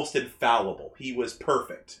much almost infallible. He was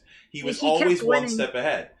perfect. He was always one step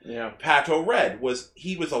ahead. Yeah. Pato Red was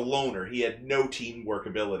a loner. He had no teamwork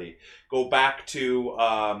ability. Go back to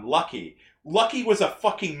Lucky. Lucky was a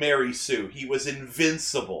fucking Mary Sue. He was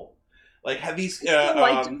invincible. Have these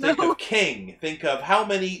think of King. Think of how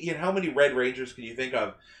many Red Rangers can you think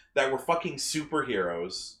of that were fucking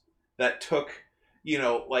superheroes that took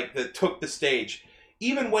that took the stage.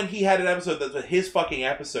 Even when he had an episode that was his fucking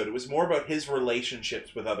episode, it was more about his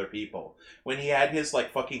relationships with other people. When he had his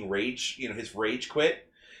fucking rage, his rage quit,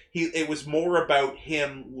 it was more about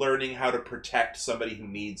him learning how to protect somebody who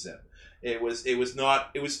needs him. And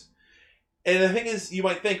the thing is, you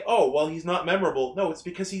might think, oh, well, he's not memorable. No, it's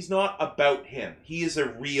because he's not about him. He is a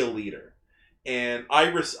real leader. And I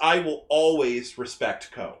will always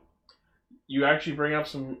respect Ko. You actually bring up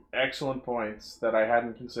some excellent points that I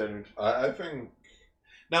hadn't considered. I think...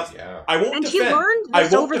 Now, yeah. I won't defend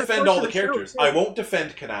all the characters. I won't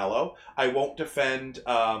defend Canalo. I won't defend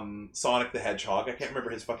Sonic the Hedgehog. I can't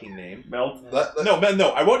remember his fucking name. Melt?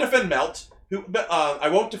 No, I won't defend Melt. I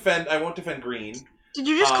won't defend Green. Did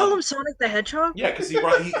you just call him Sonic the Hedgehog? Yeah, because he's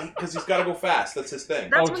got to go fast. That's his thing.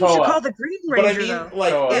 That's what you should call the Green Ranger.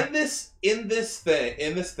 But I mean, in this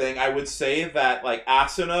thing, I would say that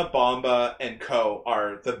Asuna, Bomba, and Ko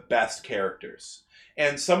are the best characters.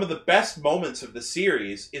 And some of the best moments of the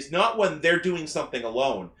series is not when they're doing something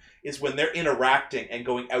alone, is when they're interacting and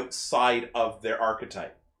going outside of their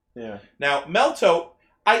archetype. Yeah. Now, Melto,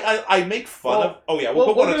 I make fun of... Oh, yeah,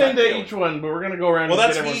 we'll get into each one, but we're going to go around and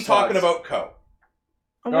that's me talking about Ko.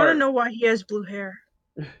 I want to know why he has blue hair.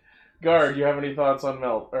 Guard, you have any thoughts on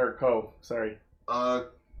Ko? Sorry. Ko,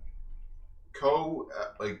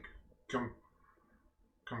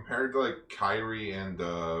 compared to Kairi and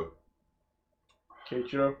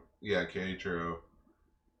Keiichiro? Yeah, Keiichiro.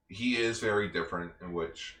 He is very different, in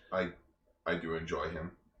which I do enjoy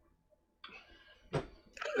him.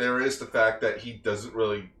 There is the fact that he doesn't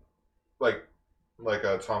really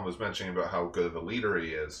Tom was mentioning about how good of a leader he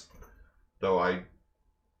is, though I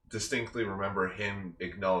distinctly remember him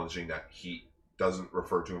acknowledging that he doesn't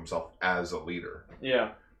refer to himself as a leader.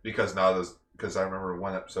 Yeah. Because I remember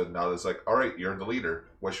one episode, Nada's like, all right, you're the leader.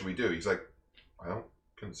 What should we do? He's like, I don't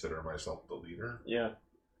consider myself the leader. Yeah.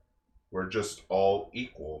 We're just all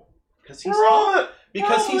equal. Because he's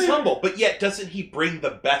humble. But yet, doesn't he bring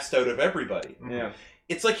the best out of everybody? Yeah.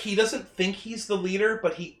 It's like he doesn't think he's the leader,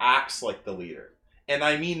 but he acts like the leader. And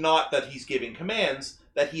I mean not that he's giving commands,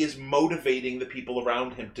 that he is motivating the people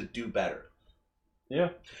around him to do better. Yeah.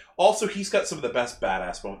 Also, he's got some of the best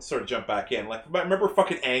badass moments. Sort of jump back in. Remember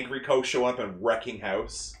fucking Angry Ko showing up and wrecking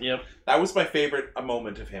house? Yep. That was my favorite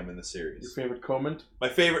moment of him in the series. Your favorite comment? My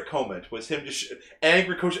favorite comment was him just...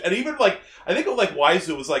 Angry Ko... And even, I think it was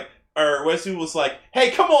Waizu was like... Or Waizu was like,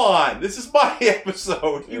 hey, come on! This is my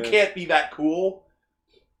episode! You can't be that cool!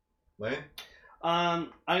 Lane? I'm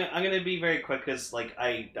gonna be very quick because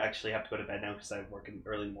I actually have to go to bed now because I work in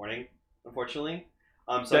early morning, unfortunately.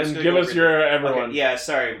 So then give us your everyone. Okay, yeah,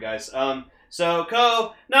 sorry guys. So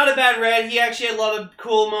Ko, not a bad Red. He actually had a lot of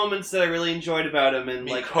cool moments that I really enjoyed about him, and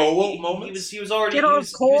moments. He was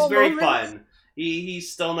very fun.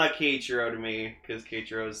 He's still not Keiichiro to me, because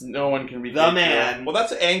Keiichiro's No one can be the Keiichiro. man. Well,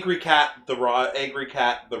 that's Angry Cat the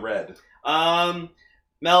Red.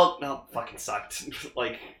 Mel fucking sucked.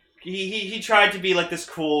 Like, he tried to be like this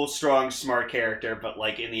cool, strong, smart character, but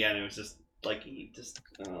like in the end it was just like he just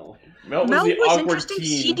Mel Mel the was awkward interesting.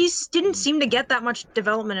 teen. He just didn't seem to get that much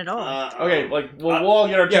development at all. Okay, like we'll all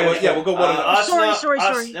get our chance. We'll go one.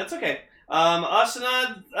 Sorry. That's okay.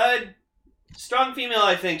 Asuna, strong female.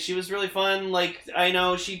 I think she was really fun. Like, I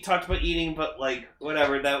know she talked about eating, but like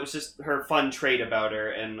whatever. That was just her fun trait about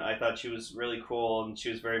her, and I thought she was really cool, and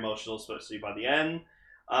she was very emotional, especially by the end.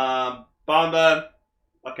 Bamba,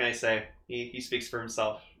 what can I say? He speaks for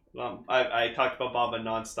himself. I talked about Bamba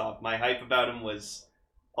nonstop. My hype about him was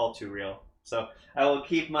all too real. So I will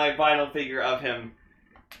keep my vinyl figure of him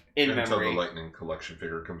in Until memory. the Lightning collection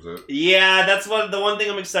figure comes out. Yeah, that's the one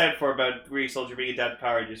thing I'm excited for about Ryusoldier being adapted to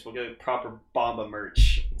Power Rangers. We'll get proper Bamba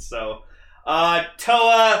merch. So,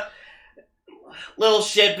 Toa, little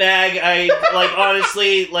shitbag. I like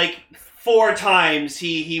honestly like 4 times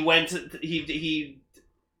he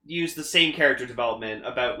used the same character development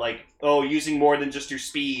about like using more than just your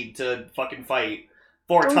speed to fucking fight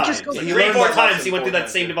 4 Don't times. just go Like, for 3 it. 4 times he went through that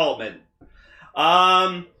same development.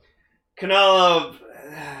 Canelo.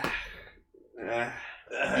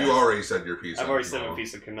 You already said your piece. I've already said my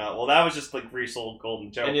piece of Canelo. Well, that was just like Resol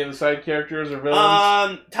Golden Joe. Any of the side characters or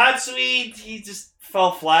villains? Tatsui, he just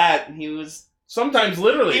fell flat. He was sometimes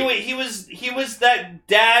literally. He was that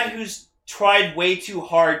dad who's tried way too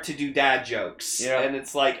hard to do dad jokes. Yeah. And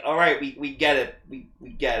it's like, all right, we get it. We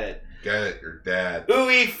get it. Get it, your dad.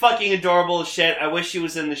 Ooey, fucking adorable as shit. I wish she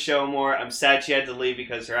was in the show more. I'm sad she had to leave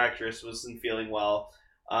because her actress wasn't feeling well.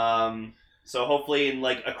 So hopefully in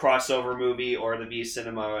like a crossover movie or the V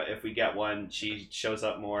Cinema, if we get one, she shows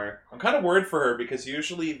up more. I'm kind of worried for her because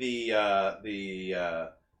usually the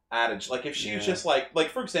adage, like if she was just like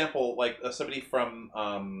for example, like somebody from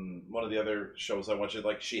one of the other shows I watched,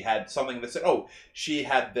 like she had something that said, oh, she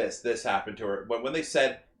had this happened to her. But when they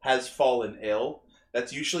said has fallen ill,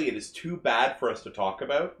 that's usually it is too bad for us to talk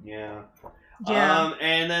about. Yeah. Yeah.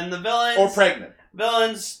 And then the villains. Or pregnant.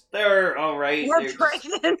 Villains, they're alright. Or They're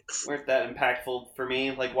pregnant. weren't that impactful for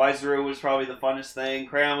me. Like, Wizuru was probably the funnest thing.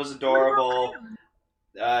 Crayon was adorable.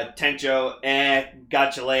 Tenjo,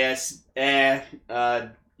 Gachaleus,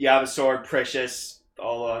 Yabasor, Precious,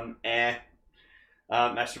 all of them,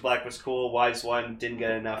 Master Black was cool. Wise One didn't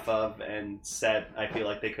get enough of, and Set, I feel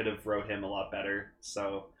like they could have wrote him a lot better.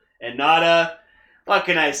 So, and Nada, what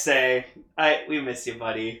can I say? We miss you,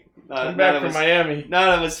 buddy. Come back from Miami.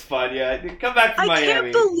 Nada was fun, yeah. Come back from Miami.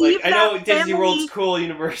 Can't believe I know that Disney family, World's cool,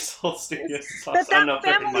 Universal Studios is awesome. that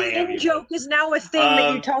family in joke is now a thing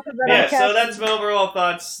that you talk about. Yeah, on so that's my overall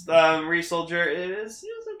thoughts. Resoldier, it was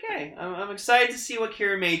okay. I'm excited to see what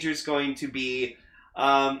Kira Major is going to be.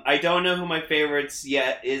 I don't know who my favorites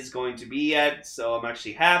yet is going to be yet, so I'm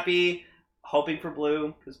actually happy. Hoping for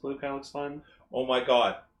Blue, because Blue kind of looks fun. Oh my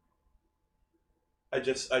god. I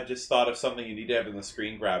just thought of something you need to have in the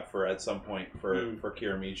screen grab for at some point for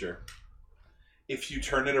Kira Major. If you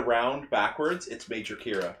turn it around backwards, it's Major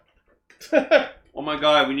Kira. Oh my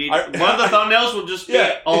god, we need one of the thumbnails will just be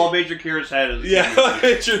all Major Kira's head.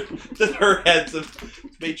 Major, her head's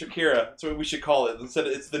Major Kira. That's what we should call it. Instead,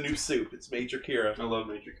 it's the new soup. It's Major Kira. I love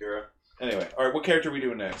Major Kira. Anyway, all right. What character are we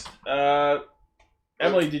doing next?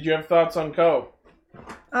 Emily, did you have thoughts on Ko?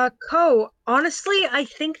 Ko, honestly, I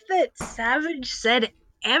think that Savage said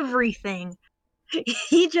everything.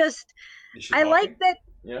 He just, I like that.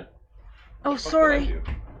 Yeah. Oh, sorry.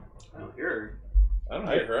 I don't hear her. I don't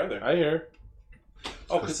hear her either. I hear.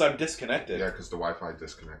 Oh, because I'm disconnected. Yeah, because the Wi-Fi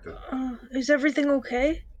disconnected. Is everything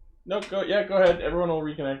okay? No, go ahead. Everyone will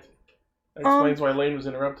reconnect. That explains why Lane was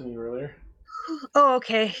interrupting you earlier. Oh,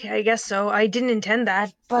 okay. I guess so. I didn't intend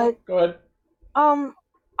that, but go ahead.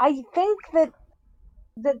 I think that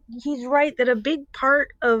he's right that a big part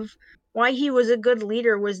of why he was a good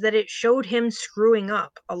leader was that it showed him screwing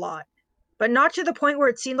up a lot, but not to the point where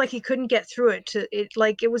it seemed like he couldn't get through it.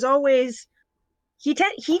 It was always he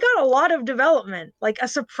got a lot of development, like a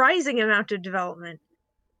surprising amount of development.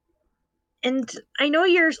 And I know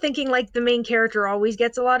you're thinking like the main character always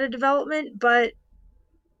gets a lot of development, but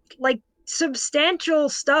like substantial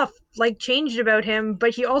stuff like changed about him,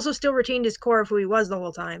 but he also still retained his core of who he was the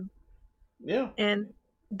whole time. Yeah. And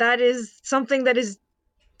that is something that is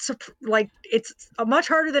like it's much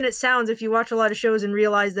harder than it sounds if you watch a lot of shows and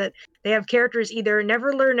realize that they have characters either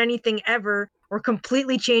never learn anything ever or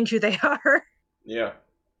completely change who they are. Yeah.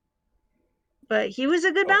 But he was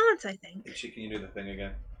a good balance, I think. Ichi, can you do the thing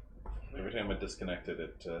again? Every time I disconnected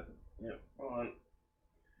it. Yeah. Hold on.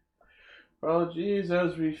 Apologies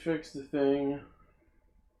as we fix the thing.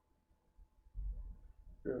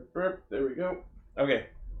 There we go. Okay,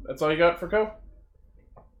 that's all you got for Ko?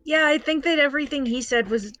 Yeah, I think that everything he said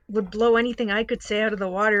would blow anything I could say out of the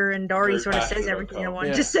water, and Dari Very sort of says passionate everything I about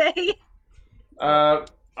wanted to say.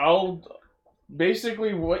 I'll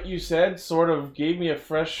basically what you said sort of gave me a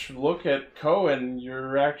fresh look at Ko, and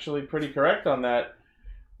you're actually pretty correct on that.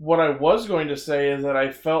 What I was going to say is that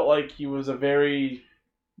I felt like he was a very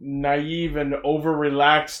naive and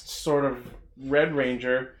over-relaxed sort of Red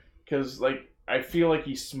Ranger, because like I feel like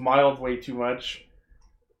he smiled way too much.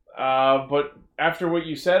 But after what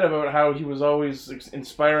you said about how he was always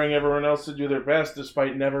inspiring everyone else to do their best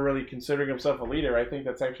despite never really considering himself a leader, I think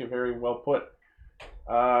that's actually very well put.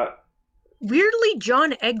 Weirdly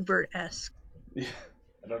John Egbert-esque. I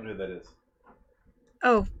don't know who that is.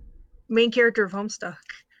 Oh, main character of Homestuck.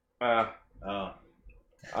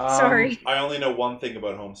 Sorry. I only know one thing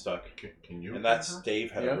about Homestuck. Can you? And that's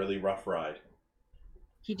Dave had a really rough ride.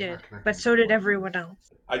 He did, but so did everyone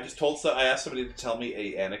else. I asked somebody to tell me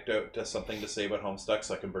a anecdote to something to say about Homestuck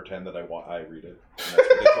so I can pretend that I read it. And that's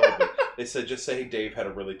what they told me. They said, just say Dave had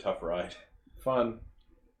a really tough ride. Fun.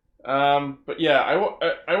 But yeah,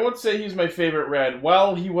 I won't say he's my favorite Red.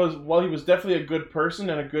 While he was definitely a good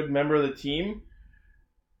person and a good member of the team,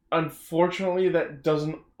 unfortunately that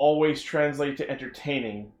doesn't always translate to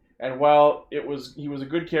entertaining. And while he was a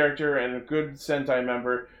good character and a good Sentai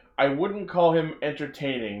member, I wouldn't call him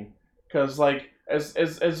entertaining, because like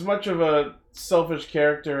as much of a selfish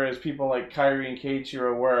character as people like Kairi and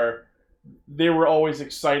Keiichiro were, they were always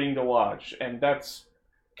exciting to watch, and that's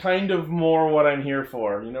kind of more what I'm here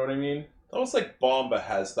for. You know what I mean? Almost like Bomba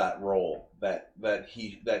has that role that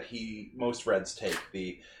he most Reds take,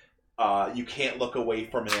 the you can't look away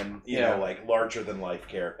from him, you know, like larger than life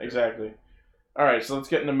character. Exactly. All right, so let's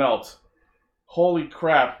get into Melt. Holy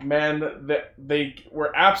crap, man, they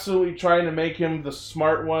were absolutely trying to make him the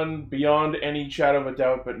smart one beyond any shadow of a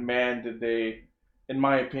doubt, but man, did they, in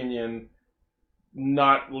my opinion,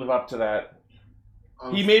 not live up to that.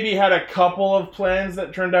 He maybe had a couple of plans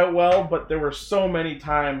that turned out well, but there were so many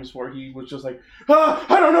times where he was just like, I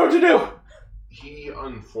don't know what to do! He,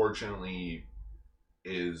 unfortunately,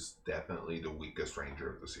 is definitely the weakest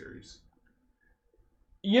Ranger of the series.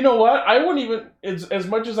 You know what? I wouldn't even, as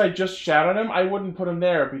much as I just shat on him, I wouldn't put him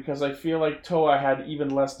there because I feel like Toa had even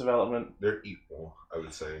less development. They're equal, I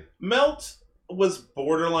would say. Melt was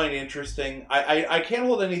borderline interesting. I can't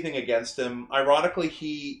hold anything against him. Ironically,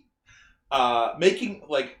 he making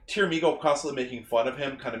like Tiramigo constantly making fun of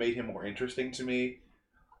him kind of made him more interesting to me.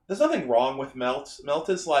 There's nothing wrong with Melt. Melt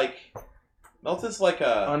is like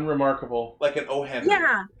a unremarkable, like an O. Henry.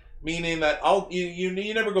 Yeah. Meaning that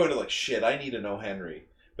you never go into like shit. I need an O. Henry.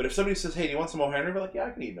 But if somebody says, "Hey, do you want some O. Henry?" We're like, "Yeah,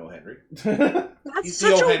 I can eat an O. Henry." That's He's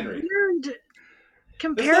such the O. a Henry. weird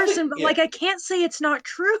comparison, but like I can't say it's not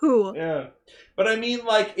true. Yeah. But I mean,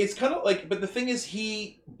 like, it's kind of like, but the thing is,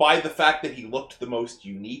 he, by the fact that he looked the most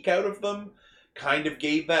unique out of them, kind of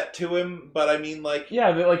gave that to him. But I mean, like, yeah,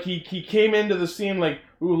 like he came into the scene like,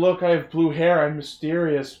 "Ooh, look, I have blue hair. I'm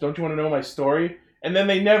mysterious. Don't you want to know my story?" And then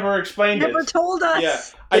they never explained it. Never told us. Yeah,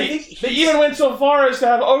 they even went so far as to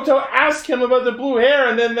have Oto ask him about the blue hair,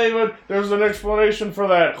 and then there's an explanation for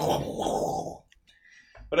that.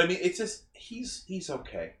 But I mean, it's just he's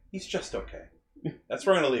okay. He's just okay. That's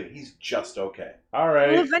where I'm gonna leave it. He's just okay. All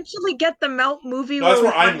right. We'll eventually get the Melt movie. No, that's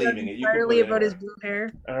where where I'm we find out leaving it. You can entirely put it about his anywhere. blue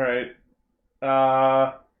hair. All right.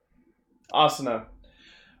 Asuna.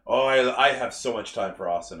 Oh, I have so much time for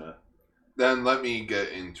Asuna. Then let me get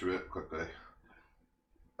into it quickly.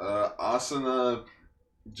 Asuna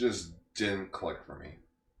just didn't click for me.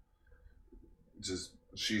 Just,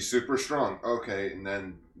 she's super strong. Okay, and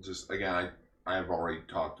then just, again, I have already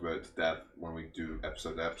talked about it to death when we do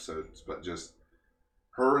episode to episodes, but just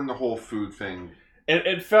her and the whole food thing.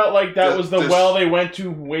 It felt like that was the well they went to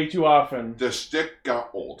way too often. The stick got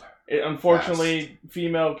old. Unfortunately,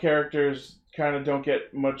 female characters kind of don't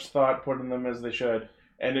get much thought put in them as they should.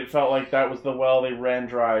 And it felt like that was the well they ran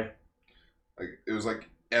dry. Like, it was like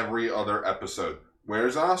every other episode.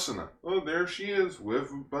 Where's Asuna? Oh, there she is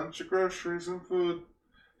with a bunch of groceries and food.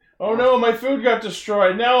 Oh no, my food got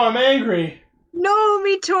destroyed. Now I'm angry. No,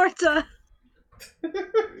 mi torta.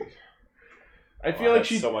 I feel like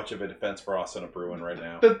she's so much of a defense for Asuna Bruin right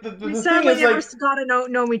now. The We thing sadly is, never like, got a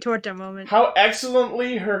no mi torta moment. how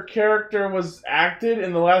excellently her character was acted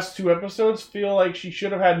in the last two episodes feel like she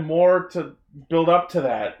should have had more to build up to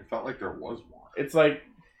that. It felt like there was more. It's like,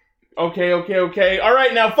 okay. All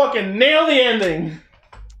right, now fucking nail the ending.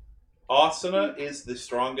 Asuna is the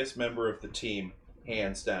strongest member of the team,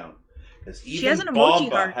 hands down. Because She has even an emoji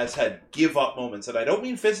Bomba heart. has had give-up moments, and I don't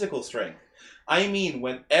mean physical strength. I mean,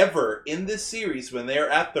 whenever in this series, when they're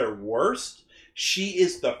at their worst, she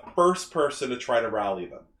is the first person to try to rally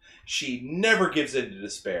them. She never gives in to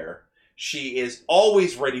despair. She is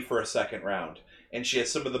always ready for a second round. And she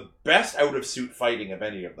has some of the best out-of-suit fighting of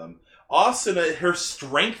any of them. Asuna, her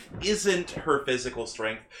strength isn't her physical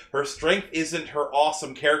strength. Her strength isn't her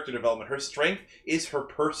awesome character development. Her strength is her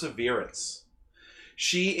perseverance.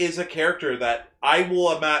 She is a character that I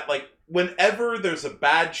will like, whenever there's a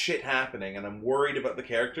bad shit happening and I'm worried about the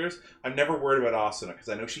characters, I'm never worried about Asuna because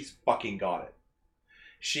I know she's fucking got it.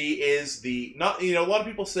 She is a lot of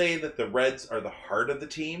people say that the Reds are the heart of the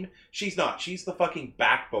team. She's not. She's the fucking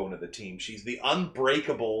backbone of the team. She's the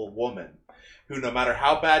unbreakable woman who, no matter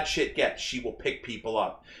how bad shit gets, she will pick people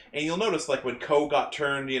up. And you'll notice, like, when Ko got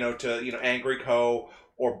turned, to Angry Ko,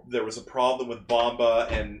 or there was a problem with Bomba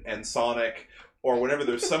and Sonic, or whenever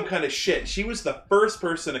there's some kind of shit, she was the first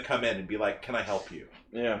person to come in and be like, can I help you?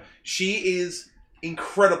 Yeah. She is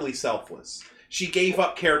incredibly selfless. She gave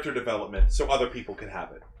up character development so other people could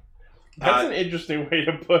have it. That's an interesting way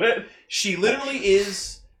to put it. She literally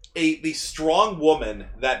is the strong woman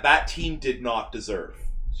that team did not deserve.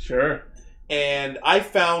 Sure. And I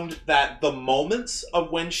found that the moments of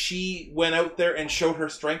when she went out there and showed her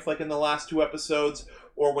strength, like in the last 2 episodes,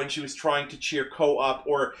 or when she was trying to cheer Ko up,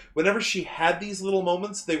 or whenever she had these little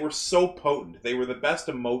moments, they were so potent. They were the best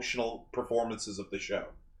emotional performances of the show.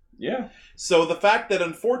 Yeah. So the fact that,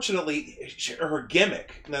 unfortunately, her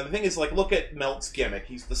gimmick... Now, the thing is, like, look at Melt's gimmick.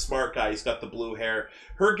 He's the smart guy. He's got the blue hair.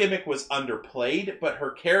 Her gimmick was underplayed, but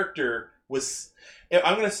her character was...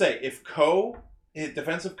 I'm going to say, if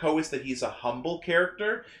defense of Ko is that he's a humble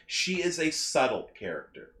character, she is a subtle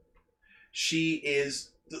character. She is...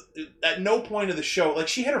 At no point of the show... Like,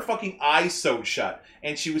 she had her fucking eyes sewed shut,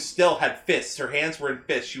 and she still had fists. Her hands were in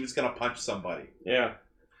fists. She was going to punch somebody. Yeah.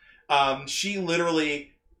 She literally...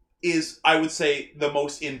 is, I would say, the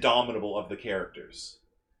most indomitable of the characters.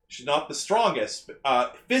 She's not the strongest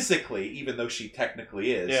physically, even though she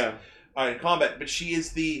technically is in combat, but she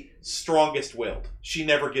is the strongest willed. She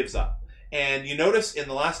never gives up. And you notice in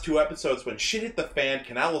the last 2 episodes, when shit hit the fan,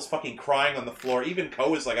 Kanal was fucking crying on the floor. Even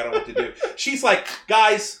Ko is like, I don't know what to do. She's like,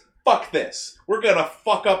 guys, fuck this. We're gonna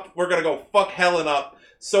fuck up. We're gonna go fuck Helen up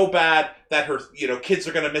so bad that her, kids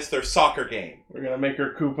are gonna miss their soccer game. We're gonna make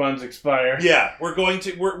her coupons expire. Yeah, we're going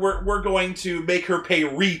to make her pay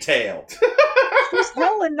retail. She's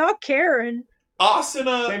Helen, not Karen.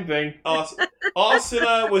 Asuna, same thing.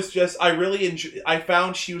 Asuna was just, I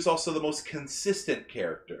found she was also the most consistent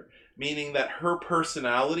character, meaning that her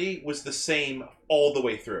personality was the same all the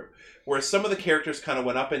way through. Whereas some of the characters kind of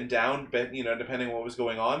went up and down, depending on what was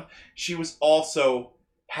going on. She was also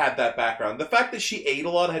had that background. The fact that she ate a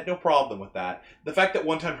lot, I had no problem with that. The fact that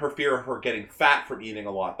one time her fear of her getting fat from eating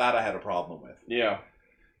a lot, that I had a problem with. Yeah.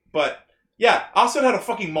 But, yeah, Asuna had a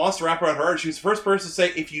fucking monster wrap around her heart. She was the first person to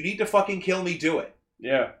say, if you need to fucking kill me, do it.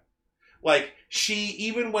 Yeah. Like,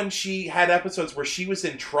 even when she had episodes where she was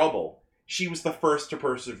in trouble, she was the first to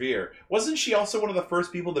persevere. Wasn't she also one of the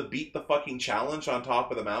first people to beat the fucking challenge on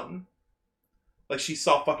top of the mountain? Like, she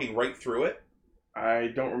saw fucking right through it? I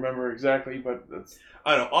don't remember exactly, but that's...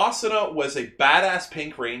 I don't know. Asuna was a badass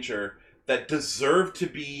Pink Ranger that deserved to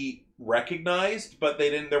be recognized, but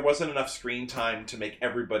there wasn't enough screen time to make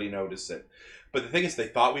everybody notice it. But the thing is, they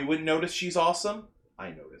thought we wouldn't notice she's awesome. I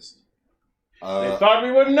noticed. They thought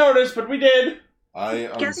we wouldn't notice, but we did. I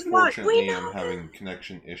unfortunately am having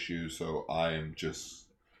connection issues, so I am just...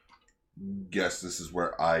 Guess this is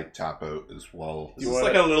where I tap out as well. Is this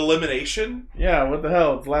like an elimination? Yeah, what the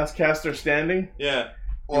hell? It's last caster standing? Yeah.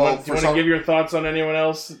 Do you want to give your thoughts on anyone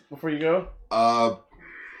else before you go?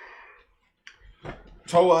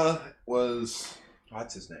 Toa was...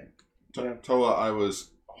 What's his name? Toa, I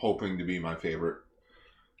was hoping to be my favorite.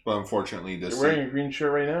 But unfortunately... You're wearing a green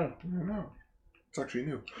shirt right now. I know. It's actually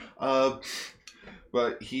new.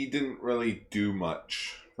 But he didn't really do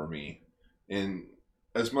much for me. And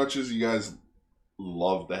as much as you guys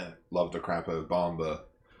love the crap out of Bomba,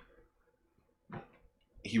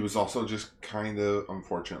 he was also just kind of,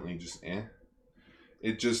 unfortunately, just eh.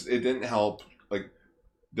 It didn't help. Like,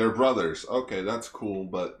 they're brothers. Okay, that's cool,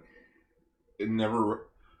 but it never...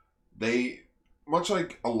 much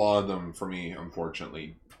like a lot of them for me,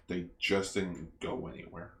 unfortunately, they just didn't go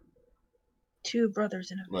anywhere. 2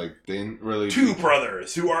 brothers in a... Like, they didn't really... 2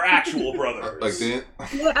 brothers who are actual brothers. Like, they didn't...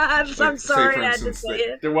 Yeah, I'm sorry I had to say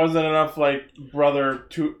it. There wasn't enough, like, brother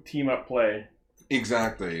team-up play.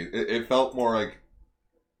 Exactly. It felt more like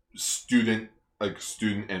student like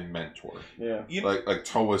student and mentor. Yeah. Like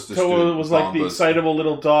Towa's the Towa student. was like the excitable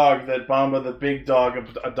little dog that Bamba, the big dog,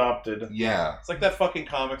 adopted. Yeah. It's like that fucking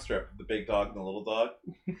comic strip, the big dog and the little dog.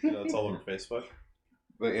 It's all over Facebook.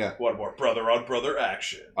 But yeah. What more brother on brother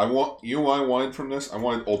action? I wanted from this? I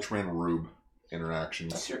wanted Ultraman Rube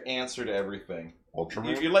interactions. That's your answer to everything.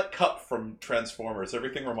 Ultraman? You're like Cup from Transformers.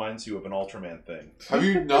 Everything reminds you of an Ultraman thing. Have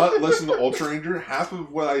you not listened to Ultra Ranger? Half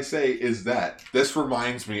of what I say is that. This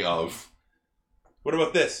reminds me of. What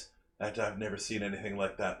about this? I've never seen anything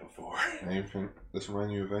like that before. Anything? This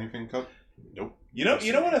remind you of anything, Cup? Nope. You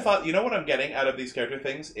know what I thought? You know what I'm getting out of these character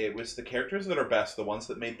things? It was the characters that are best, the ones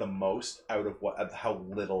that made the most out of how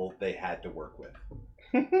little they had to work with.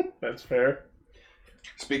 That's fair.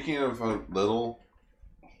 Speaking of little,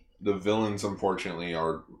 the villains unfortunately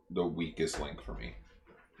are the weakest link for me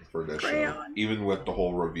for this show. Even with the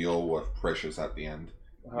whole reveal with Precious at the end,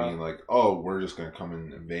 being like, "Oh, we're just gonna come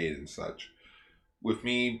and invade" and such. With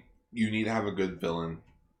me, you need to have a good villain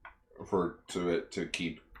to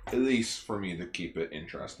keep, at least for me, to keep it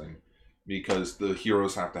interesting, because the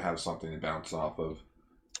heroes have to have something to bounce off of.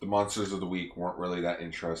 The monsters of the week weren't really that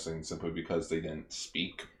interesting simply because they didn't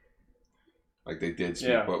speak. Like they did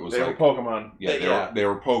speak, but it was they like were Pokemon. They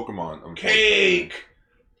were Pokemon. Cake.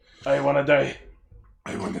 I want to die.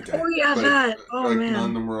 I want to die. Oh yeah, but, that. Oh like, man. None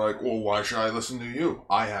of them were like, "Well, why should I listen to you?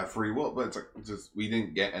 I have free will." But it's like we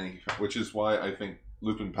didn't get any, which is why I think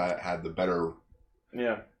Lupin Pat had the better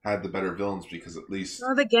villains, because at least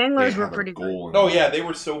the Ganglers were pretty good. Oh yeah, they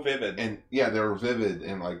were so vivid, and they were vivid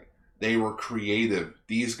and like they were creative.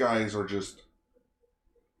 These guys are just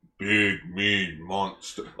big, mean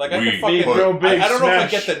monster. Like I don't know if I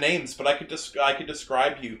get the names, but I could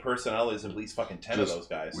describe you personalities of at least fucking 10 of those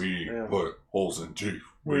guys. We put holes in teeth.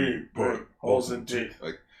 We put holes in teeth.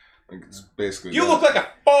 Like it's basically. You look like a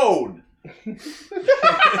phone.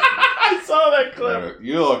 I saw that clip.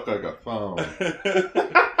 You look like a phone.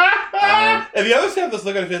 And the others have this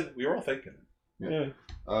look at it. We were all thinking. Yeah.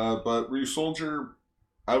 But Ryusoulger,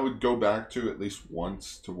 I would go back to at least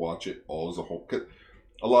once to watch it all as a whole. 'Cause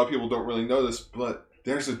a lot of people don't really know this, but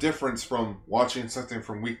there's a difference from watching something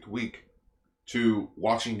from week to week to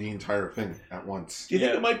watching the entire thing at once. Do you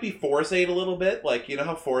think it might be Forzay a little bit? Like, you know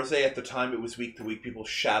how Forzay at the time it was week to week, people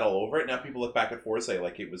shat all over it. Now people look back at Forzay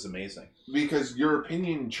like it was amazing. Because your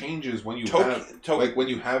opinion changes when you when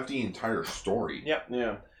you have the entire story. Yep.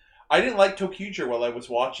 Yeah. I didn't like ToQger while I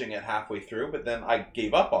was watching it halfway through, but then I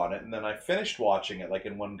gave up on it, and then I finished watching it like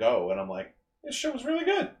in one go, and I'm like, this show was really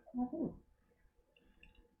good. Mm-hmm.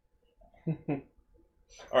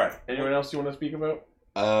 All right. Anyone else you want to speak about?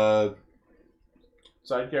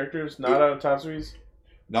 Side characters? Nada, Tatsui's?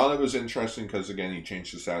 Nada was interesting because, again, he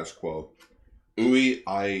changed the status quo. Ui,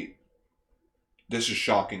 this is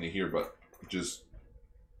shocking to hear, but just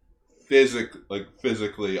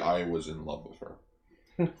physically, I was in love with her.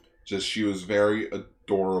 Just, she was very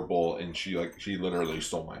adorable, and she literally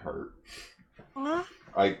stole my heart.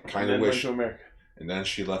 I kind of wish. Went to America. And then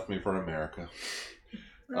she left me for America.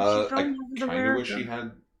 I kind of wish she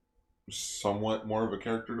had somewhat more of a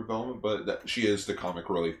character development, but she is the comic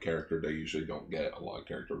relief character. They usually don't get a lot of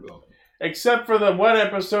character development. Except for the one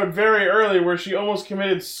episode very early where she almost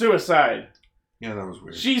committed suicide. Yeah, that was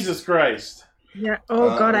weird. Jesus Christ. Yeah.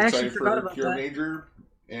 Oh God, I actually forgot about Cure that. Major,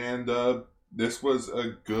 and this was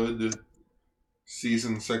a good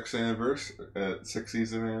season 6 anniversary,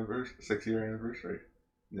 6-year anniversary.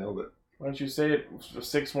 Nailed it. Why don't you say it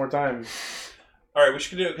 6 more times? All right, we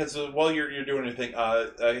should do it because while you're doing anything, I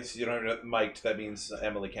guess you don't have mic'd. That means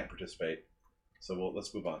Emily can't participate. So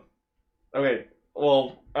let's move on. Okay.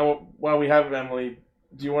 Well, while we have Emily,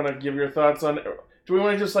 do you want to give your thoughts on? Do we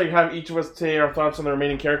want to just have each of us say our thoughts on the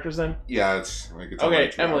remaining characters then? Yeah, it's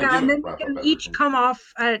okay. Emily, and then we can each come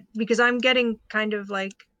off because I'm getting kind of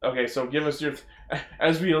like. Okay, so give us your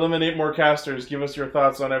as we eliminate more casters. Give us your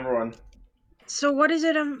thoughts on everyone. So what is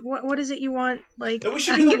it? What is it you want? Like, no, we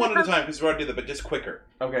should do them one at a time because we already did that, but just quicker.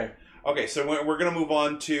 Okay. Okay, so we're gonna move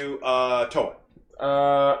on to Towa.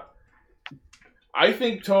 I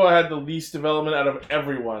think Towa had the least development out of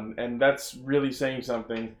everyone, and that's really saying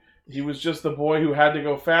something. He was just the boy who had to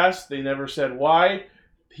go fast. They never said why.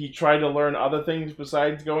 He tried to learn other things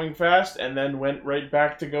besides going fast, and then went right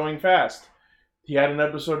back to going fast. He had an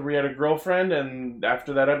episode where he had a girlfriend, and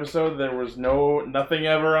after that episode, there was nothing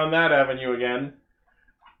ever on that avenue again.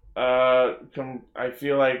 I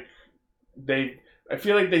feel like they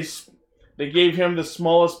gave him the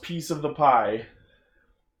smallest piece of the pie.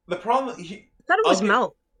 The problem, I thought it was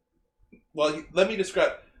Melt. Well, let me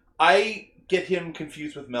describe. get him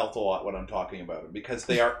confused with Melt a lot when I'm talking about him, because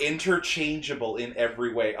they are interchangeable in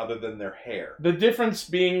every way other than their hair. The difference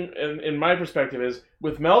being, in my perspective, is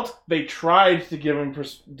with Melt, they tried to give him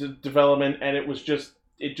development, and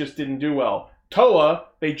it just didn't do well. Toa,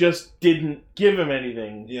 they just didn't give him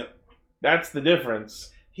anything. Yep. That's the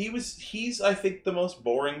difference. He's I think the most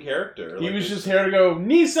boring character. He was just here to go,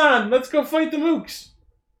 Nissan, let's go fight the mooks.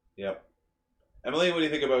 Yep. Emily, what do you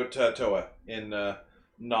think about Toa?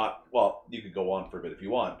 Well, you could go on for a bit if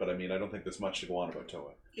you want, but I mean, I don't think there's much to go on about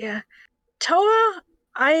Toa. Yeah. Toa,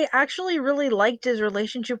 I actually really liked his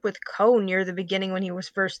relationship with Ko near the beginning when he was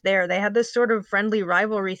first there. They had this sort of friendly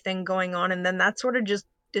rivalry thing going on, and then that sort of just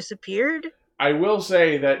disappeared. I will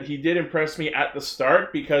say that he did impress me at the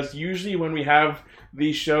start, because usually when we have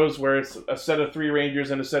these shows where it's a set of 3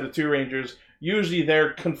 Rangers and a set of 2 Rangers, usually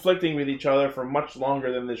they're conflicting with each other for much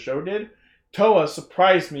longer than this show did. Toa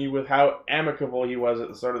surprised me with how amicable he was at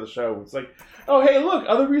the start of the show. It's like, oh, hey, look,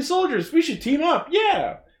 other Resolders, we should team up,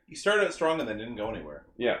 yeah! He started out strong and then didn't go anywhere.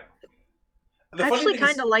 Yeah. I actually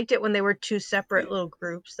kind of liked it when they were 2 separate little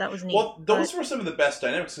groups. That was neat. Well, those were some of the best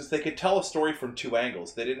dynamics, because they could tell a story from 2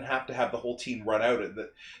 angles. They didn't have to have the whole team run out.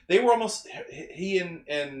 They were almost... He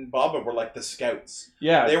and Baba were like the scouts.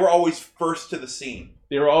 Yeah. They were always first to the scene.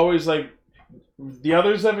 They were always like... The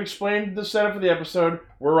others have explained the setup for the episode.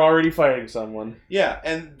 We're already fighting someone. Yeah,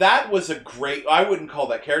 and that was a great... I wouldn't call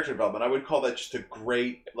that character development. I would call that just a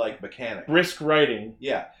great, mechanic. Brisk writing.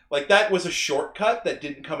 Yeah. That was a shortcut that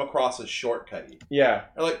didn't come across as shortcutty. Yeah.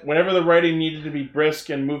 Whenever the writing needed to be brisk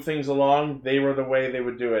and move things along, they were the way they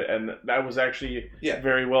would do it. And that was actually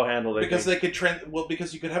very well handled, I because think. They could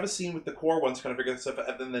because you could have a scene with the core ones kind of figure this stuff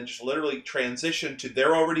out, and then just literally transition to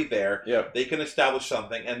they're already there. Yep. They can establish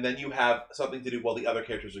something, and then you have something to do while the other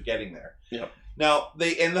characters are getting there. Yep. Now,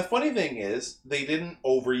 the funny thing is, they didn't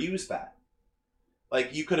overuse that.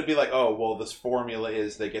 You could have been like, oh, well, this formula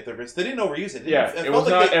is they get their... They didn't overuse it. It was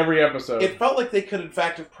not every episode. It felt like they could, in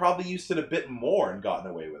fact, have probably used it a bit more and gotten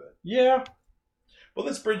away with it. Yeah. Well,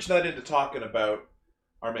 let's bridge that into talking about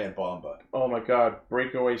our man Bomba. Oh my god,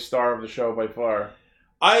 breakaway star of the show by far.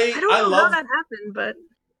 I don't know how that happened, but...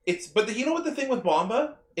 But you know what the thing with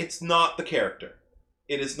Bomba? It's not the character.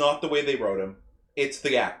 It is not the way they wrote him. It's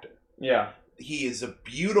the actor. Yeah. He is a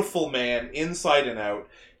beautiful man, inside and out.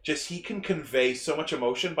 He can convey so much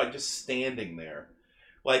emotion by just standing there.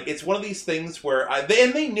 It's one of these things where... and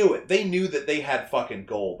they knew it. They knew that they had fucking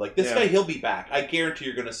gold. This guy, he'll be back. I guarantee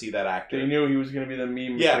you're going to see that actor. They knew he was going to be the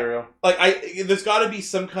meme material. There's got to be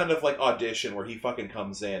some kind of, audition where he fucking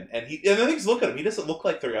comes in. And the things, look at him. He doesn't look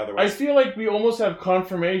like the other ones. I feel like we almost have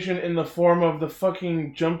confirmation in the form of the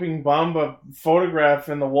fucking jumping Bomba photograph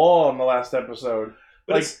in the wall in the last episode.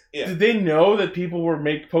 But did they know that people were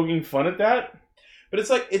poking fun at that? But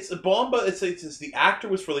it's Bomba. It's the actor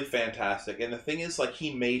was really fantastic, and the thing is,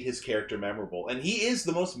 he made his character memorable, and he is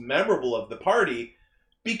the most memorable of the party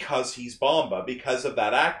because he's Bomba, because of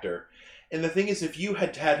that actor. And the thing is, if you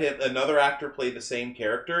had another actor play the same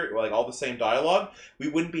character, all the same dialogue, we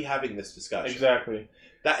wouldn't be having this discussion. Exactly.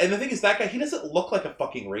 And the thing is, that guy, he doesn't look like a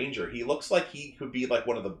fucking ranger. He looks like he could be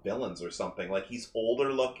one of the villains or something. He's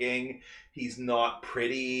older looking. He's not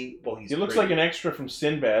pretty. Well, he looks like an extra from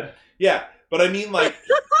Sinbad. Yeah. But I mean,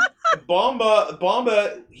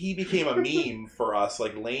 Bomba, he became a meme for us.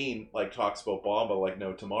 Lane, talks about Bomba like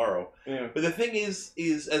no tomorrow. Yeah. But the thing is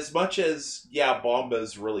as much as,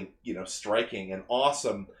 Bomba's really, striking and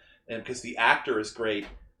awesome, and because the actor is great,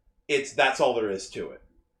 that's all there is to it.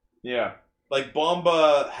 Yeah.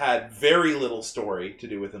 Bomba had very little story to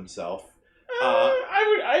do with himself.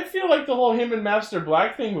 I feel like the whole him and Master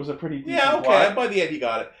Black thing was a pretty decent okay. plot. By the end, he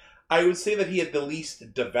got it. I would say that he had the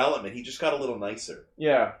least development. He just got a little nicer.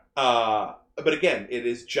 Yeah. But again, it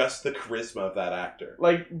is just the charisma of that actor.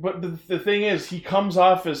 But the thing is, he comes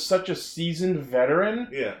off as such a seasoned veteran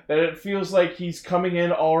that it feels like he's coming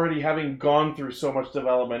in already having gone through so much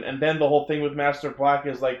development. And then the whole thing with Master Black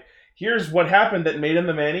is here's what happened that made him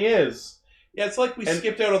the man he is. Yeah, it's like we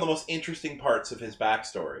skipped out on the most interesting parts of his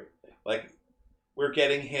backstory. We're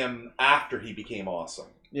getting him after he became awesome.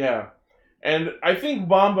 Yeah. And I think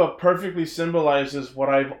Bomba perfectly symbolizes what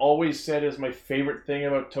I've always said is my favorite thing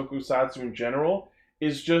about tokusatsu in general,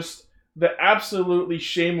 is just the absolutely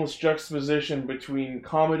shameless juxtaposition between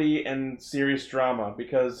comedy and serious drama.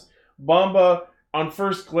 Because Bomba, on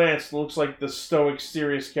first glance, looks like the stoic,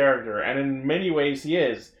 serious character, and in many ways he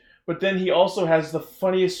is. But then he also has the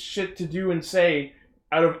funniest shit to do and say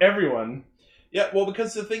out of everyone. Yeah, well,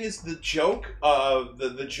 because the thing is, the joke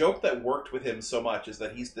that worked with him so much is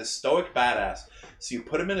that he's this stoic badass. So you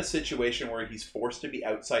put him in a situation where he's forced to be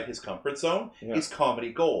outside his comfort zone, he's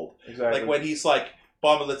comedy gold. Exactly. When he's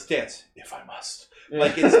Bomba, let's dance if I must. Yeah.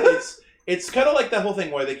 Like it's kind of like that whole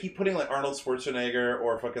thing where they keep putting like Arnold Schwarzenegger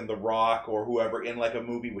or fucking The Rock or whoever in like a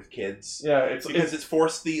movie with kids. Yeah, it's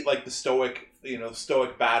forced the stoic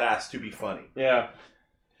badass to be funny. Yeah.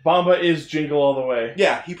 Bomba is Jingle All the Way.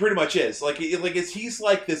 Yeah, he pretty much is. He's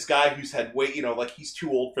like this guy who's had he's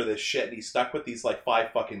too old for this shit and he's stuck with these like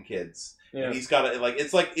 5 fucking kids. Yeah. And he's got to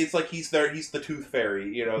it's like he's the Tooth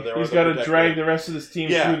Fairy, He's got to drag the rest of his team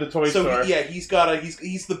through the toy store. He's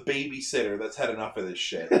the babysitter that's had enough of this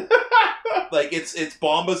shit. Like it's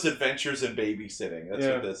Bomba's Adventures in Babysitting. That's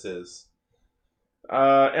what this is.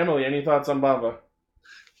 Emily, any thoughts on Bomba?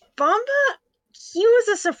 Bomba, he was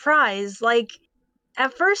a surprise. Like,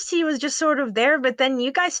 at first he was just sort of there, but then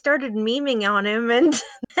you guys started memeing on him, and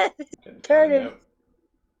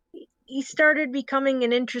he started becoming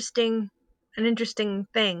an interesting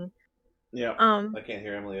thing. Yeah. I can't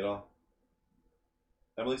hear Emily at all.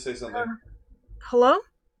 Emily, say something. Hello?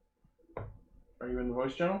 Are you in the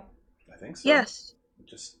voice channel? I think so. Yes.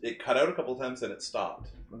 It cut out a couple times and it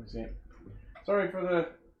stopped. Let me see. Sorry for the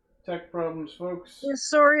tech problems, folks. Yeah,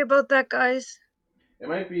 sorry about that, guys. It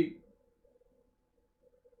might be...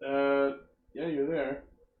 yeah, you're there.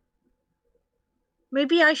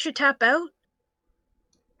 Maybe I should tap out?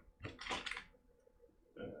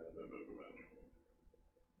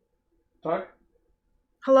 Talk?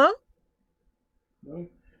 Hello? No?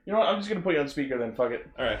 You know what? I'm just gonna put you on speaker then. Fuck it.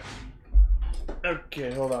 Alright.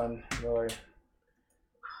 Okay, hold on.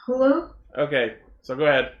 Hello? Okay, so go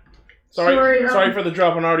ahead. Sorry for the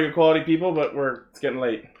drop in audio quality, people, but it's getting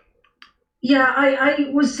late. Yeah, I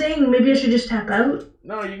was saying maybe I should just tap out.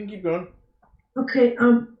 No, you can keep going. Okay,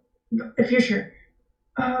 if you're sure.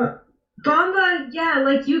 Bomba, yeah,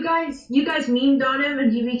 like you guys memed on him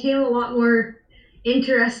and he became a lot more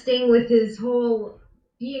interesting with his whole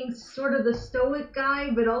being sort of the stoic guy,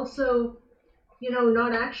 but also,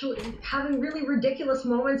 not actually having really ridiculous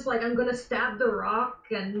moments like I'm gonna stab The Rock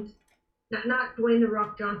and not Dwayne The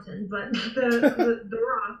Rock Johnson, but the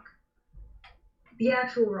Rock, the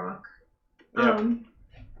actual Rock. Yep.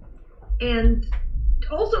 And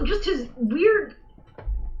also just his weird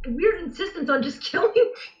insistence on just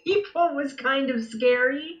killing people was kind of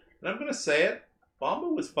scary. And I'm gonna say it, Bomba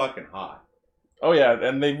was fucking hot. Oh yeah,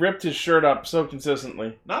 and they ripped his shirt up so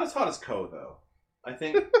consistently. Not as hot as Ko though. I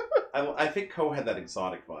think I think Ko had that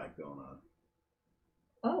exotic vibe going on.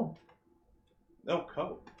 Oh. No,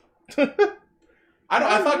 Ko.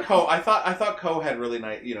 I thought Ko had really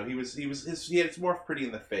nice. He had more pretty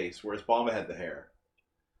in the face, whereas Bomba had the hair.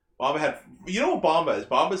 Bomba had, what Bomba is?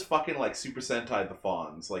 Bomba's fucking like Super Sentai the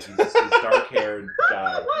Fawns, like he's this dark haired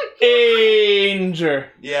guy.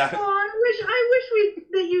 Danger. Yeah. Oh, I wish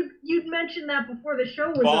that you'd mentioned that before the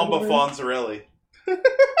show was Bomba over. Fonzarelli.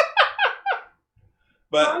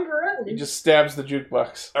 But he just stabs the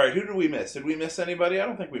jukebox. All right, who did we miss? Did we miss anybody? I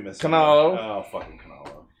don't think we missed. Kanalo. Anybody. Oh, fucking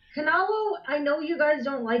Kanalo. Kanalo, I know you guys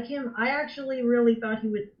don't like him. I actually really thought he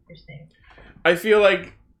was interesting. I feel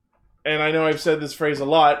like, and I know I've said this phrase a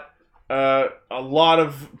lot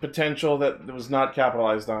of potential that was not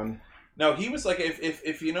capitalized on. No, he was like,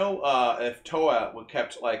 if Toa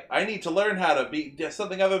kept like, I need to learn how to beat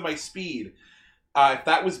something other than my speed. If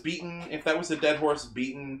that was a dead horse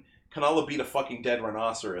beaten, Kanalo beat a fucking dead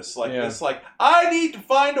rhinoceros. Like, yeah. It's like, I need to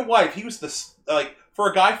find a wife. He was for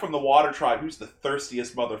a guy from the Water Tribe, who's the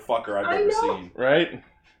thirstiest motherfucker I've ever seen. Right?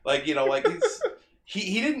 Like, he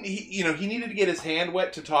needed to get his hand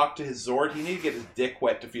wet to talk to his Zord. He needed to get his dick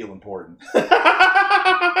wet to feel important.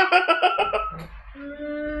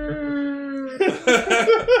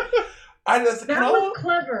 That was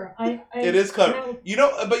clever. It is clever. But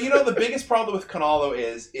the biggest problem with Kanalo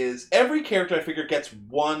is every character I figure gets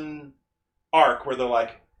one arc where they're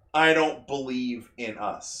like, I don't believe in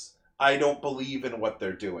us. I don't believe in what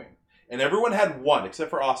they're doing. And everyone had one, except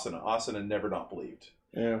for Asuna. Asuna never not believed.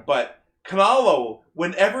 Yeah. But Kanalo,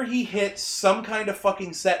 whenever he hit some kind of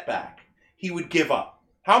fucking setback, he would give up.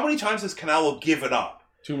 How many times has Kanalo given up?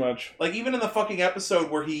 Too much. Like, even in the fucking episode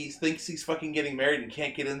where he thinks he's fucking getting married and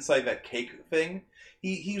can't get inside that cake thing,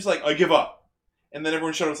 he was like, I give up. And then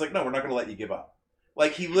everyone showed up was like, no, we're not going to let you give up.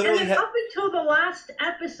 Like, he literally had... Up until the last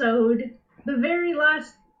episode, the very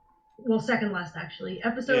last... Well, second last, actually,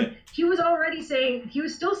 episode, yeah. He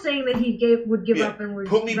was still saying that he would give up and would...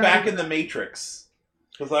 Put me back in the Matrix.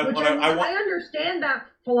 I understand that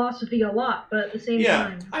philosophy a lot, but at the same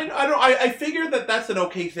time... I figure that's an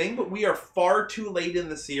okay thing, but we are far too late in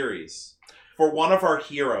the series for one of our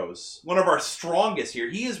heroes, one of our strongest here.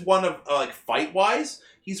 He is one of, fight-wise,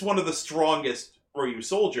 he's one of the strongest Ryu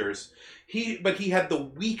soldiers. But he had the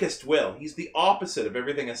weakest will. He's the opposite of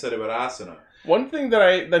everything I said about Asuna. One thing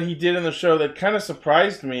that he did in the show that kind of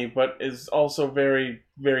surprised me, but is also very,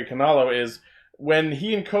 very Kanalo, is when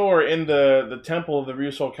he and Ko are in the temple of the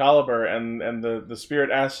Ryusou Caliber, and the spirit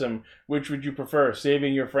asks him, which would you prefer,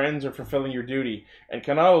 saving your friends or fulfilling your duty? And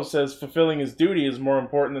Kanalo says fulfilling his duty is more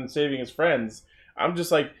important than saving his friends. I'm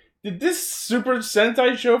just like, did this Super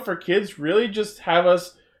Sentai show for kids really just have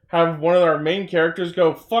one of our main characters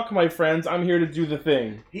go, fuck my friends, I'm here to do the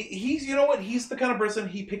thing? He's, you know what, he's the kind of person,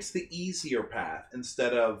 he picks the easier path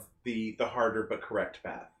instead of the harder but correct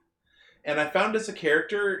path. And I found as a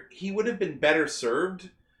character, he would have been better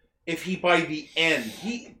served if he, by the end,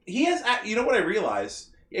 he has, you know what I realized?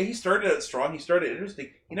 Yeah, he started out strong, he started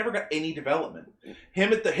interesting, he never got any development.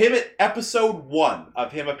 Him at episode 1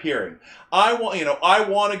 of him appearing, I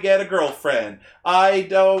want to get a girlfriend, I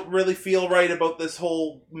don't really feel right about this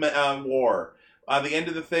whole war. The end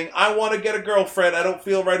of the thing, I want to get a girlfriend, I don't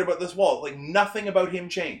feel right about this wall. Like, nothing about him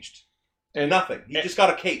changed. Nothing. He just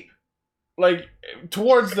got a cape. Like,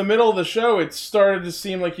 towards the middle of the show, it started to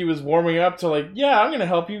seem like he was warming up to, like, yeah, I'm going to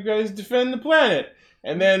help you guys defend the planet.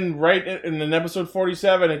 And then, right in episode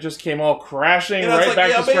 47, it just came all crashing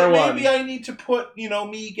back to square one. Maybe I need to put,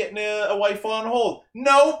 me getting a wife on hold.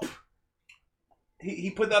 Nope! He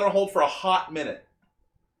put that on hold for a hot minute.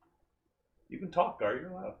 You can talk, Gar, you're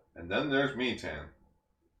allowed. And then there's Tan.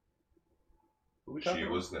 Who we talking about?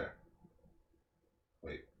 She was there.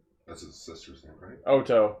 Wait. That's his sister's name, right?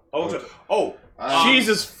 Oto. Oh.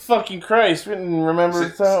 Jesus fucking Christ. We didn't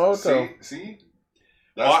remember Oto. See?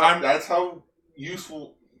 That's how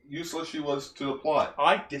useless she was to the plot.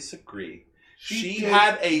 I disagree. She did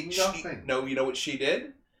had nothing. You know what she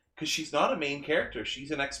did? Because she's not a main character.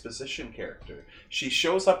 She's an exposition character. She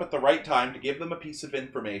shows up at the right time to give them a piece of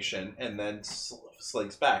information and then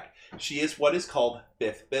slinks back. She is what is called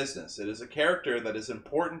fifth business. It is a character that is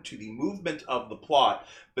important to the movement of the plot,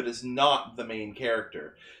 but is not the main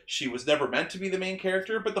character. She was never meant to be the main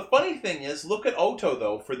character, but the funny thing is, look at Oto,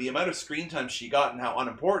 though, for the amount of screen time she got and how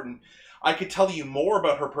unimportant, I could tell you more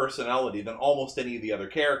about her personality than almost any of the other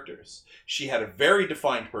characters. She had a very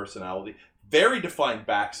defined personality, very defined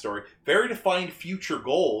backstory, very defined future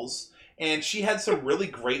goals, and she had some really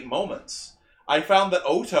great moments. I found that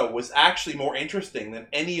Oto was actually more interesting than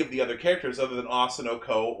any of the other characters other than Asano,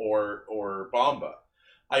 Ko, or Bamba.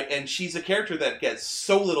 And she's a character that gets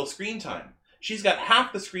so little screen time. She's got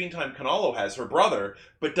half the screen time Kanalo has, her brother,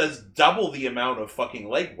 but does double the amount of fucking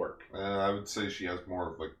legwork. I would say she has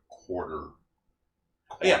more of like quarter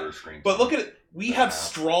screen time. But look at it. We have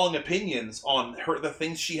strong opinions on the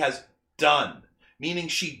things she has done. Meaning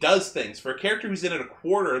she does things. For a character who's in it a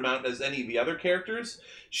quarter amount as any of the other characters,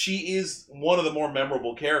 she is one of the more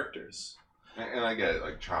memorable characters. And I get it,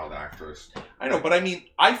 like child actress. I know, but I mean,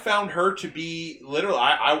 I found her to be, literally,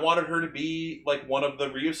 I wanted her to be like one of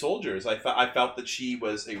the Ryu soldiers. I felt that she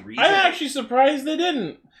was a reasonable... I'm actually surprised they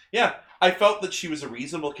didn't. Yeah, I felt that she was a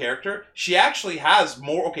reasonable character. She actually has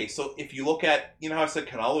more... Okay, so if you look at, you know how I said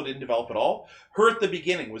Kanalo didn't develop at all? Her at the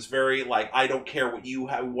beginning was very like, I don't care what you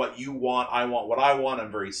want, I want what I want,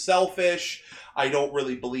 I'm very selfish, I don't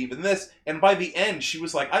really believe in this. And by the end, she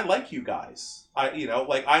was like, I like you guys.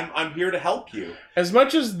 I'm here to help you. As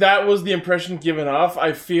much as that was the impression given off,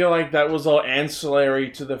 I feel like that was all ancillary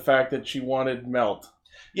to the fact that she wanted Melt.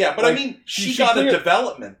 Yeah, but like, I mean, she got a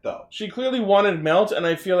development, though. She clearly wanted Melt, and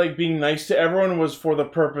I feel like being nice to everyone was for the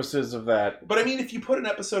purposes of that. But I mean, if you put an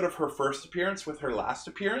episode of her first appearance with her last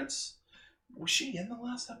appearance, was she in the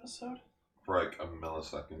last episode? For like a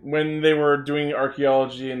millisecond. When they were doing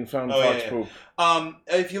archaeology and found Fox poop.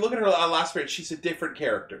 If you look at her last appearance, she's a different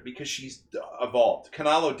character because she's evolved.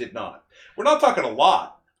 Kanalo did not. We're not talking a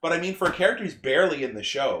lot, but I mean, for a character who's barely in the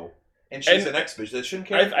show, and she's an exposition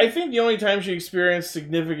character. I think the only time she experienced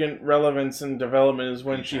significant relevance and development is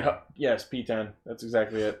when P10. Yes, P10. That's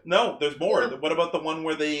exactly it. No, there's more. What about the one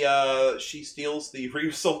where she steals the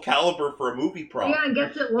Ryusou Caliber for a movie prop? Yeah, and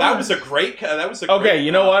gets it lost. That was a great... Okay,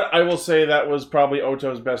 you know what? I will say that was probably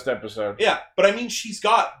Oto's best episode. Yeah, but I mean, she's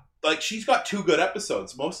got 2 good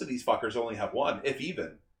episodes. Most of these fuckers only have 1, if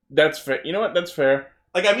even. That's fair. You know what? That's fair.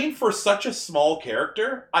 Like, I mean, for such a small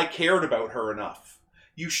character, I cared about her enough.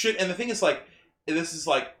 You should, and the thing is, like, this is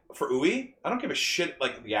like for Ui. I don't give a shit.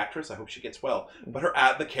 Like the actress, I hope she gets well. But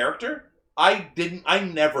the character, I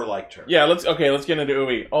never liked her. Yeah, let's get into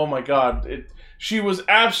Ui. Oh my god, she was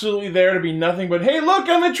absolutely there to be nothing but, hey, look,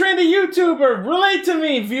 I'm a trendy YouTuber. Relate to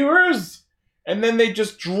me, viewers. And then they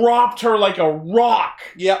just dropped her like a rock.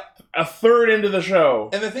 Yep. A third into the show.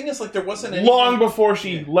 And the thing is, like, there wasn't any... Long before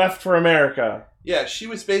she left for America. Yeah, she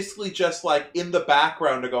was basically just like in the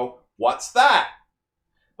background to go, what's that?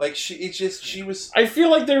 Like, she was... I feel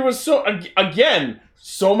like there was again,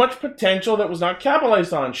 so much potential that was not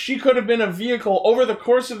capitalized on. She could have been a vehicle over the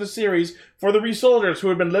course of the series for the Resoldiers who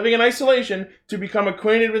had been living in isolation to become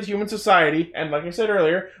acquainted with human society, and like I said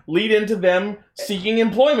earlier, lead into them seeking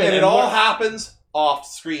employment. And it all happens off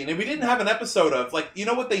screen. And we didn't have an episode of, like, you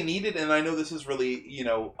know what they needed, and I know this is really,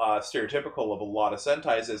 stereotypical of a lot of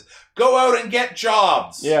Sentais, is go out and get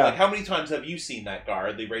jobs. Yeah. Like, how many times have you seen that,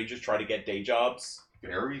 Gar? The Rangers try to get day jobs?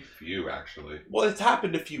 Very few, actually. Well, it's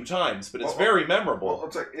happened a few times, but it's very memorable.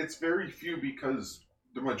 Well, it's very few because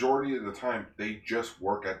the majority of the time they just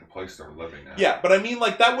work at the place they're living at. Yeah, but I mean,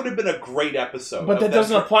 like, that would have been a great episode. But that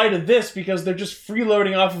doesn't apply to this because they're just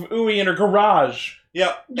freeloading off of Uwe in her garage.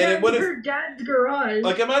 Yeah, and it would have... her dad's garage.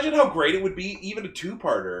 Like, imagine how great it would be, even a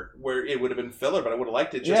two-parter, where it would have been filler, but I would have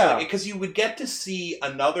liked it. Because you would get to see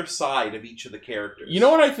another side of each of the characters. You know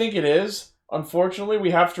what I think it is? Unfortunately,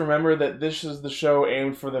 we have to remember that this is the show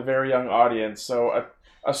aimed for the very young audience, so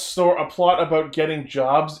a plot about getting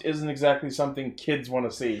jobs isn't exactly something kids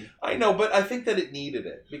want to see. I know, but I think that it needed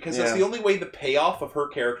it, because that's the only way the payoff of her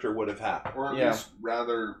character would have happened. Or at least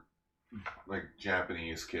rather, like,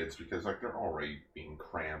 Japanese kids, because, like, they're already being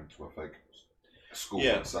crammed with, like, school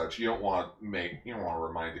and such. You don't want to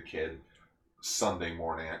remind a kid Sunday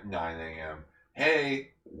morning at 9 a.m.,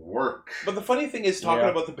 hey, work. But the funny thing is, talking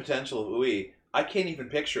about the potential of Uwe, I can't even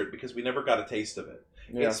picture it because we never got a taste of it.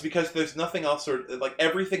 Yeah. It's because there's nothing else, like,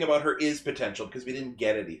 everything about her is potential because we didn't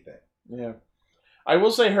get anything. Yeah. I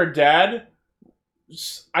will say her dad,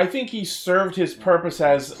 I think he served his purpose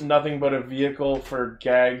as nothing but a vehicle for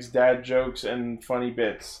gags, dad jokes, and funny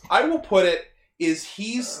bits. I will put it,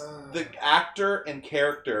 he's the actor and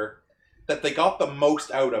character that they got the most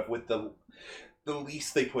out of with the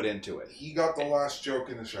least they put into it. He got the last joke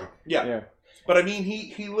in the show. Yeah. But I mean,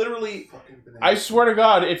 he literally... I swear to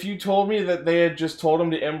God, if you told me that they had just told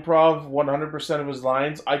him to improv 100% of his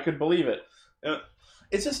lines, I could believe it.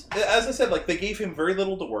 It's just, as I said, like, they gave him very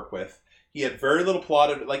little to work with. He had very little plot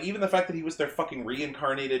of it. Like, even the fact that he was their fucking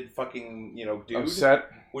reincarnated fucking, dude. Upset.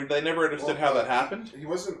 They never understood how that happened. He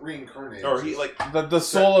wasn't reincarnated. Or he, like... The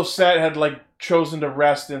soul of Set had, like, chosen to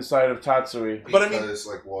rest inside of Tatsui. But I mean,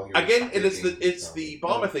 again, it's the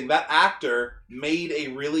Bama thing. That actor made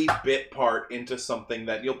a really bit part into something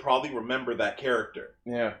that you'll probably remember that character.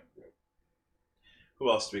 Yeah. Who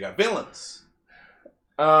else do we got? Villains.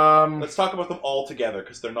 Let's talk about them all together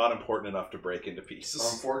because they're not important enough to break into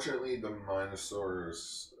pieces. Unfortunately, the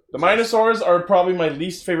Minosaurs. The Minosaurs are probably my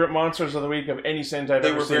least favorite monsters of the week of any Sentai I've ever seen.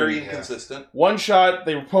 They were very inconsistent. One shot,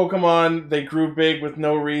 they were Pokemon, they grew big with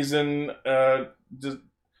no reason.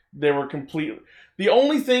 They were completely... The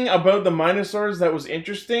only thing about the Minosaurs that was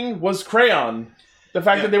interesting was Crayon. The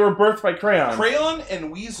fact that they were birthed by Crayon. Crayon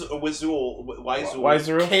and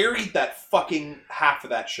Waizul carried that fucking half of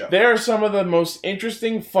that show. They are some of the most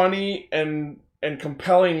interesting, funny, and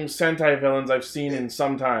compelling Sentai villains I've seen in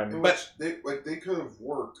some time. But they could have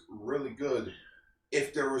worked really good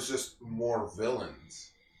if there was just more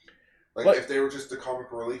villains. Like, if they were just the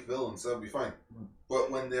comic relief villains, that would be fine. But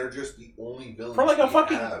when they're just the only villains for like a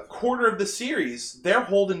fucking quarter of the series, they're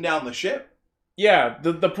holding down the ship. Yeah,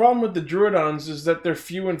 the problem with the Druidons is that they're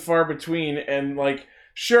few and far between, and, like,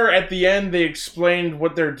 sure, at the end they explained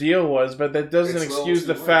what their deal was, but that doesn't excuse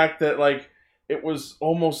the fact that, like, it was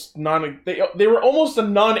almost they were almost a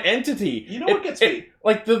non-entity. You know what gets me?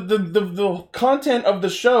 Like, the content of the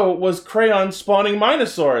show was Crayon spawning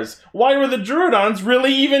Minosaurs. Why were the Druidons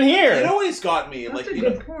really even here? You know what has got me? That's a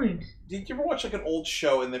good point. Did you ever watch, like, an old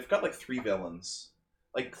show and they've got, like, 3 villains?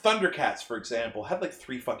 Like, Thundercats, for example, had, like,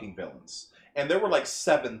 3 fucking villains. And there were, like,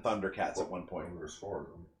 7 Thundercats at one point. There's 4 of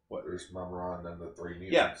them. What? There's Mamoran and the 3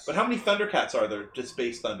 mutants. Yeah, but how many Thundercats are there, just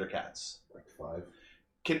base Thundercats? Like 5.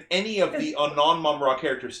 Can any of the non-Mamoran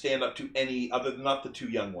characters stand up to any, other than not the 2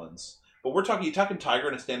 young ones? But you talking Tiger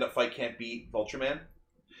in a stand-up fight can't beat Vulture-Man?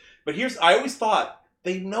 But I always thought,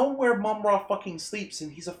 they know where Mum-Ra fucking sleeps,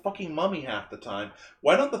 and he's a fucking mummy half the time.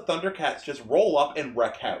 Why don't the Thundercats just roll up and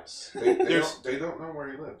wreck house? They don't know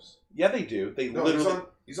where he lives. Yeah, they do.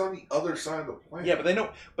 He's on the other side of the planet. Yeah, but they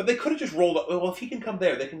know. But they could have just rolled up. Well, if he can come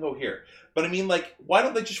there, they can go here. But I mean, like, why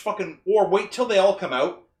don't they just or wait till they all come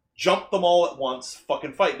out, jump them all at once,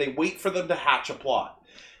 fucking fight? They wait for them to hatch a plot.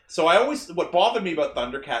 So what bothered me about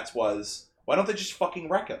Thundercats was, why don't they just fucking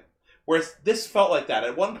wreck him? Whereas this felt like that.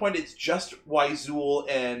 At one point, it's just Waizul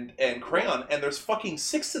and Crayon, and there's fucking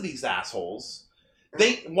 6 of these assholes.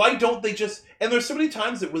 Why don't they just... And there's so many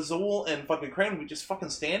times that Waizul and fucking Crayon would just fucking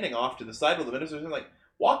standing off to the side of the Minosaur and like,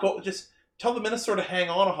 walk over, just tell the Minosaur to hang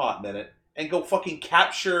on a hot minute and go fucking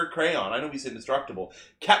capture Crayon. I know he's indestructible.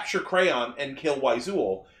 Capture Crayon and kill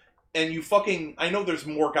Waizul. And you fucking... I know there's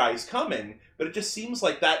more guys coming, but it just seems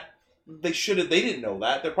like that they didn't know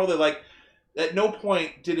that. They're probably like, at no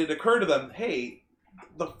point did it occur to them, hey,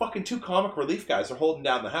 the fucking 2 comic relief guys are holding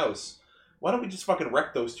down the house. Why don't we just fucking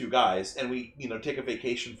wreck those 2 guys and we, take a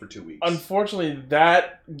vacation for 2 weeks? Unfortunately,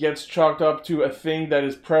 that gets chalked up to a thing that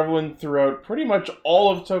is prevalent throughout pretty much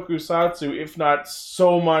all of tokusatsu, if not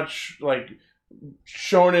so much, like,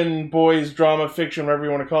 shonen boys, drama, fiction, whatever you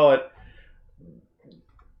want to call it.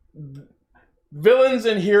 Villains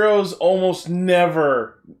and heroes almost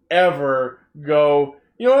never, ever go,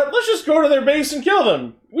 you know what, let's just go to their base and kill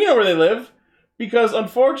them. We know where they live. Because,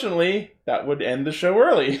 unfortunately, that would end the show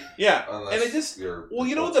early. Yeah, and it just... Well,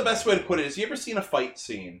 you know what the best way to put it is? You ever seen a fight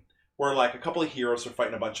scene where, like, a couple of heroes are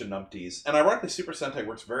fighting a bunch of numpties? And ironically, Super Sentai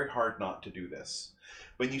works very hard not to do this.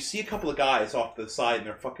 When you see a couple of guys off to the side and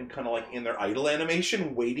they're fucking kind of like in their idle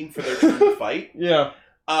animation waiting for their turn to fight. Yeah.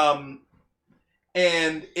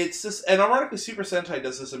 And it's just... And ironically, Super Sentai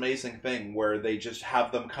does this amazing thing where they just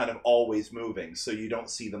have them kind of always moving, so you don't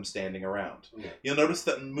see them standing around. Yeah. You'll notice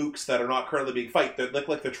that mooks that are not currently being fight, they look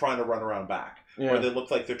like they're trying to run around back. Yeah. Or they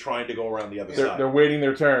look like they're trying to go around the other side. They're waiting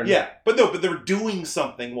their turn. Yeah, but they're doing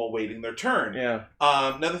something while waiting their turn. Yeah.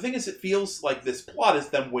 Now, the thing is, it feels like this plot is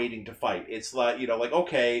them waiting to fight. It's like,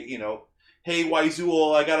 okay, hey,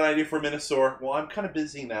 Waizul, I got an idea for a Minosaur. Well, I'm kind of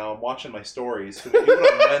busy now. I'm watching my stories. Could we do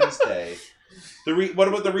it on Wednesday? What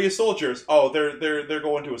about the Rhea soldiers? Oh, they're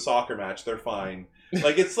going to a soccer match. They're fine.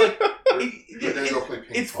 Like, it's like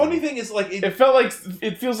it's funny thing is like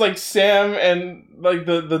it feels like Sam and like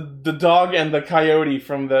the dog and the coyote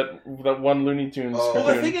from that one Looney Tunes cartoon.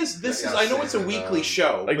 Well, the thing is, I know it's a weekly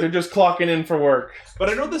show. Like, they're just clocking in for work. But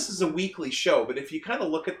I know this is a weekly show. But if you kind of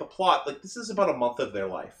look at the plot, like, this is about a month of their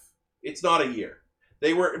life. It's not a year.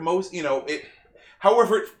 They were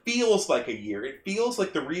However, it feels like a year. It feels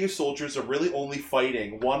like the Ryu soldiers are really only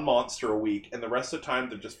fighting one monster a week, and the rest of the time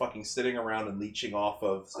they're just fucking sitting around and leeching off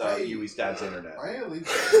of Yui's dad's internet. I at least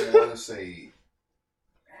want to say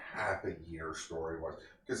half a year story-wise,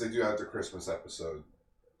 because they do have the Christmas episode.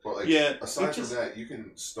 But aside from that, you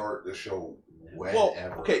can start the show whenever. Well,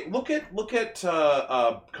 okay, look at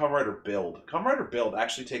Kamen Rider Build. Kamen Rider Build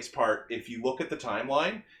actually takes part, if you look at the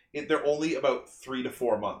timeline, they're only about 3 to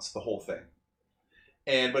 4 months, the whole thing.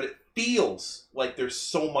 But it feels like there's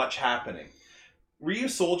so much happening. Ryu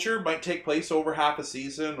Soldier might take place over half a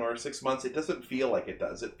season or 6 months. It doesn't feel like it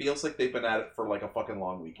does. It feels like they've been at it for like a fucking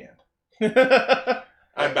long weekend.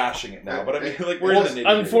 I'm bashing it now, but I mean, like, we're in the nitty-gritty.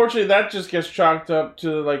 Unfortunately, that just gets chalked up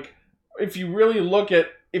to, like, if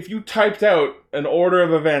you typed out an order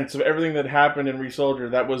of events of everything that happened in Ryu Soldier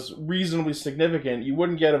that was reasonably significant, you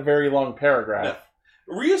wouldn't get a very long paragraph.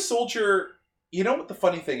 No. Ryu Soldier... You know what the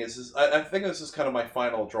funny thing is I think this is kind of my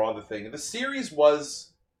final draw of the thing. The series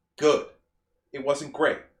was good. It wasn't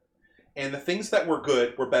great. And the things that were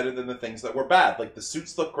good were better than the things that were bad. Like, the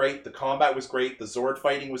suits looked great, the combat was great, the Zord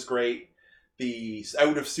fighting was great, the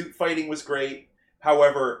out-of-suit fighting was great.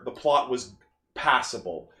 However, the plot was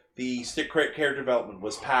passable. The character development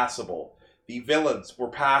was passable. The villains were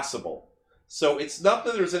passable. So it's not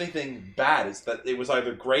that there was anything bad, it's that it was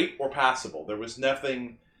either great or passable. There was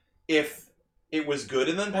nothing... If it was good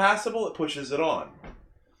and then passable, it pushes it on.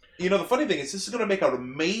 The funny thing is, this is going to make an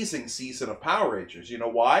amazing season of Power Rangers. You know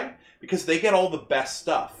why? Because they get all the best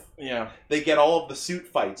stuff. Yeah. They get all of the suit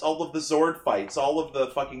fights, all of the Zord fights, all of the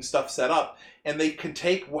fucking stuff set up, and they can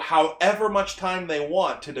take however much time they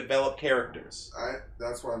want to develop characters.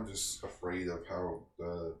 That's why I'm just afraid of how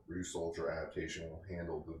the Ryu Soldier adaptation will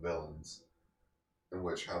handle the villains,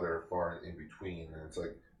 how they're far in between, and it's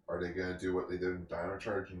like, are they going to do what they did in Dino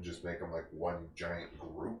Charge and just make them like one giant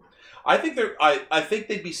group? I think I think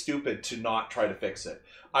they'd be stupid to not try to fix it.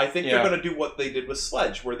 I think they're going to do what they did with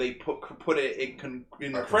Sledge, where they put a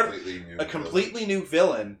completely new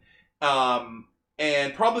villain,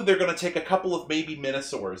 and probably they're going to take a couple of maybe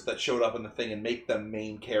Minosaurs that showed up in the thing and make them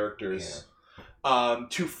main characters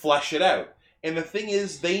to flesh it out. And the thing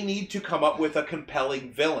is, they need to come up with a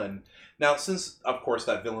compelling villain. Now, since, of course,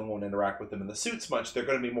 that villain won't interact with them in the suits much, they're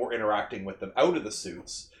going to be more interacting with them out of the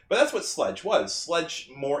suits. But that's what Sledge was.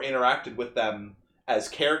 Sledge more interacted with them as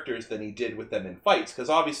characters than he did with them in fights, because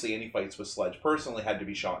obviously any fights with Sledge personally had to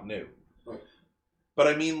be shot new. Right. But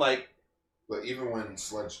I mean, like... But even when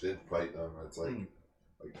Sledge did fight them, it's like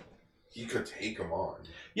he could take them on.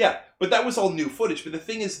 Yeah, but that was all new footage. But the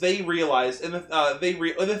thing is, they realized... And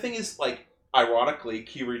the thing is, like... Ironically,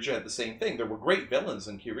 Kyurija had the same thing. There were great villains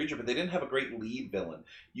in Kyurija, but they didn't have a great lead villain.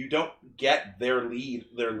 You don't get their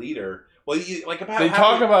leader. Well, they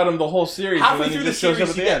talk about him the whole series. Halfway through the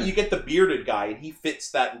series, you get the bearded guy, and he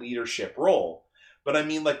fits that leadership role. But I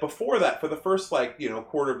mean, like, before that, for the first, like, you know,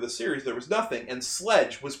 quarter of the series, there was nothing, and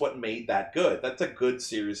Sledge was what made that good. That's a good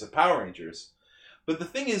series of Power Rangers. But the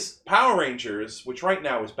thing is, Power Rangers, which right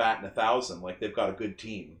now is batting 1,000, like, they've got a good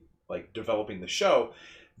team, like, developing the show,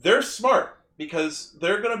 they're smart, because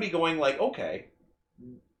they're going to be going, like, okay,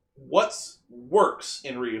 what works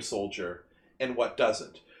in Ryusoulger and what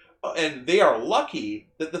doesn't? And they are lucky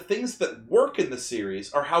that the things that work in the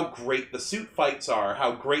series are how great the suit fights are,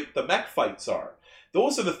 how great the mech fights are.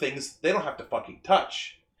 Those are the things they don't have to fucking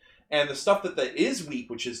touch. And the stuff that is weak,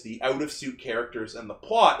 which is the out-of-suit characters and the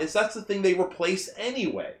plot, is that's the thing they replace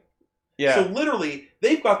anyway. Yeah. So literally,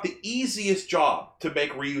 they've got the easiest job to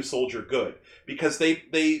make Ryusoulger good, because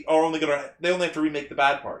they only have to remake the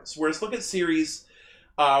bad parts. Whereas look at series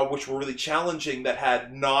which were really challenging that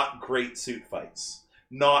had not great suit fights,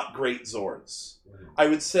 not great Zords. I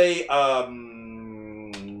would say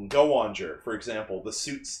Go-Onger, for example. The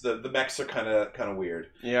suits, the mechs are kind of weird.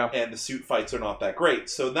 Yeah. And the suit fights are not that great.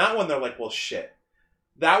 So that one, they're like, well, shit.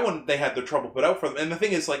 That one, they had their trouble put out for them. And the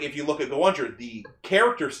thing is, like, if you look at Go-Onger, the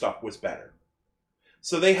character stuff was better.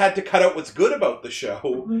 So they had to cut out what's good about the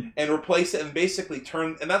show and replace it and basically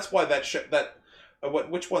turn... And that's why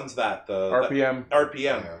which one's that? The RPM.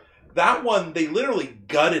 RPM. Yeah. That one, they literally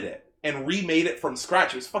gutted it and remade it from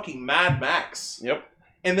scratch. It was fucking Mad Max. Yep.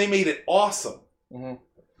 And they made it awesome. Mm-hmm.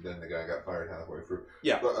 Then the guy got fired halfway through.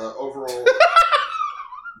 Yeah. But overall...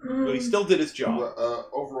 But he still did his job.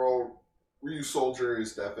 Overall, Ryusoulger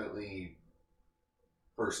is definitely,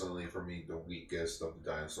 personally for me, the weakest of the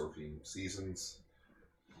dinosaur-themed seasons.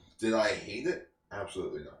 Did I hate it?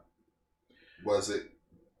 Absolutely not. Was it?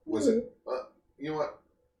 You know what?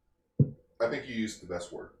 I think you used the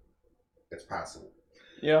best word. It's passable.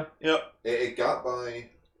 Yeah. Yep. It got by.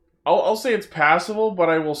 I'll say it's passable, but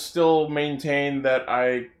I will still maintain that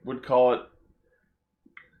I would call it.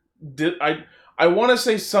 I want to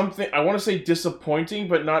say something. I want to say disappointing,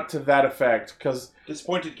 but not to that effect. Because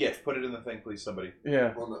disappointed GIF. Put it in the thing, please, somebody.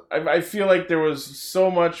 Yeah. Well, I feel like there was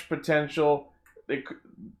so much potential. They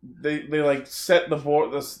like set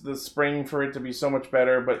the spring for it to be so much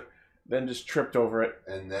better, but then just tripped over it.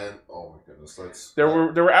 And then, oh my goodness, there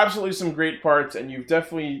were absolutely some great parts, and you've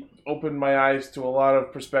definitely opened my eyes to a lot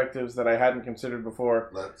of perspectives that I hadn't considered before.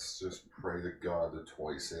 Let's just pray to God the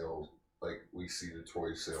toy sales, like we see the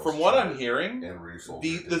toy sales. From what I'm hearing, and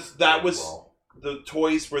the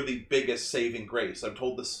toys were the biggest saving grace. I'm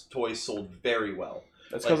told the toys sold very well.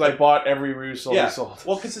 That's because I bought every Ryusoulger sold.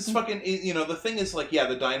 Well, because it's fucking, the thing is, like, yeah,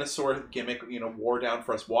 the dinosaur gimmick, wore down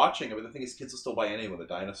for us watching it, but the thing is, kids will still buy anything with a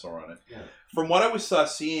dinosaur on it. Yeah. From what I was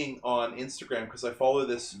seeing on Instagram, because I follow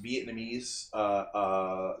this Vietnamese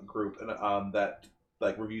group and that,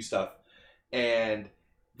 like, review stuff, and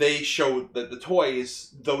they showed that the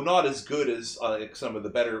toys, though not as good as like, some of the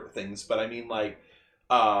better things, but I mean, like,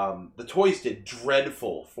 the toys did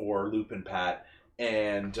dreadful for Loop and Pat,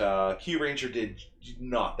 and Kyuranger did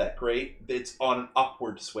not that great. It's on an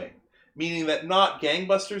upward swing. Meaning that not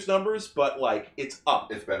gangbusters numbers, but like it's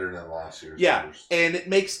up. It's better than last year's numbers. And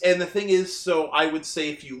the thing is, so I would say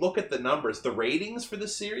if you look at the numbers, the ratings for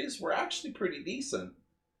this series were actually pretty decent.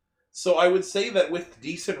 So I would say that with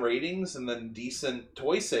decent ratings and then decent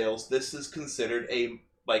toy sales, this is considered a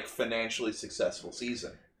like financially successful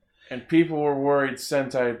season. And people were worried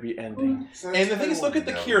Sentai would be ending. And the thing is, look at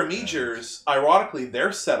the Kiramijers. Ironically,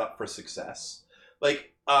 they're set up for success.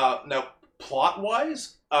 Like, now,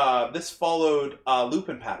 plot-wise, this followed Loop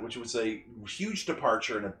and Pat, which was a huge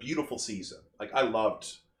departure and a beautiful season. Like, I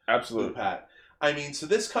loved Loop and Pat. I mean, so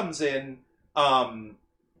this comes in, this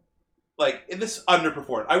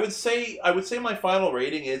underperformed. I would say my final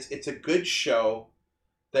rating is it's a good show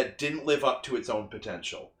that didn't live up to its own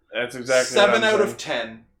potential. That's exactly 7 out of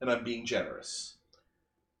 10, and I'm being generous.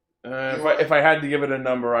 If I had to give it a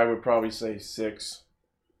number, I would probably say 6.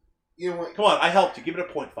 You know what? Come on, I helped you. Give it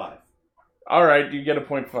a 0.5. All right, you get a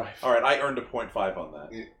 0.5. All right, I earned a 0.5 on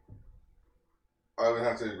that. Yeah. I would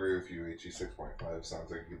have to agree with you, HE. 6.5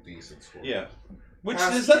 sounds like a decent score. Yeah,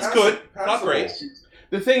 that's good, not great.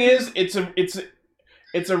 The thing is, it's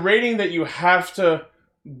a rating that you have to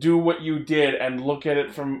do what you did and look at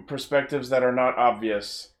it from perspectives that are not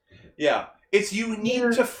obvious. Yeah, you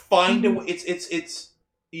need to find a way.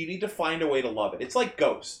 You need to find a way to love it. It's like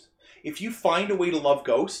Ghost. If you find a way to love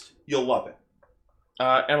Ghost, you'll love it.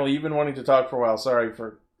 Emily, you've been wanting to talk for a while.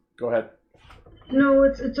 Go ahead. No,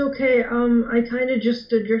 it's okay. I kind of just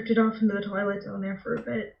drifted off into the Twilight Zone there for a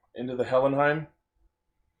bit. Into the Hellenheim?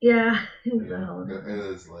 Yeah, into the Hellenheim. It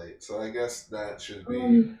is late, so I guess that should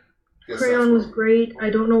be... Crayon was great. I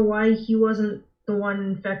don't know why he wasn't the one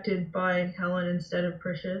infected by Helen instead of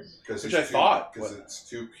Precious. Which I thought. Because it's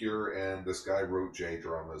too pure and this guy wrote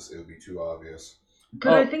J-dramas. It would be too obvious.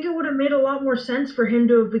 But I think it would have made a lot more sense for him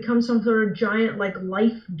to have become some sort of giant, like,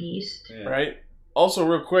 life beast. Yeah. Right? Also,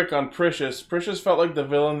 real quick on Precious. Precious felt like the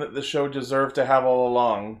villain that the show deserved to have all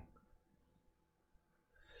along.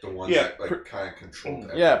 The one that, like, kind of controlled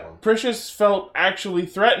everyone. Yeah, Precious felt actually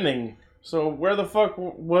threatening. So where the fuck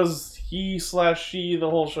was he/she the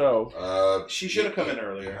whole show? She should have come in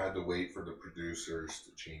earlier. You had to wait for the producers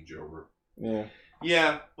to change over. Yeah.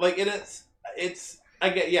 Yeah, like it's. I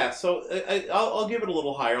get, yeah, so I'll give it a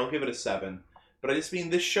little higher. I'll give it a 7. But I just mean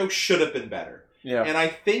this show should have been better. Yeah. And I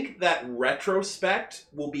think that retrospect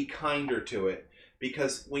will be kinder to it.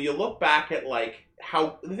 Because when you look back at, like,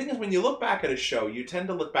 how... The thing is, when you look back at a show, you tend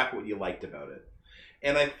to look back at what you liked about it.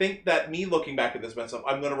 And I think that me looking back at this myself,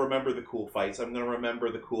 I'm going to remember the cool fights. I'm going to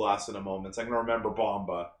remember the cool Asuna moments. I'm going to remember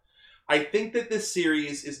Bomba. I think that this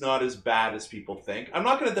series is not as bad as people think. I'm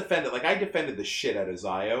not going to defend it. Like, I defended the shit out of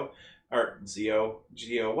Zio. Or Geo,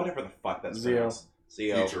 whatever the fuck that's pronounced.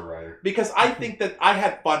 Zio. Future writer. Because I think that I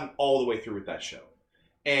had fun all the way through with that show.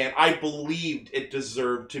 And I believed it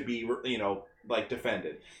deserved to be, you know, like,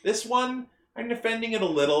 defended. This one, I'm defending it a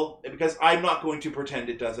little because I'm not going to pretend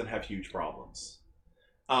it doesn't have huge problems.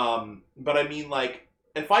 But I mean, like,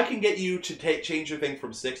 if I can get you to change your thing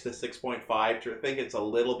from 6 to 6.5 to think it's a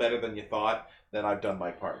little better than you thought, then I've done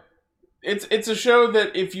my part. It's a show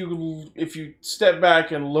that if you step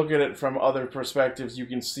back and look at it from other perspectives, you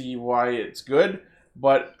can see why it's good,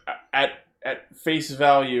 but at face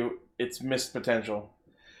value, it's missed potential.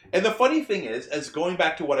 And the funny thing is, as going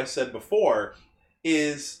back to what I said before,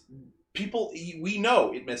 is we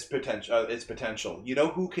know it missed potential. Its potential. You know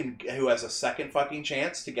who has a second fucking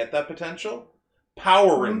chance to get that potential?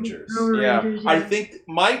 Power Rangers. Rangers, yeah. I think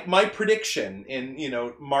my prediction in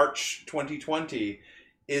March 2020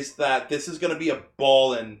 is that this is going to be a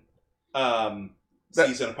ballin'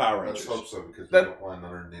 season of Power Rangers. Let's hope so, because we don't want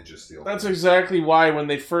another Ninja Steel. That's exactly why when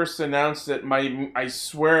they first announced it, I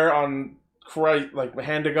swear on Christ, like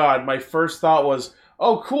hand to God, my first thought was,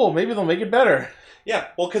 oh cool, maybe they'll make it better. Yeah,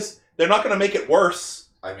 well, because they're not going to make it worse.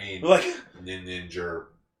 I mean, like Ninja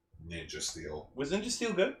Steel. Was Ninja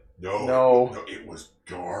Steel good? No, it was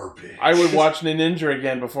garbage. I would watch Ninja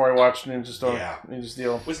again before I watched Ninja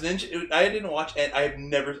Steel. Was Ninja? I didn't watch, and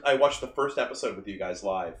I watched the first episode with you guys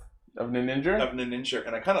live of Ninja,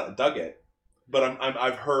 and I kind of dug it, but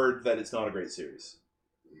I've heard that it's not a great series.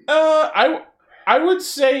 I would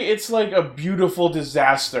say it's like a beautiful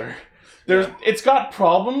disaster. It's got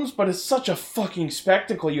problems, but it's such a fucking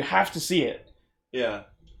spectacle. You have to see it. Yeah.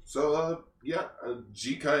 So,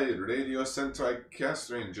 Jikai Radio Sentai Cast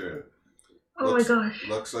Ranger. Oh my gosh.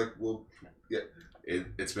 Looks like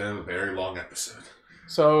it's been a very long episode.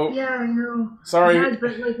 So yeah, I know. Sorry, it has,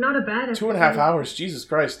 but like not a bad episode. 2.5 hours. Jesus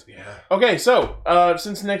Christ. Yeah. Okay, so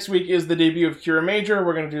since next week is the debut of Kira Major,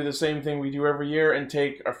 we're going to do the same thing we do every year and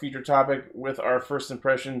take our feature topic with our first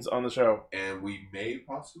impressions on the show. And we may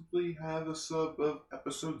possibly have a sub of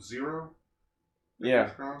episode 0. Yeah.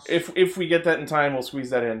 If we get that in time, we'll squeeze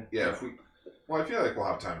that in. Yeah. I feel like we'll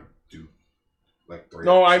have time to do like 3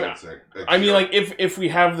 No, episodes. I mean like if we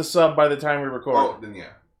have the sub by the time we record. Oh, then yeah.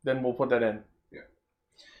 Then we'll put that in.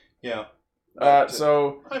 Yeah.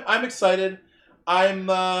 So I'm excited.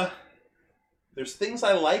 There's things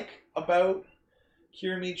I like about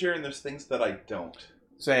Kira Major, and there's things that I don't.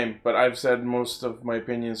 Same, but I've said most of my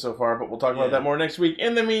opinions so far, but we'll talk about that more next week.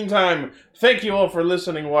 In the meantime, thank you all for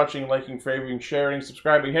listening, watching, liking, favoring, sharing,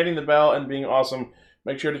 subscribing, hitting the bell, and being awesome.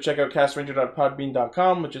 Make sure to check out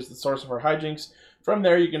castranger.podbean.com, which is the source of our hijinks. From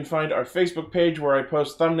there, you can find our Facebook page, where I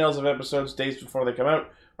post thumbnails of episodes days before they come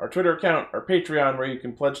out, our Twitter account, our Patreon, where you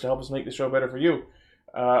can pledge to help us make the show better for you,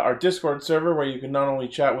 our Discord server, where you can not only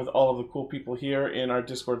chat with all of the cool people here in our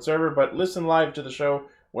Discord server, but listen live to the show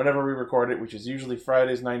whenever we record it, which is usually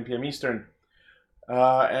Fridays, 9 p.m. Eastern.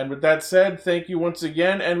 And with that said, thank you once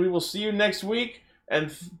again, and we will see you next week.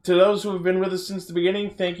 And to those who have been with us since the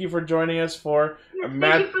beginning, thank you for joining us for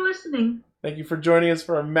thank you for listening. Thank you for joining us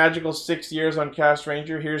for a magical 6 years on Cast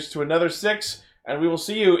Ranger. Here's to another 6, and we will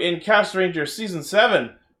see you in Cast Ranger Season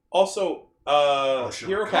 7. Also,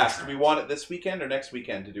 HeroCast, do we want it this weekend or next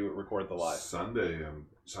weekend to record the live? Sunday I'm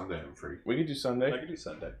free. We could do Sunday. I could do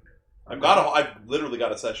Sunday. I've literally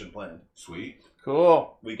got a session planned. Sweet.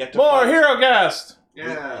 Cool. We get to more fight. HeroCast.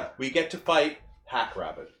 Yeah. We get to fight Hack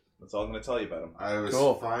Rabbit. That's all I'm going to tell you about him. I was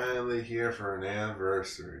finally here for an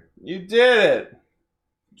anniversary. You did it.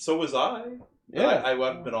 So was I. Yeah. I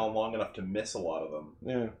haven't been on long enough to miss a lot of them.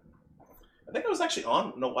 Yeah. I think I was actually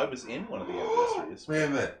on. No, I was in one of the anniversaries. Wait a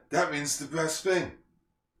minute. That means the best thing.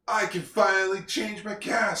 I can finally change my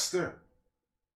caster.